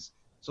things.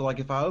 So, like,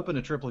 if I open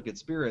a Triplicate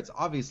Spirits,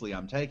 obviously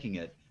I'm taking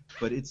it,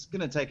 but it's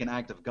going to take an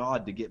act of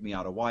God to get me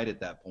out of white at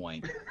that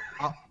point.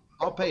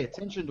 I'll pay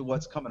attention to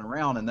what's coming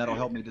around, and that'll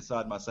help me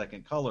decide my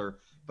second color.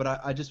 But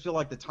I just feel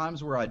like the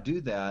times where I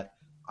do that,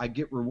 I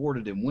get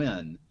rewarded and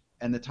win.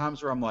 And the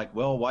times where I'm like,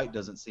 well, white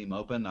doesn't seem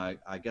open, I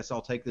guess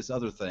I'll take this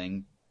other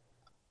thing.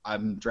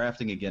 I'm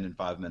drafting again in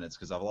 5 minutes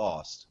because I've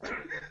lost.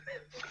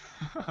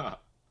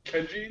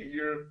 Kenji,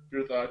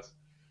 your thoughts?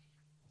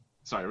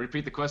 Sorry,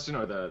 repeat the question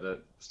or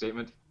the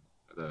statement,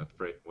 or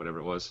whatever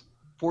it was.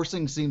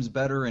 Forcing seems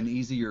better and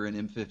easier in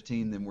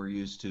M15 than we're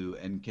used to,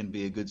 and can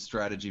be a good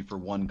strategy for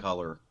one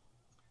color.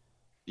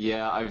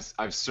 Yeah,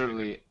 I've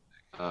certainly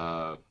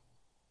have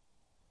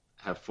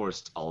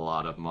forced a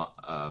lot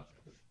of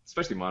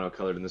especially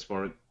monocolored in this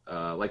format.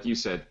 Like you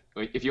said,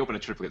 if you open a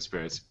Triplicate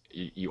Spirits,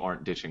 you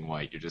aren't ditching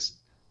white. You're just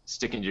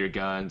sticking to your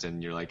guns,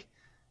 and you're like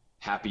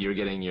happy you're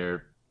getting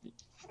your,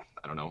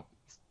 I don't know,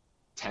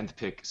 10th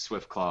pick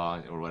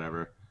Swiftclaw or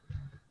whatever.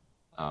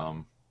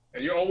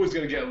 And you're always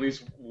going to get at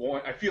least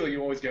one. I feel like you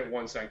always get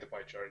one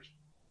Sanctified Charge.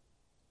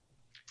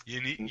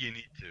 You need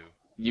to.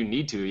 You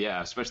need to,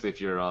 yeah, especially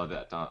if you're on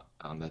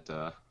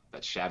that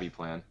shabby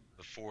plan.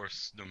 The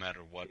force, no matter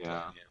what. Yeah.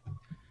 Plan, yeah.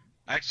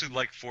 I actually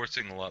like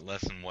forcing a lot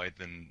less in white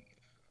than,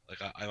 like,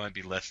 I might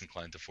be less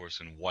inclined to force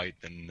in white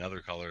than another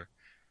color,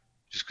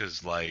 just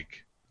because,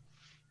 like,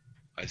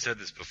 I said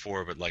this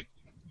before, but like,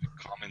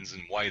 commons in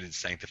white is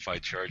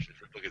Sanctified Charge and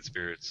Triplicate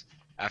Spirits.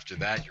 After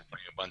that, you're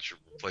playing a bunch of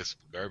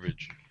replaceable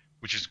garbage,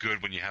 which is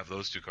good when you have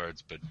those two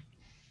cards, but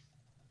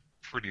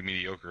pretty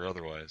mediocre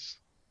otherwise.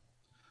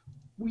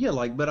 Well, yeah,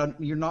 like,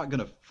 but you're not going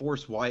to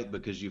force white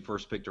because you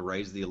first picked to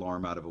raise the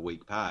alarm out of a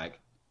weak pack.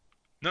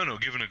 No,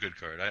 given a good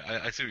card.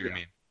 I see what you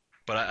mean.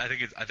 But I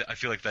think I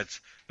feel like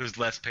there's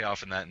less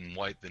payoff in that in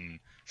white than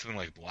something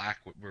like black,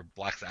 where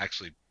black's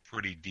actually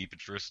pretty deep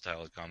and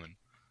versatile at common.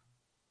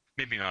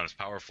 Maybe not as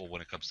powerful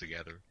when it comes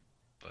together,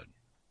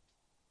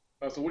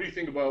 but. So what do you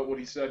think about what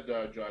he said,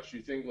 Josh? Do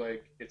you think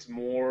like it's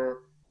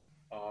more,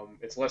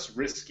 it's less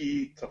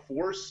risky to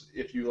force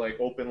if you like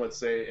open, let's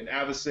say, an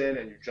Avacyn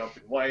and you jump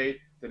in white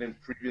than in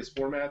previous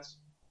formats?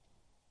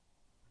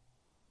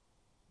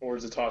 Or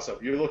is it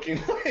toss-up? You're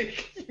looking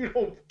like you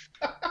don't.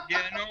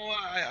 Yeah, no,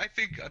 I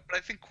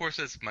think core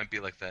sets might be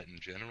like that in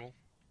general.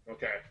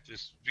 Okay.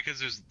 Just because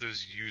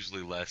there's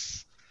usually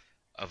less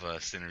of a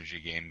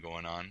synergy game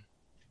going on.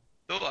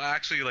 Though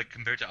actually, like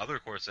compared to other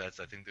core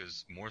sets, I think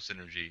there's more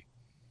synergy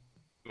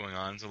going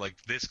on. So like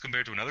this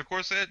compared to another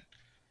core set,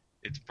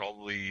 it's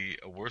probably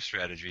a worse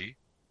strategy.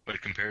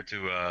 But compared to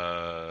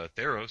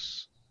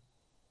Theros,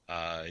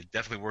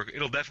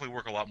 it'll definitely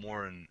work a lot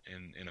more in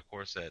a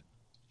core set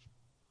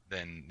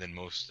than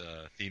most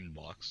themed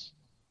blocks.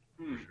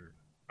 Hmm. For sure.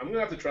 I'm gonna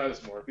have to try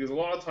this more because a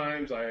lot of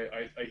times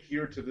I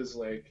hear to this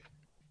like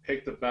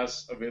pick the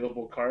best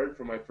available card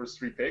for my first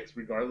 3 picks,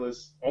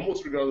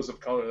 almost regardless of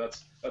color.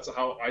 That's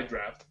how I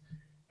draft,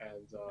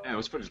 and Yeah, it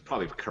was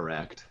probably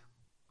correct.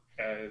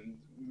 and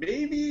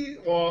maybe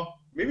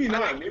maybe I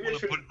not. think you Maybe I want to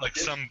should put like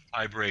some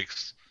tie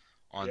breaks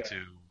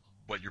onto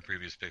what your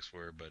previous picks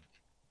were, but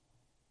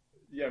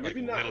yeah like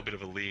maybe a not. little bit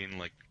of a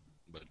lean,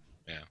 but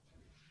yeah.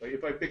 Like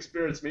if I pick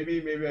spirits,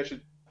 maybe I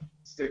should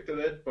stick to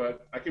it.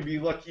 But I can be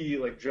lucky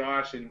like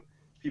Josh and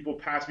people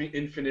pass me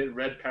infinite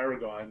red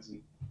paragons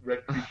and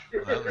red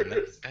creatures. Well, and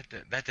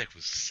that deck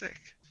was sick.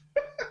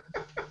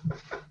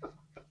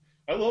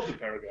 I love the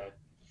paragon.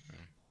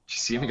 You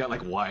see him, he got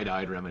like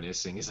wide-eyed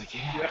reminiscing. He's like,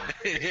 yeah.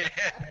 Yeah.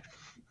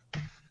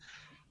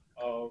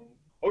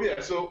 Oh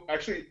yeah. So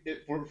actually,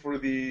 for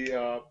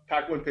the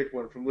pack one, pick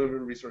one from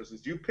limited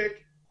resources. Do you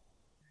pick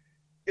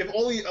if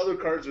all the other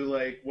cards are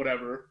like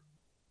whatever?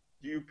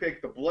 Do you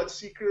pick the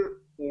Bloodseeker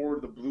or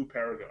the Blue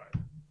Paragon?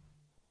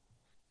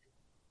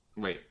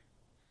 Wait,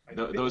 I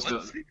think those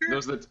Bloodseeker?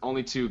 are the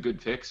only 2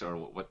 good picks, or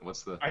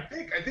what's the? I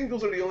think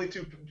those are the only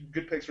 2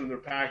 good picks from their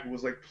pack. It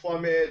was like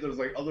Plummet. There's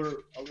like other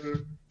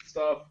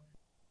stuff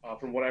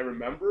from what I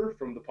remember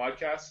from the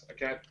podcast.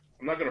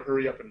 I'm not gonna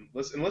hurry up and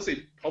listen unless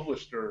they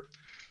publish their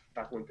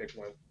pack one, pick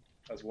one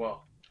as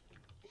well.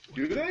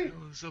 Do they? It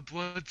was a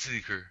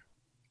Bloodseeker.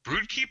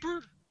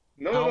 Broodkeeper?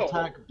 No.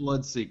 Altac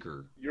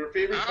Bloodseeker. Your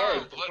favorite Oh,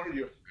 cards. What are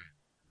you?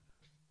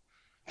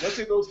 Let's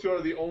say those 2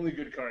 are the only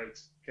good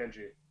cards,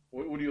 Kenji.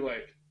 What do you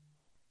like?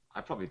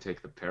 I'd probably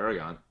take the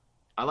Paragon.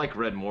 I like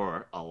red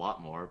a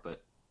lot more,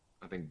 but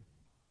I think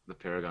the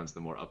Paragon's the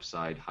more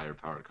upside, higher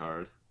power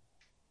card.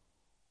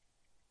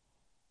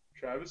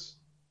 Travis?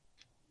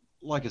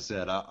 Like I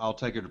said, I'll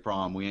take her to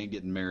prom. We ain't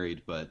getting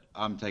married, but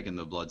I'm taking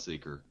the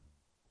Bloodseeker.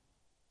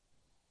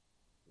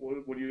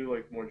 What do you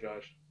like more,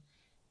 Josh?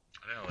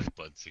 I don't like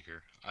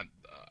Bloodseeker.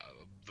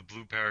 The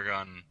Blue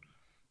Paragon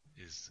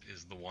is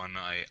the one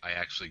I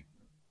actually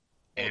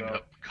end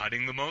up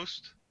cutting the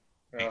most.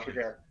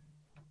 Okay.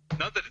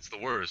 Not that it's the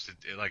worst.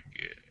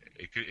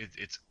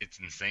 It's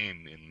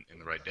insane in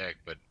the right deck,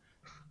 but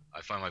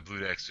I find my blue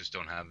decks just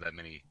don't have that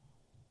many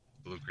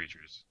blue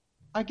creatures.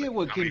 I get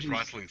what How many Kenji's...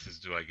 Frost Lynxes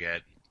do I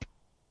get?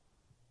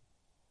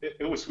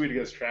 It was sweet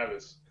against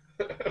Travis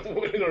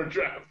in our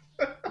draft.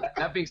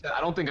 That being said,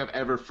 I don't think I've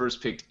ever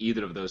first picked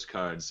either of those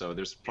cards, so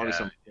there's probably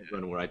some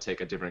run where I take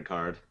a different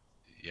card.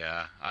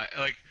 Yeah, I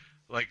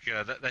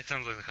that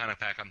sounds like the kind of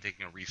pack I'm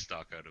taking a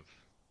restock out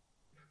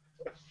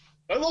of.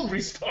 I love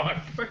Restock.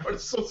 That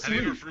card's so Have you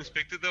sweet. ever first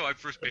picked it though? I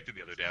first picked it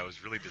the other day. I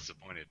was really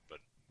disappointed, but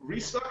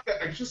Restock,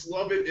 I just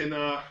love it in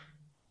I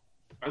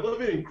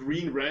love it in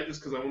green red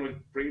just because I want to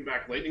bring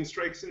back lightning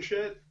strikes and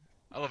shit.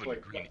 I love it in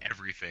Like, green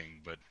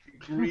everything, but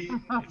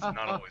Green, it's not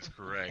always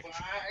correct.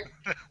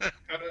 black.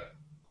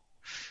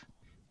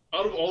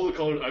 Out of all the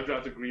colors, I've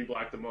drafted green,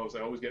 black the most.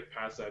 I always get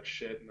past that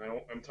shit, and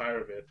I'm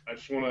tired of it. I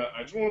just wanna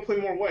play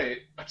more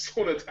white. I just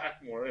wanna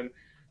attack more. And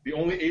the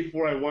only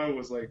 8-4 I won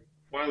was like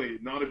finally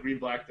not a green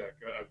black deck,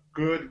 a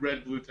good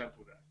red blue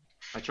tempo deck.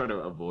 I try to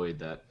avoid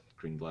that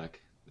green-black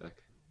deck.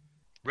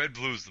 Red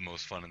blue is the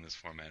most fun in this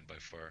format by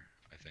far,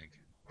 I think.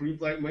 Green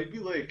black might be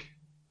like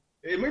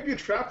it might be a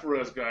trap for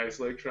us guys,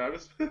 like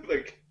Travis.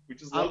 Like we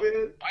just love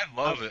it. I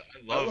love it.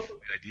 I love the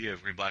idea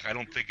of green black. I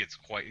don't think it's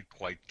quite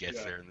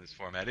gets there in this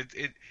format. It's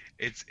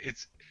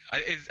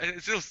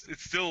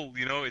still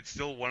it's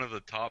still one of the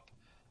top,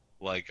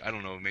 like, I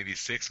don't know, maybe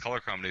 6 color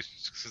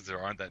combinations because there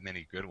aren't that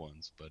many good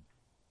ones. But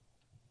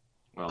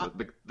well,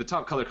 the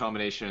top color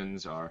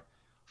combinations are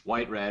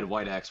white red,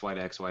 white X, white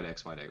X, white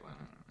X, white X.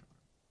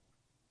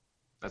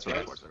 That's what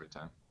I force every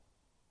time.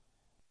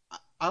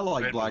 I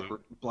like Red, blue.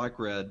 black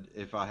red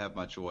if I have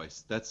my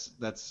choice. That's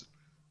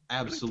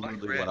absolutely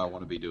black, red? what I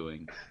want to be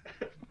doing.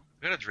 I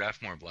gotta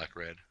draft more black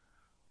red.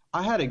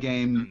 I had a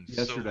game And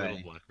so yesterday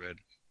little black red.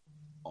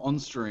 on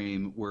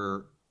stream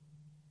where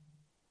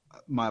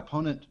my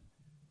opponent,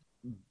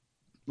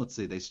 let's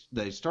see,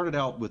 they started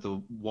out with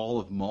a wall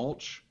of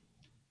mulch,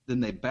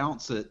 then they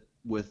bounce it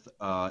with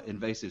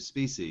invasive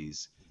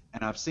species,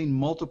 and I've seen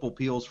multiple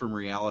peels from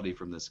reality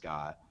from this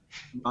guy.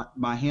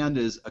 My hand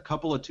is a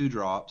couple of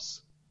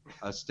 2-drops,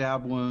 a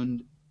stab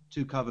wound,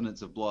 2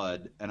 covenants of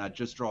blood, and I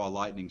just draw a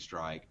lightning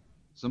strike.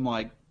 So I'm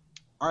like,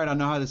 all right, I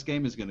know how this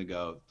game is going to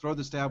go. Throw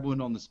the stab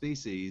wound on the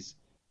species.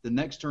 The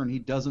next turn he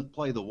doesn't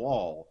play the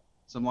wall.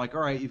 So I'm like,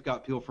 all right, you've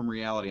got peel from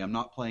reality. I'm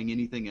not playing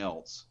anything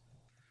else.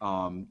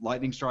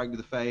 Lightning strike to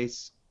the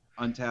face,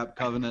 untapped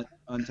covenant,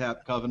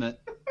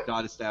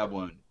 got a stab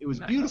wound. It was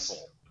beautiful.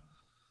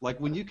 Like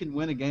when you can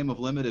win a game of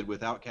limited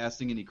without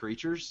casting any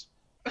creatures,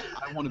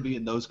 I want to be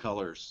in those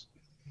colors.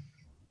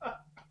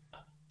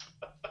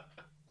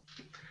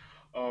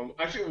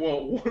 Actually,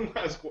 well, one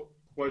last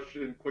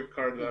question, quick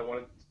card that I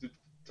wanted to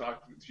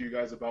talk to you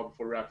guys about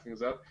before wrapping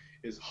things up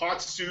is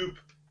hot soup,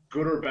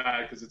 good or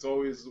bad? Because it's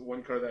always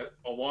one card that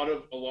a lot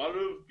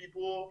of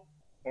people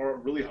are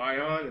really high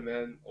on, and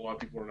then a lot of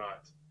people are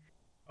not.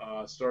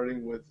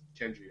 Starting with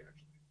Kenji,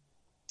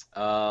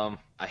 actually.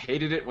 I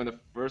hated it when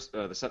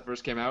the set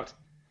first came out.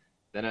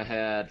 Then I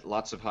had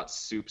lots of hot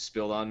soup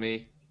spilled on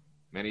me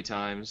many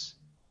times,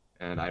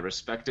 and I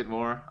respect it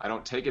more. I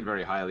don't take it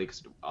very highly because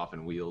it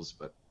often wheels,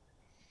 but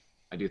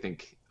I do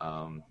think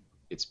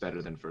it's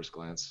better than First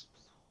Glance,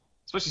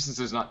 especially since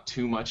there's not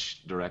too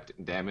much direct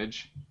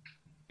damage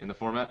in the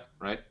format,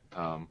 right?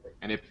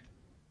 And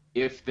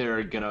if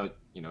they're gonna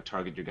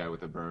target your guy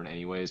with a burn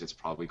anyways, it's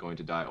probably going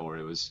to die, or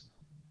it was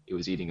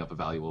eating up a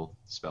valuable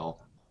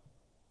spell.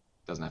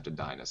 Doesn't have to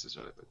die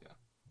necessarily, but yeah.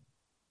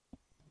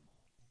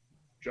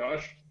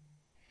 Josh?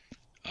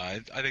 I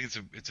think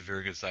it's a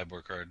very good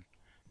sideboard card.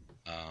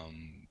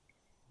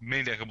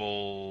 Main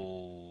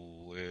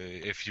deckable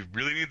if you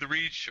really need the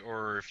reach,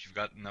 or if you've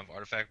got enough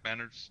artifact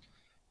banners.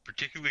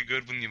 Particularly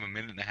good when you have a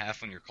minute and a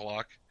half on your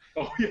clock.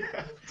 Oh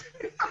yeah.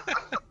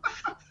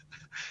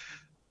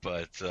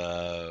 But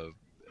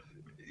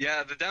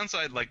yeah, the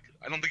downside, like,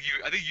 I think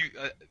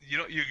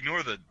you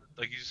ignore the,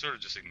 like, you sort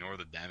of just ignore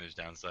the damage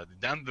downside.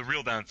 The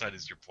real downside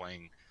is you're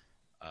playing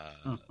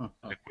an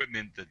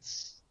equipment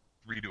that's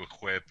free to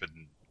equip,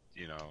 and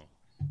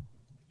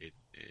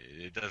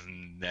it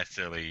doesn't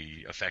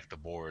necessarily affect the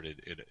board.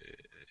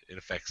 It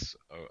affects.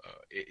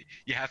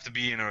 You have to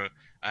be in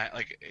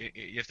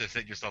you have to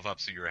set yourself up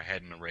so you're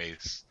ahead in a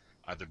race,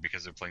 either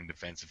because they're playing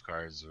defensive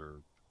cards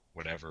or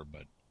whatever.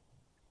 But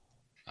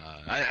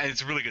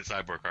it's a really good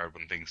sideboard card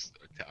when things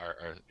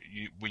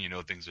when you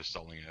know things are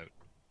stalling out.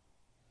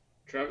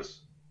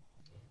 Travis?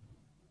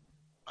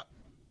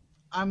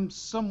 I'm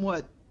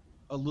somewhat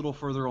a little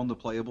further on the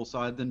playable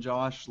side than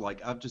Josh.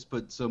 Like, I've just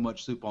put so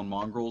much soup on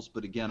mongrels,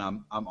 but again,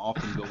 I'm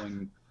often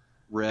going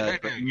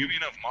red. Give me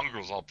enough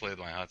mongrels, I'll play with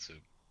my hot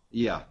soup.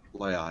 Yeah.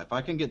 If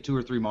I can get 2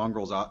 or 3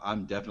 mongrels,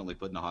 I'm definitely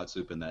putting a hot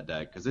soup in that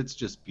deck because it's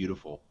just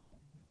beautiful.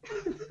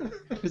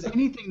 Because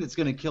anything that's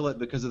going to kill it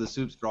because of the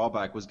soup's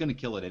drawback was going to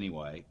kill it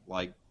anyway.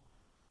 Like,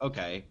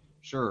 okay,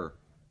 sure,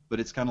 but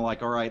it's kind of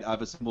like, all right,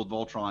 I've assembled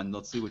Voltron.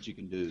 Let's see what you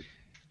can do.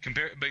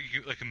 Compare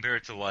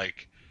it to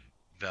like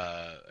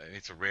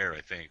it's a rare, I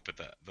think, but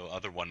the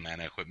other 1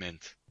 mana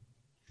equipment,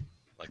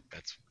 like,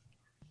 that's,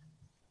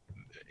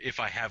 if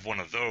I have one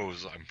of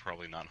those, I'm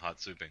probably not hot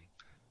souping.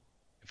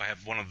 If I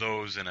have one of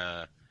those and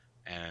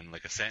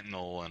like a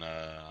sentinel and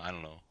I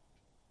don't know,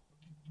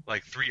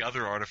 like 3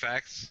 other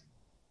artifacts,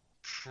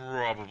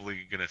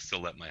 probably gonna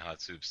still let my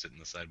hot soup sit in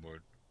the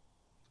sideboard.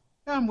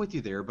 Yeah, I'm with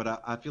you there,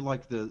 but I feel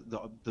like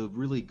the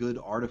really good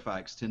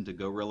artifacts tend to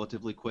go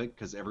relatively quick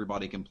because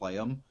everybody can play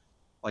them.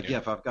 Like, yeah,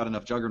 if I've got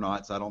enough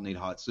Juggernauts, I don't need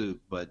hot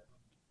soup, but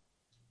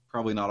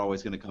probably not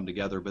always going to come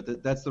together.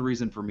 But that's the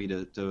reason for me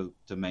to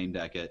main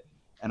deck it,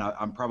 and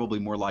I'm probably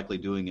more likely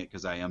doing it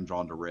because I am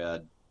drawn to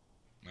red.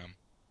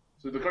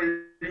 So the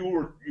card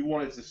you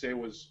wanted to say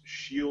was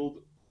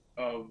Shield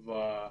of.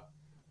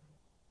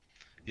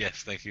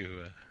 Yes, thank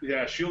you.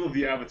 Yeah, Shield of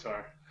the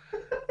Avatar.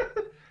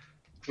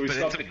 So but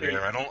it's a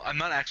rare. I'm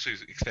not actually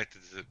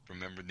expected to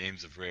remember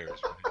names of rares.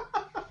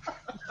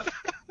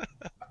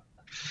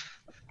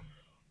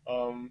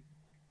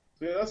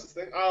 So yeah, that's the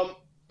thing.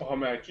 Oh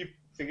man, I keep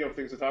thinking of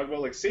things to talk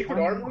about, like Sacred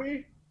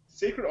Armory.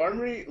 Sacred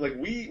Armory, like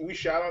we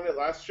shot on it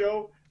last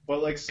show,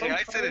 but like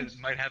sometimes... I said it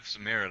might have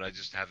some merit. I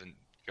just haven't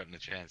gotten a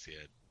chance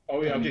yet.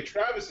 Oh yeah, okay.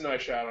 Travis and I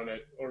shot on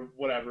it, or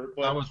whatever.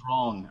 But I was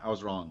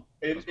wrong.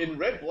 In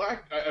red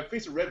black, I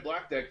faced a red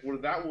black deck where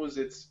that was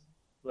its,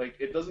 like,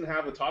 it doesn't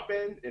have a top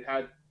end. It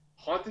had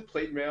Haunted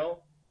Plate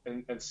Mail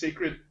and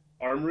Sacred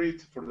Armory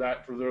for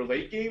their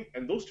late game,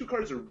 and those 2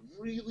 cards are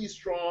really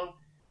strong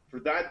for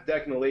that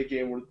deck in the late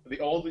game, where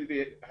all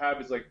they have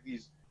is like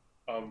these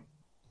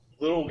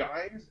little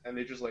guys, and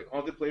they just like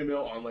Haunted Plate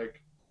Mail on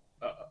like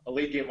a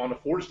late game on a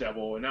Forge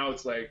Devil, and now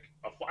it's like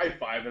a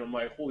 5/5, and I'm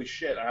like, holy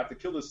shit, I have to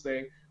kill this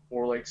thing.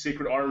 Or like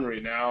Sacred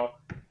Armory. Now,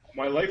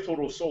 my life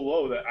total is so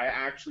low that I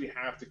actually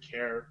have to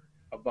care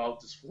about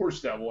this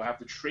Forge Devil. I have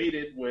to trade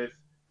it with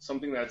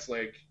something that's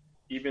like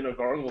even a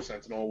Gargoyle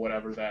Sentinel or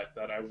whatever that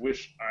I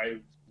wish I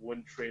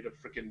wouldn't trade a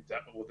freaking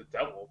devil with a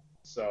devil.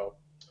 So,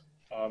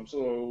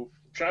 so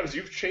Travis,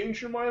 you've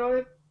changed your mind on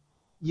it?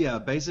 Yeah,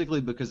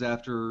 basically because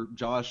after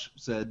Josh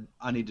said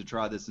I need to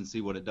try this and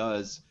see what it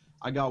does,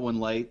 I got one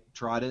late,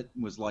 tried it,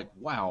 and was like,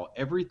 wow,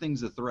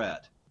 everything's a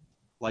threat.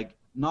 Like,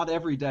 not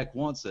every deck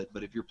wants it,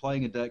 but if you're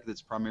playing a deck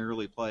that's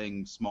primarily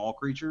playing small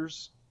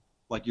creatures,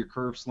 like your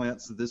curve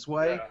slants this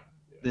way,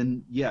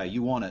 then yeah,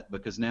 you want it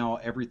because now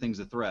everything's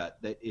a threat.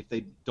 If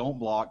they don't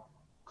block,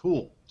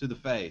 cool, to the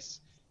face.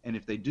 And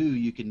if they do,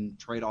 you can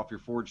trade off your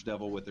Forge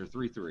Devil with their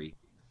 3/3.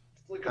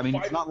 Like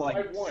it's not like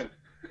 5/1.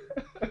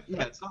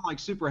 Yeah, it's not like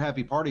super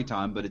happy party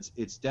time, but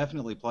it's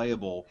definitely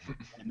playable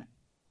and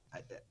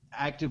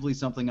actively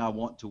something I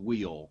want to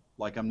wheel.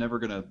 Like, I'm never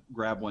gonna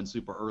grab one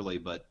super early,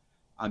 but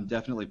I'm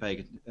definitely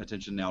paying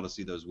attention now to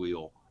see those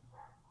wheel.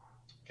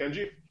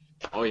 Kenji?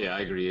 Oh yeah, I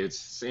agree. It's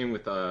same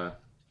with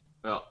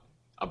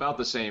about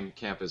the same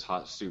camp as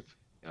hot soup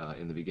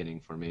in the beginning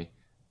for me,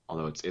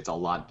 although it's a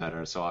lot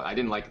better. So I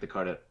didn't like the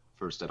card at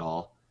first at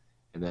all,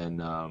 and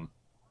then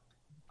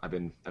I've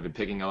been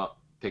picking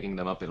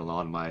them up in a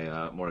lot of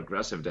my more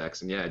aggressive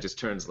decks, and yeah, it just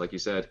turns, like you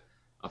said,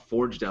 a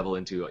Forge Devil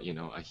into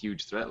a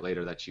huge threat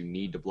later that you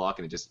need to block,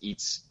 and it just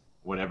eats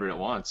whatever it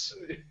wants.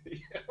 Yeah,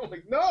 I'm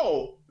like,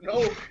 no.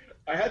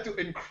 I had to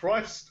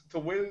encrust to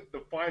win the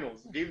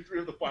finals. Game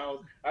 3 of the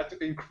finals, I had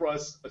to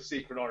encrust a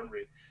Sacred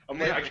Armory. I'm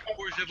like, I can't.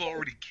 Forge Devil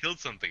already killed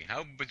something.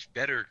 How much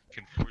better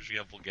can Forge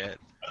Devil get?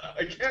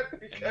 I can't.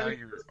 And now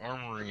you're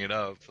armoring it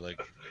up, like.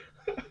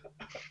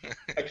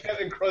 I can't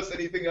encrust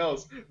anything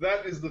else.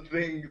 That is the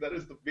thing. That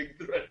is the big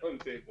threat on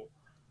the table.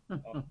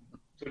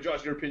 So,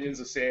 Josh, your opinion's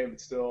the same.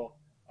 It's still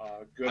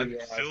good. I'm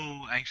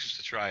still anxious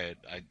to try it.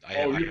 I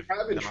haven't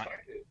tried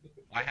it.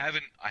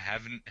 I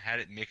haven't had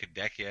it make a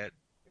deck yet.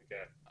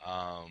 Okay.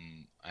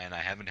 And I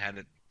haven't had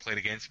it played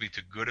against me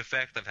to good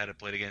effect. I've had it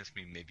played against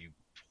me maybe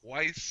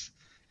twice,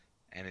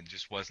 and it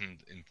just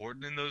wasn't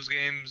important in those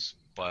games.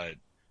 But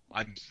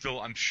I'm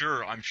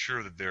sure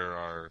that there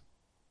are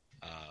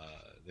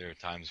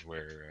times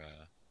where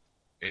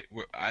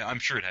I'm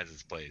sure it has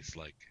its place.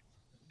 Like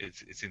it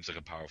seems like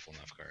a powerful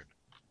enough card.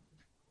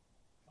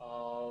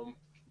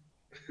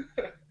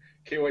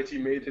 KYT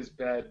made his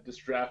bed. This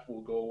draft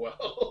will go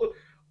well.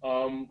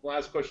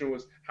 Last question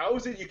was, how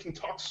is it you can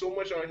talk so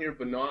much on here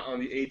but not on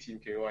the A team,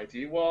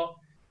 KYT? Well,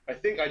 I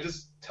think I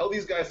just tell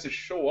these guys to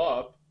show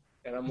up,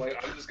 and I'm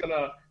just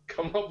gonna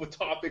come up with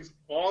topics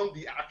on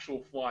the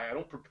actual fly. I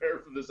don't prepare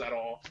for this at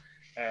all,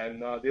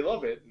 and they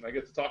love it. And I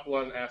get to talk a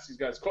lot and ask these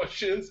guys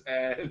questions,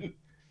 and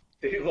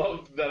they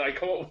love that I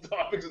come up with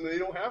topics and they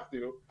don't have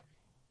to.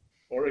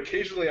 Or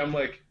occasionally I'm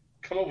like,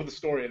 come up with a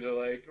story, and they're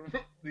like,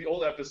 the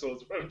old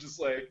episodes where I'm just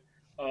like,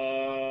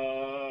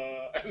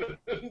 and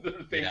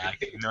they're thinking. Yeah,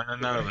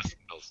 none of us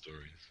can tell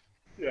stories.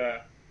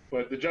 Yeah,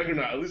 but the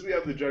Juggernaut, at least we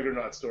have the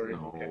Juggernaut story.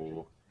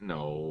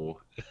 No.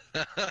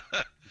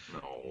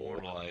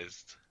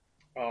 Immortalized.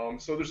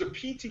 So there's a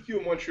PTQ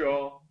in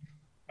Montreal.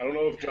 I don't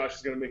know if Josh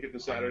is going to make it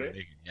this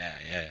Saturday.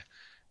 Yeah.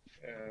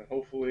 And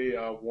hopefully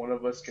one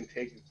of us can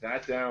take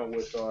that down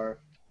with our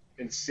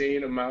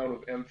insane amount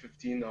of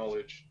M15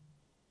 knowledge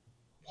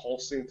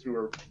pulsing through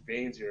our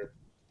veins here.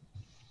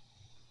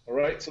 All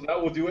right, so that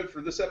will do it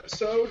for this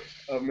episode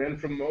of Men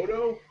from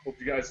Moto. Hope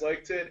you guys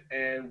liked it,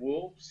 and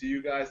we'll see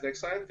you guys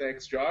next time.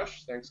 Thanks,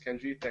 Josh. Thanks,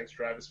 Kenji. Thanks,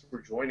 Travis,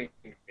 for joining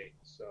me.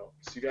 So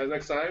see you guys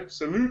next time.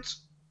 Salute,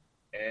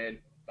 and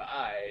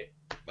bye.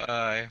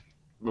 Bye.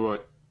 Bye.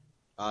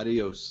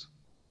 Adios.